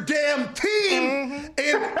for your damn team, and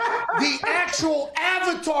the actual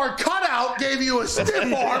avatar cutout gave you a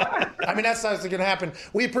stiff arm. I mean, that's not going to happen.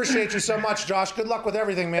 We appreciate you so much, Josh. Good luck with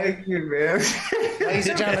everything, man. Thank you, man. Ladies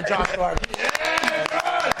and gentlemen, Josh Gordon.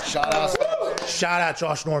 Shout out. Shout out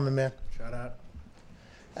Josh Norman, man. Shout out.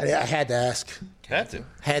 I had to ask. Had to.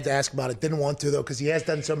 Had to ask about it. Didn't want to, though, because he has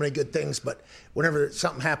done so many good things. But whenever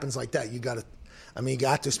something happens like that, you got to. You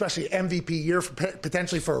got to, especially MVP year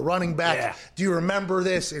potentially for a running back. Yeah. Do you remember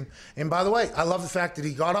this? And by the way, I love the fact that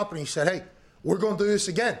he got up and he said, hey, we're going to do this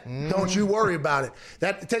again. Don't you worry about it.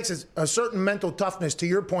 That takes a certain mental toughness, to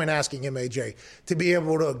your point asking him, AJ, to be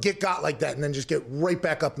able to get got like that and then just get right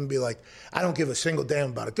back up and be like, I don't give a single damn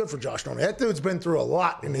about it. Good for Josh Norman. That dude's been through a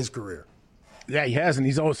lot in his career. Yeah, he has, and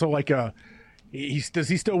he's also like does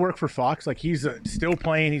he still work for Fox? Like he's still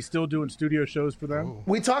playing, he's still doing studio shows for them.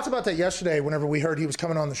 We talked about that yesterday whenever we heard he was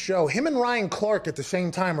coming on the show. Him and Ryan Clark at the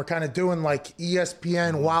same time were kind of doing like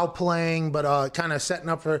ESPN while playing, but kind of setting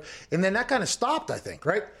up for, and then that kind of stopped, I think,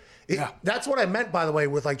 right? That's what I meant, by the way,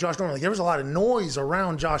 with like Josh Norman. Like, there was a lot of noise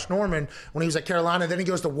around Josh Norman when he was at Carolina. Then he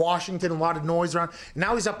goes to Washington, a lot of noise around.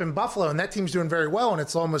 Now he's up in Buffalo, and that team's doing very well. And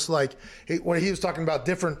it's almost like when he was talking about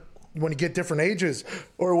different, when you get different ages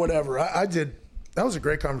or whatever. That was a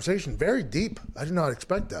great conversation. Very deep. I did not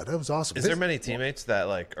expect that. That was awesome. Is there many teammates that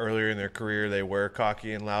like earlier in their career they were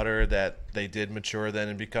cocky and louder that they did mature then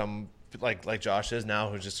and become like Josh is now,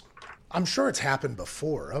 who just? I'm sure it's happened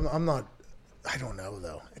before. I'm not. I don't know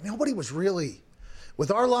though. Nobody was really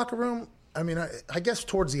with our locker room. I mean, I guess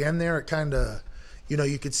towards the end there, it kind of.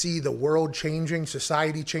 You could see the world changing,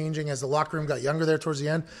 society changing as the locker room got younger there towards the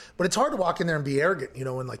end. But it's hard to walk in there and be arrogant,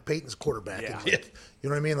 when like Peyton's quarterback. Yeah. And like, you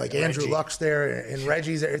know what I mean? Like Andrew Luck's there and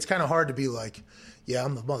Reggie's there. It's kind of hard to be like, yeah,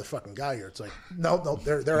 I'm the motherfucking guy here. It's like, no,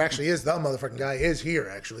 there actually is the motherfucking guy is here,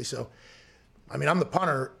 actually. So, I mean, I'm the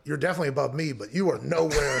punter. You're definitely above me, but you are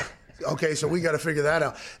nowhere. Okay, so we got to figure that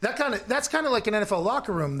out. That's kind of like an NFL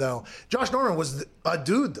locker room, though. Josh Norman was a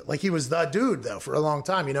dude. Like, he was the dude, though, for a long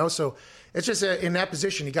time, So it's just in that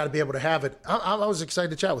position, you got to be able to have it. I was excited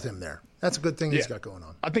to chat with him there. That's a good thing he's got going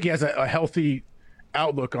on. I think he has a healthy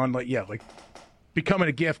outlook on, like becoming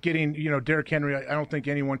a gift, getting, Derrick Henry. I don't think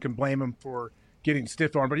anyone can blame him for getting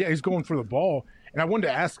stiff arm. But, yeah, he's going for the ball. And I wanted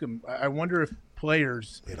to ask him, I wonder if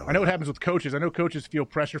players, I know what happens with coaches. I know coaches feel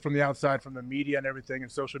pressure from the outside, from the media and everything,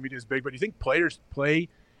 and social media is big. But do you think players play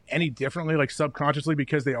any differently, like subconsciously,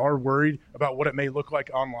 because they are worried about what it may look like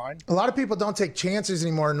online? A lot of people don't take chances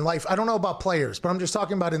anymore in life. I don't know about players, but I'm just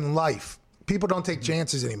talking about in life. People don't take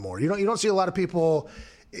chances anymore. You don't see a lot of people,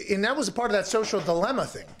 and that was a part of that social dilemma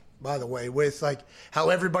thing, by the way, with like how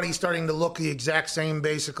everybody's starting to look the exact same,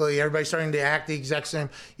 basically. Everybody's starting to act the exact same.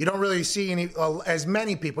 You don't really see as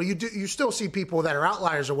many people. You still see people that are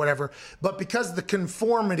outliers or whatever, but because of the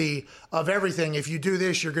conformity of everything, if you do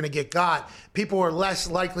this, you're going to get got. People are less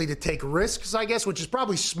likely to take risks, I guess, which is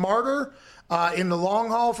probably smarter in the long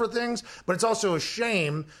haul for things, but it's also a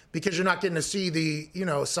shame because you're not getting to see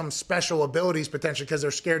the, some special abilities potentially because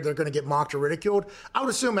they're scared they're going to get mocked or ridiculed. I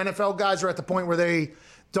would assume NFL guys are at the point where they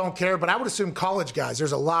don't care, but I would assume college guys,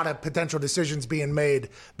 there's a lot of potential decisions being made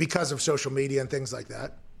because of social media and things like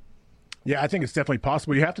that. Yeah, I think it's definitely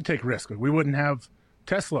possible. You have to take risks. We wouldn't have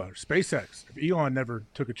Tesla or SpaceX if Elon never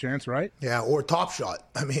took a chance, right? Yeah, or Top Shot.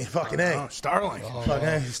 I mean, fucking A. Starlink. Fucking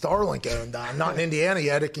A. Starlink. I'm not in Indiana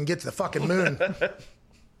yet. It can get to the fucking moon.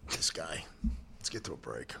 This guy. Let's get to a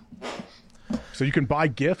break. So you can buy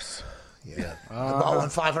gifts? Yeah. I bought one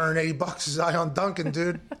 $580 Zion Duncan,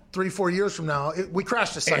 dude. 3-4 years from now. We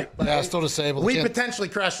crashed the site. Yeah, it's still disabled. We potentially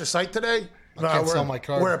crashed the site today. I can't sell my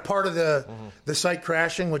card. We're a part of the site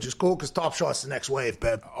crashing, which is cool because Top Shot's the next wave,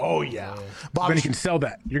 babe. Oh, yeah. Then you can sell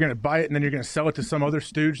that. You're going to buy it, and then you're going to sell it to some other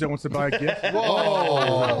stooge that wants to buy a gift?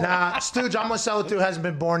 Whoa. Nah, stooge I'm going to sell it to hasn't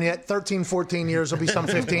been born yet. 13, 14 years. There'll be some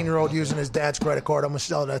 15-year-old using his dad's credit card. I'm going to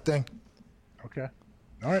sell that thing. Okay.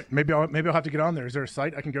 All right. Maybe I'll have to get on there. Is there a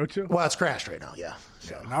site I can go to? Well, it's crashed right now, yeah.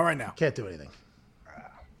 So, not right now. Can't do anything.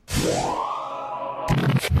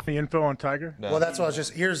 Any info on Tiger? No. Well, that's what I was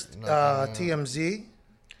just... Here's TMZ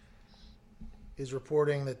is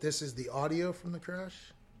reporting that this is the audio from the crash.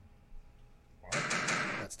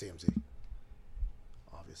 That's TMZ.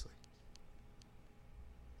 Obviously.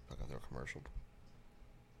 I got their commercial.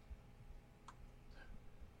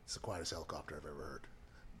 It's the quietest helicopter I've ever heard.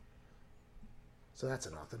 So that's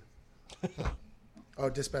a nothing. Oh,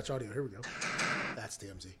 dispatch audio. Here we go. That's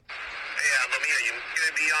TMZ. Hey, let me hear you.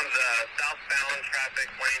 Going to be on the southbound traffic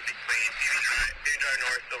lane between TV Drive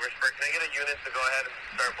North, Silver Spur. Can I get a unit to go ahead and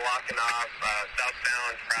start blocking off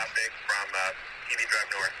southbound traffic from TV Drive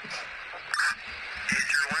North? Is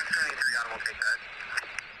your 173 Audible take that?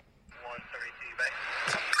 173, bye.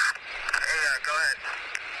 Hey, go ahead.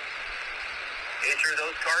 Answer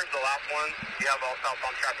those cars, the last ones, you have all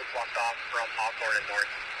southbound traffic blocked off from Hawthorne and North.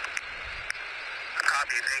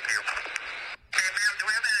 Copy, thank you. Hey, ma'am, do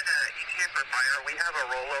we have an ETA for fire We have a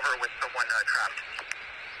rollover with someone trapped.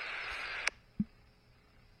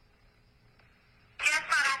 Just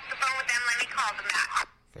got off the phone with them. Let me call them back.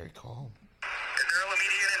 Very calm. Is there a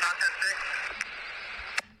immediate unit on 10-6?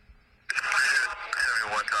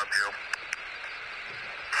 71 top 2.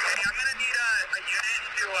 Hey, I'm going to need a unit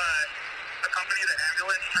to accompany the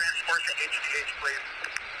ambulance transport to HDH, please.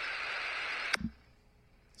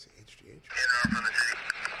 Is it HGH? In or from the city.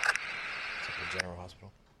 The General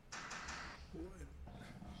Hospital.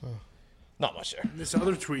 Not much there. This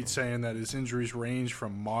other tweet saying that his injuries range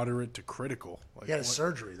from moderate to critical. Like, He had a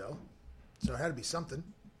surgery, though. So it had to be something.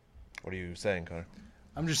 What are you saying, Connor?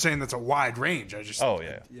 I'm just saying that's a wide range. I just Oh,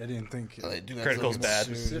 yeah. I didn't think They do that Critical's to bad.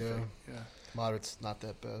 specific. Yeah. Moderate's not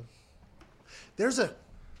that bad. There's a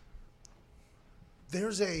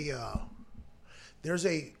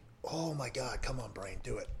oh my God, come on, brain,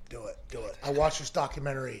 do it. I watched this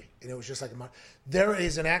documentary and it was just like there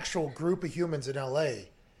is an actual group of humans in LA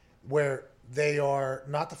where they are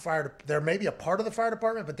not the fire. They're maybe a part of the fire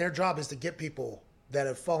department, but their job is to get people that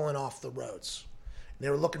have fallen off the roads. And they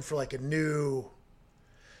were looking for like a new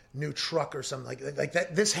truck or something like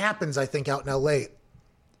that. This happens, I think, out in LA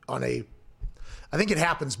I think it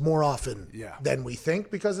happens more often than we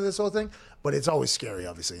think because of this whole thing, but it's always scary,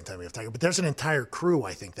 obviously, anytime we have tiger. But there's an entire crew,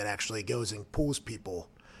 I think, that actually goes and pulls people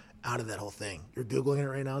out of that whole thing. You're Googling it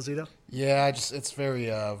right now, Zito? Yeah, it's very,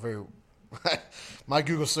 very. My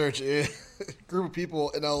Google search is group of people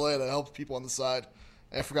in LA that helps people on the side.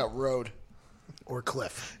 I forgot road. Or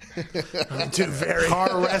cliff. Two very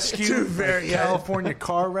car rescue, two very California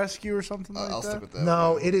car rescue or something like I'll that. stick with that.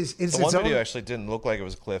 No, it's The one video actually didn't look like it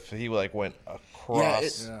was a cliff. He like went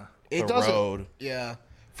across it the doesn't, road. Yeah.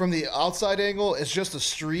 From the outside angle, it's just a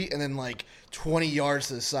street, and then like 20 yards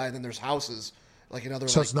to the side, and then there's houses. Like another.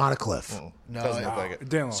 So like, it's not a cliff. No, Doesn't look like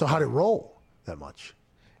it. So how'd it roll that much?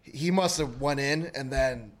 He must have went in and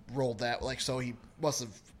then rolled that. Like so, he must have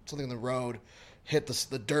something in the road. Hit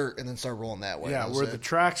the dirt and then start rolling that way. Yeah, where the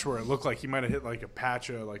tracks were, it looked like he might have hit like a patch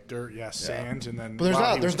of like dirt, sand, and then.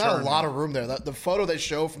 But there's not a lot of room there. The photo they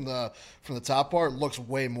show from the top part looks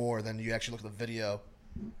way more than you actually look at the video.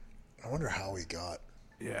 I wonder how he got.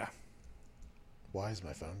 Yeah. Why is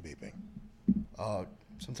my phone beeping?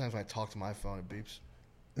 Sometimes when I talk to my phone, it beeps.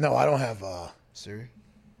 No, I don't have Siri.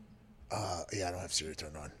 Yeah, I don't have Siri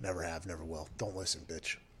turned on. Never have, never will. Don't listen,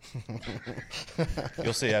 bitch.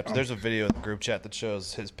 You'll see after. There's a video in the group chat that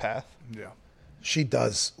shows his path. Yeah. She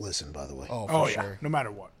does listen, by the way. Oh, Oh for yeah. sure. No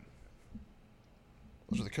matter what.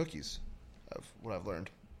 Those are the cookies. Of what I've learned.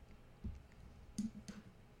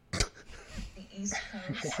 The East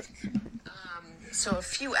Coast. So a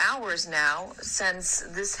few hours now since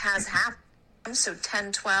this has happened. So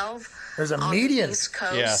 10-12. There's a on median. the East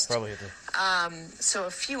Coast. Yeah, probably. So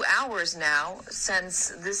a few hours now since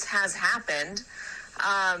this has happened.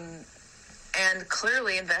 And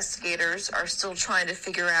clearly investigators are still trying to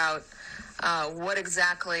figure out what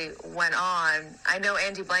exactly went on. I know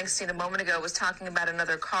Andy Blankstein a moment ago was talking about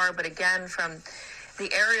another car, but again, from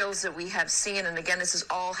the aerials that we have seen, and again, this is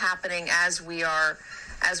all happening as we are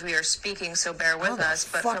speaking, so bear with us.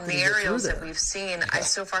 But from the aerials that we've seen, I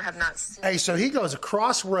so far have not seen. Hey, so he goes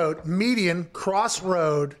across road, median, cross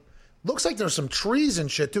road. Looks like there's some trees and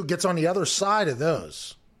shit, too. Gets on the other side of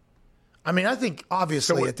those. I mean, I think,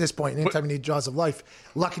 obviously, at this point, anytime you need jaws of life,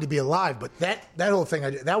 lucky to be alive. But that whole thing,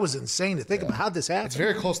 that was insane to think about. How'd this happen? It's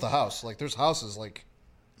very close to the house. Like, there's houses, like...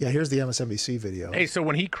 Yeah, here's the MSNBC video. Hey, so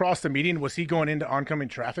when he crossed the median, was he going into oncoming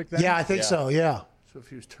traffic then? Yeah, I think so, yeah. So if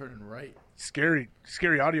he was turning right. Scary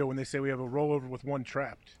audio when they say we have a rollover with one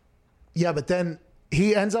trapped. Yeah, but then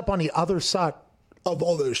he ends up on the other side of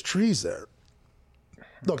all those trees there.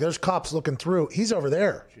 Look, there's cops looking through. He's over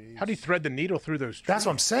there. How'd he thread the needle through those trees? That's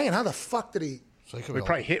what I'm saying. How the fuck did he... So he We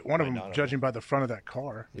probably hit one of them, judging by the front of that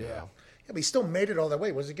car. Yeah. Yeah, but he still made it all that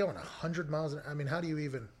way. Was he going 100 miles an hour? I mean, how do you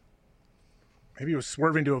even... Maybe he was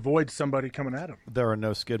swerving to avoid somebody coming at him. There are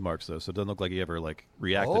no skid marks, though, so it doesn't look like he ever,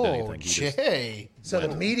 reacted to anything. So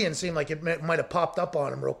the median seemed like it might have popped up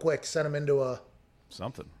on him real quick, sent him into a...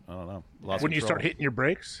 Something. I don't know. Wouldn't you start hitting your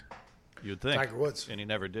brakes? You'd think. Tiger Woods. And he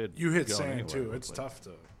never did. You hit go sand, anywhere, too. it It's looked like. tough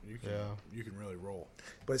to... You can really roll.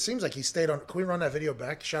 But it seems like he stayed on... Can we run that video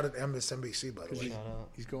back? Shout out to MSNBC, by the way.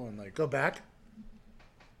 He's going like... Go back.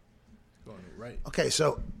 Going right. Okay,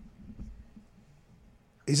 so...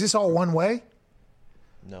 Is this all one way?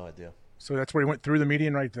 No idea. So that's where he went through the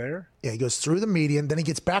median right there? Yeah, he goes through the median, then he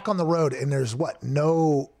gets back on the road, and there's what?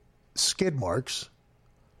 No skid marks.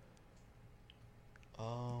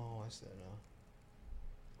 Oh, I see that now.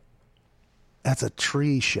 That's a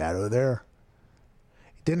tree shadow there.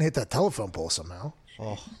 He didn't hit that telephone pole somehow.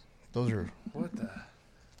 Oh, those are... What the...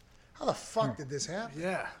 How the fuck did this happen?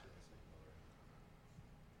 Yeah.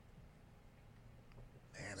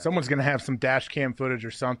 Someone's going to have some dash cam footage or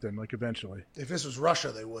something, like, eventually. If this was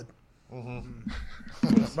Russia, they would.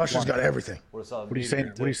 Russia's got everything. What are you saying?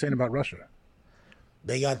 What are you saying about Russia?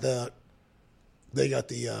 They got the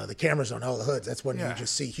cameras on all the hoods. That's when you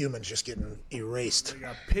just see humans just getting erased. They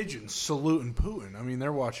got pigeons saluting Putin. I mean,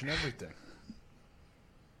 they're watching everything.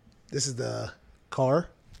 This is the car.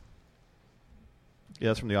 Yeah,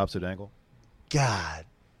 it's from the opposite angle. God.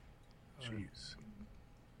 Jeez.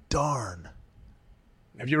 Darn.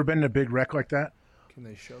 Have you ever been in a big wreck like that? Can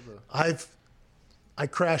they show the... I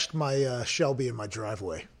crashed my Shelby in my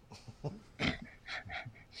driveway.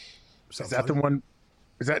 Is that the one?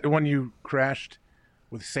 Is that the one you crashed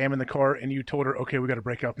with Sam in the car and you told her, okay, we got to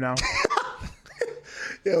break up now?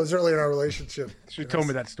 Yeah, it was early in our relationship. She told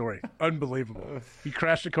me that story. Unbelievable. You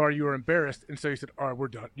crashed the car, you were embarrassed, and so you said, all right, we're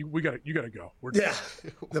done. You got to go. We're done.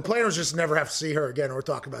 Yeah. The plan was just never have to see her again or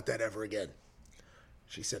talk about that ever again.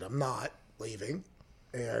 She said, I'm not leaving.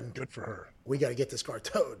 And good for her. We got to get this car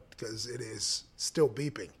towed because it is still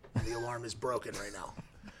beeping. And the alarm is broken right now.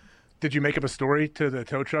 Did you make up a story to the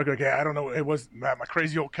tow truck? Like, yeah, I don't know. It was my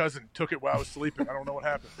crazy old cousin took it while I was sleeping. I don't know what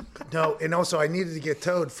happened. No, and also I needed to get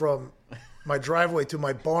towed from my driveway to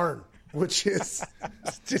my barn, which is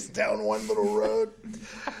just down one little road.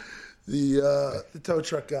 The tow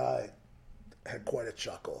truck guy had quite a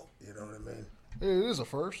chuckle. You know what I mean? It is a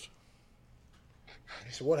first.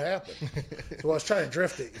 He said, what happened? So I was trying to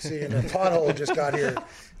drift it, you see, and the pothole just got here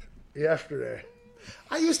yesterday.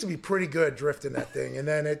 I used to be pretty good drifting that thing, and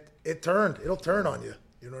then it turned. It'll turn on you.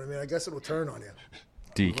 You know what I mean? I guess it'll turn on you.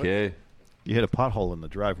 DK. You hit a pothole in the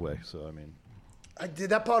driveway, so I mean. I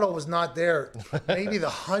did. That pothole was not there. Maybe the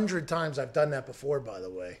 100 times I've done that before, by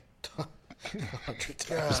the way. 100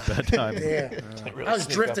 times. Bad time. Yeah. Really I was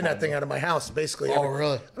sneak drifting up that on thing you. out of my house, basically. Oh,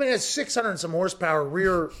 really? I mean, it has 600 and some horsepower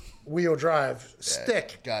rear wheel drive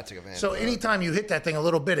stick. Gotta take advantage So of that. anytime you hit that thing a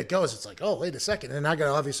little bit, it goes. It's like, oh, wait a second. And I got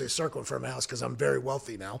obviously a circle in front of my house because I'm very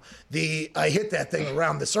wealthy now. I hit that thing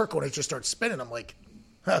around the circle and it just starts spinning. I'm like,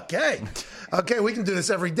 okay, we can do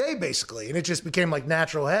this every day, basically. And it just became like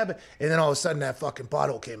natural habit. And then all of a sudden, that fucking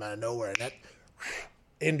pothole came out of nowhere and that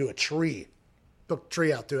into a tree. Took the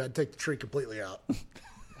tree out too. I'd take the tree completely out.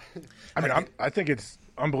 I mean, I think it's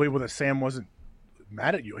unbelievable that Sam wasn't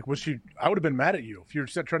mad at you. Like, I would have been mad at you if you were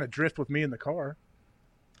trying to drift with me in the car.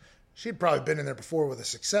 She'd probably been in there before with a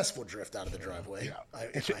successful drift out of the driveway.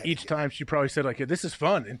 Yeah. Each time she probably said, like, this is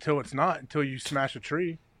fun until it's not, until you smash a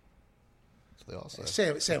tree. They all say.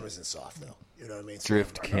 Sam isn't soft, though. You know what I mean?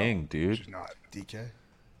 Drift Sam, king, dude. She's not. DK?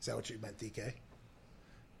 Is that what you meant, DK?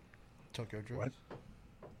 Tokyo Drift? What?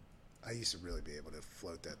 I used to really be able to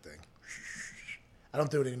float that thing. I don't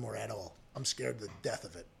do it anymore at all. I'm scared to death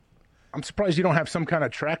of it. I'm surprised you don't have some kind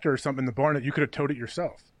of tractor or something in the barn that you could have towed it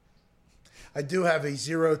yourself. I do have a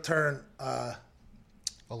zero-turn A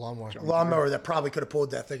lawnmower that probably could have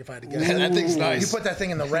pulled that thing if I had to get it. That thing's nice. You put that thing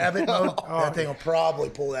in the rabbit mode, that thing will probably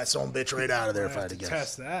pull that son of a bitch right out of there if I had to guess.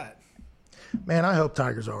 Test that. Man, I hope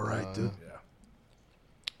Tiger's all right, dude. Yeah.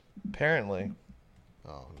 Apparently.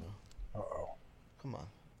 Oh, no. Uh-oh. Come on.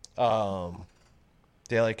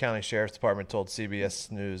 The LA County Sheriff's Department told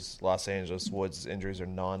CBS News Los Angeles Woods' injuries are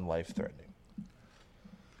non-life-threatening.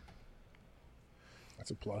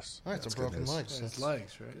 That's a plus. All right, it's a broken legs. His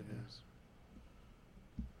legs, right?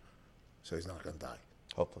 So he's not going to die.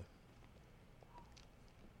 Hopefully.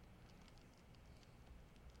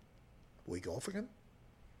 Will he golf again?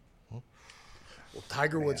 Will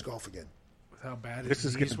Tiger Woods golf again? With how bad This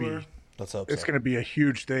is going to be. Let's hope It's so. going to be a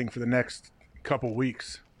huge thing for the next couple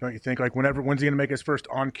weeks, don't you think? Like, when's he going to make his first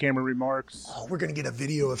on-camera remarks? Oh, we're going to get a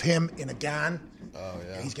video of him in a gun. Oh,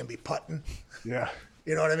 yeah. And he's going to be putting. Yeah.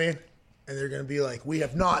 You know what I mean? And they're going to be like, we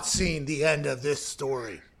have not seen the end of this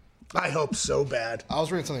story. I hope so bad. I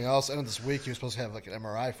was reading something else. End of this week, he was supposed to have like an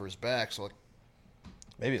MRI for his back. So like,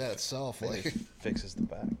 maybe that itself, maybe like, it fixes the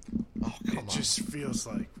back. oh come It on. just feels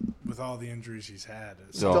like with all the injuries he's had.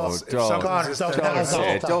 Don't say it.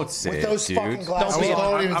 Don't say With it, those dude. fucking glasses.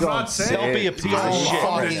 I'm not saying. Don't be a piece of shit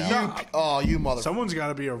right now. You mother. Someone's got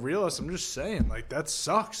to be a realist. I'm just saying, like, that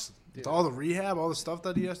sucks. With all the rehab, all the stuff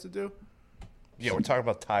that he has to do. Yeah, we're talking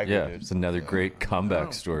about Tiger, Yeah, dude. it's another great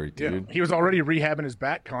comeback story, Yeah. dude. He was already rehabbing his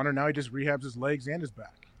back, Connor. Now he just rehabs his legs and his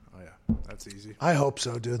back. Oh, yeah. That's easy. I hope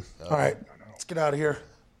so, dude. All right, let's get out of here.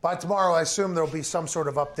 By tomorrow, I assume there'll be some sort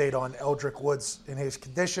of update on Eldrick Woods in his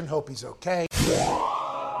condition. Hope he's okay.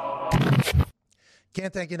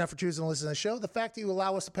 Can't thank you enough for choosing to listen to the show. The fact that you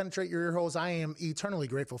allow us to penetrate your ear holes, I am eternally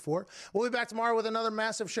grateful for. We'll be back tomorrow with another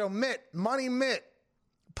massive show. Money Mitt,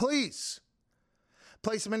 please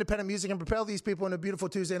play some independent music, and propel these people into a beautiful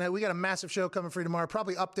Tuesday night. We got a massive show coming for you tomorrow.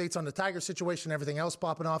 Probably updates on the Tiger situation, everything else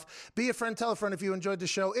popping off. Be a friend, tell a friend if you enjoyed the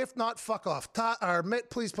show. If not, fuck off. Mitt,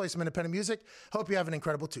 please play some independent music. Hope you have an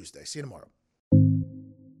incredible Tuesday. See you tomorrow.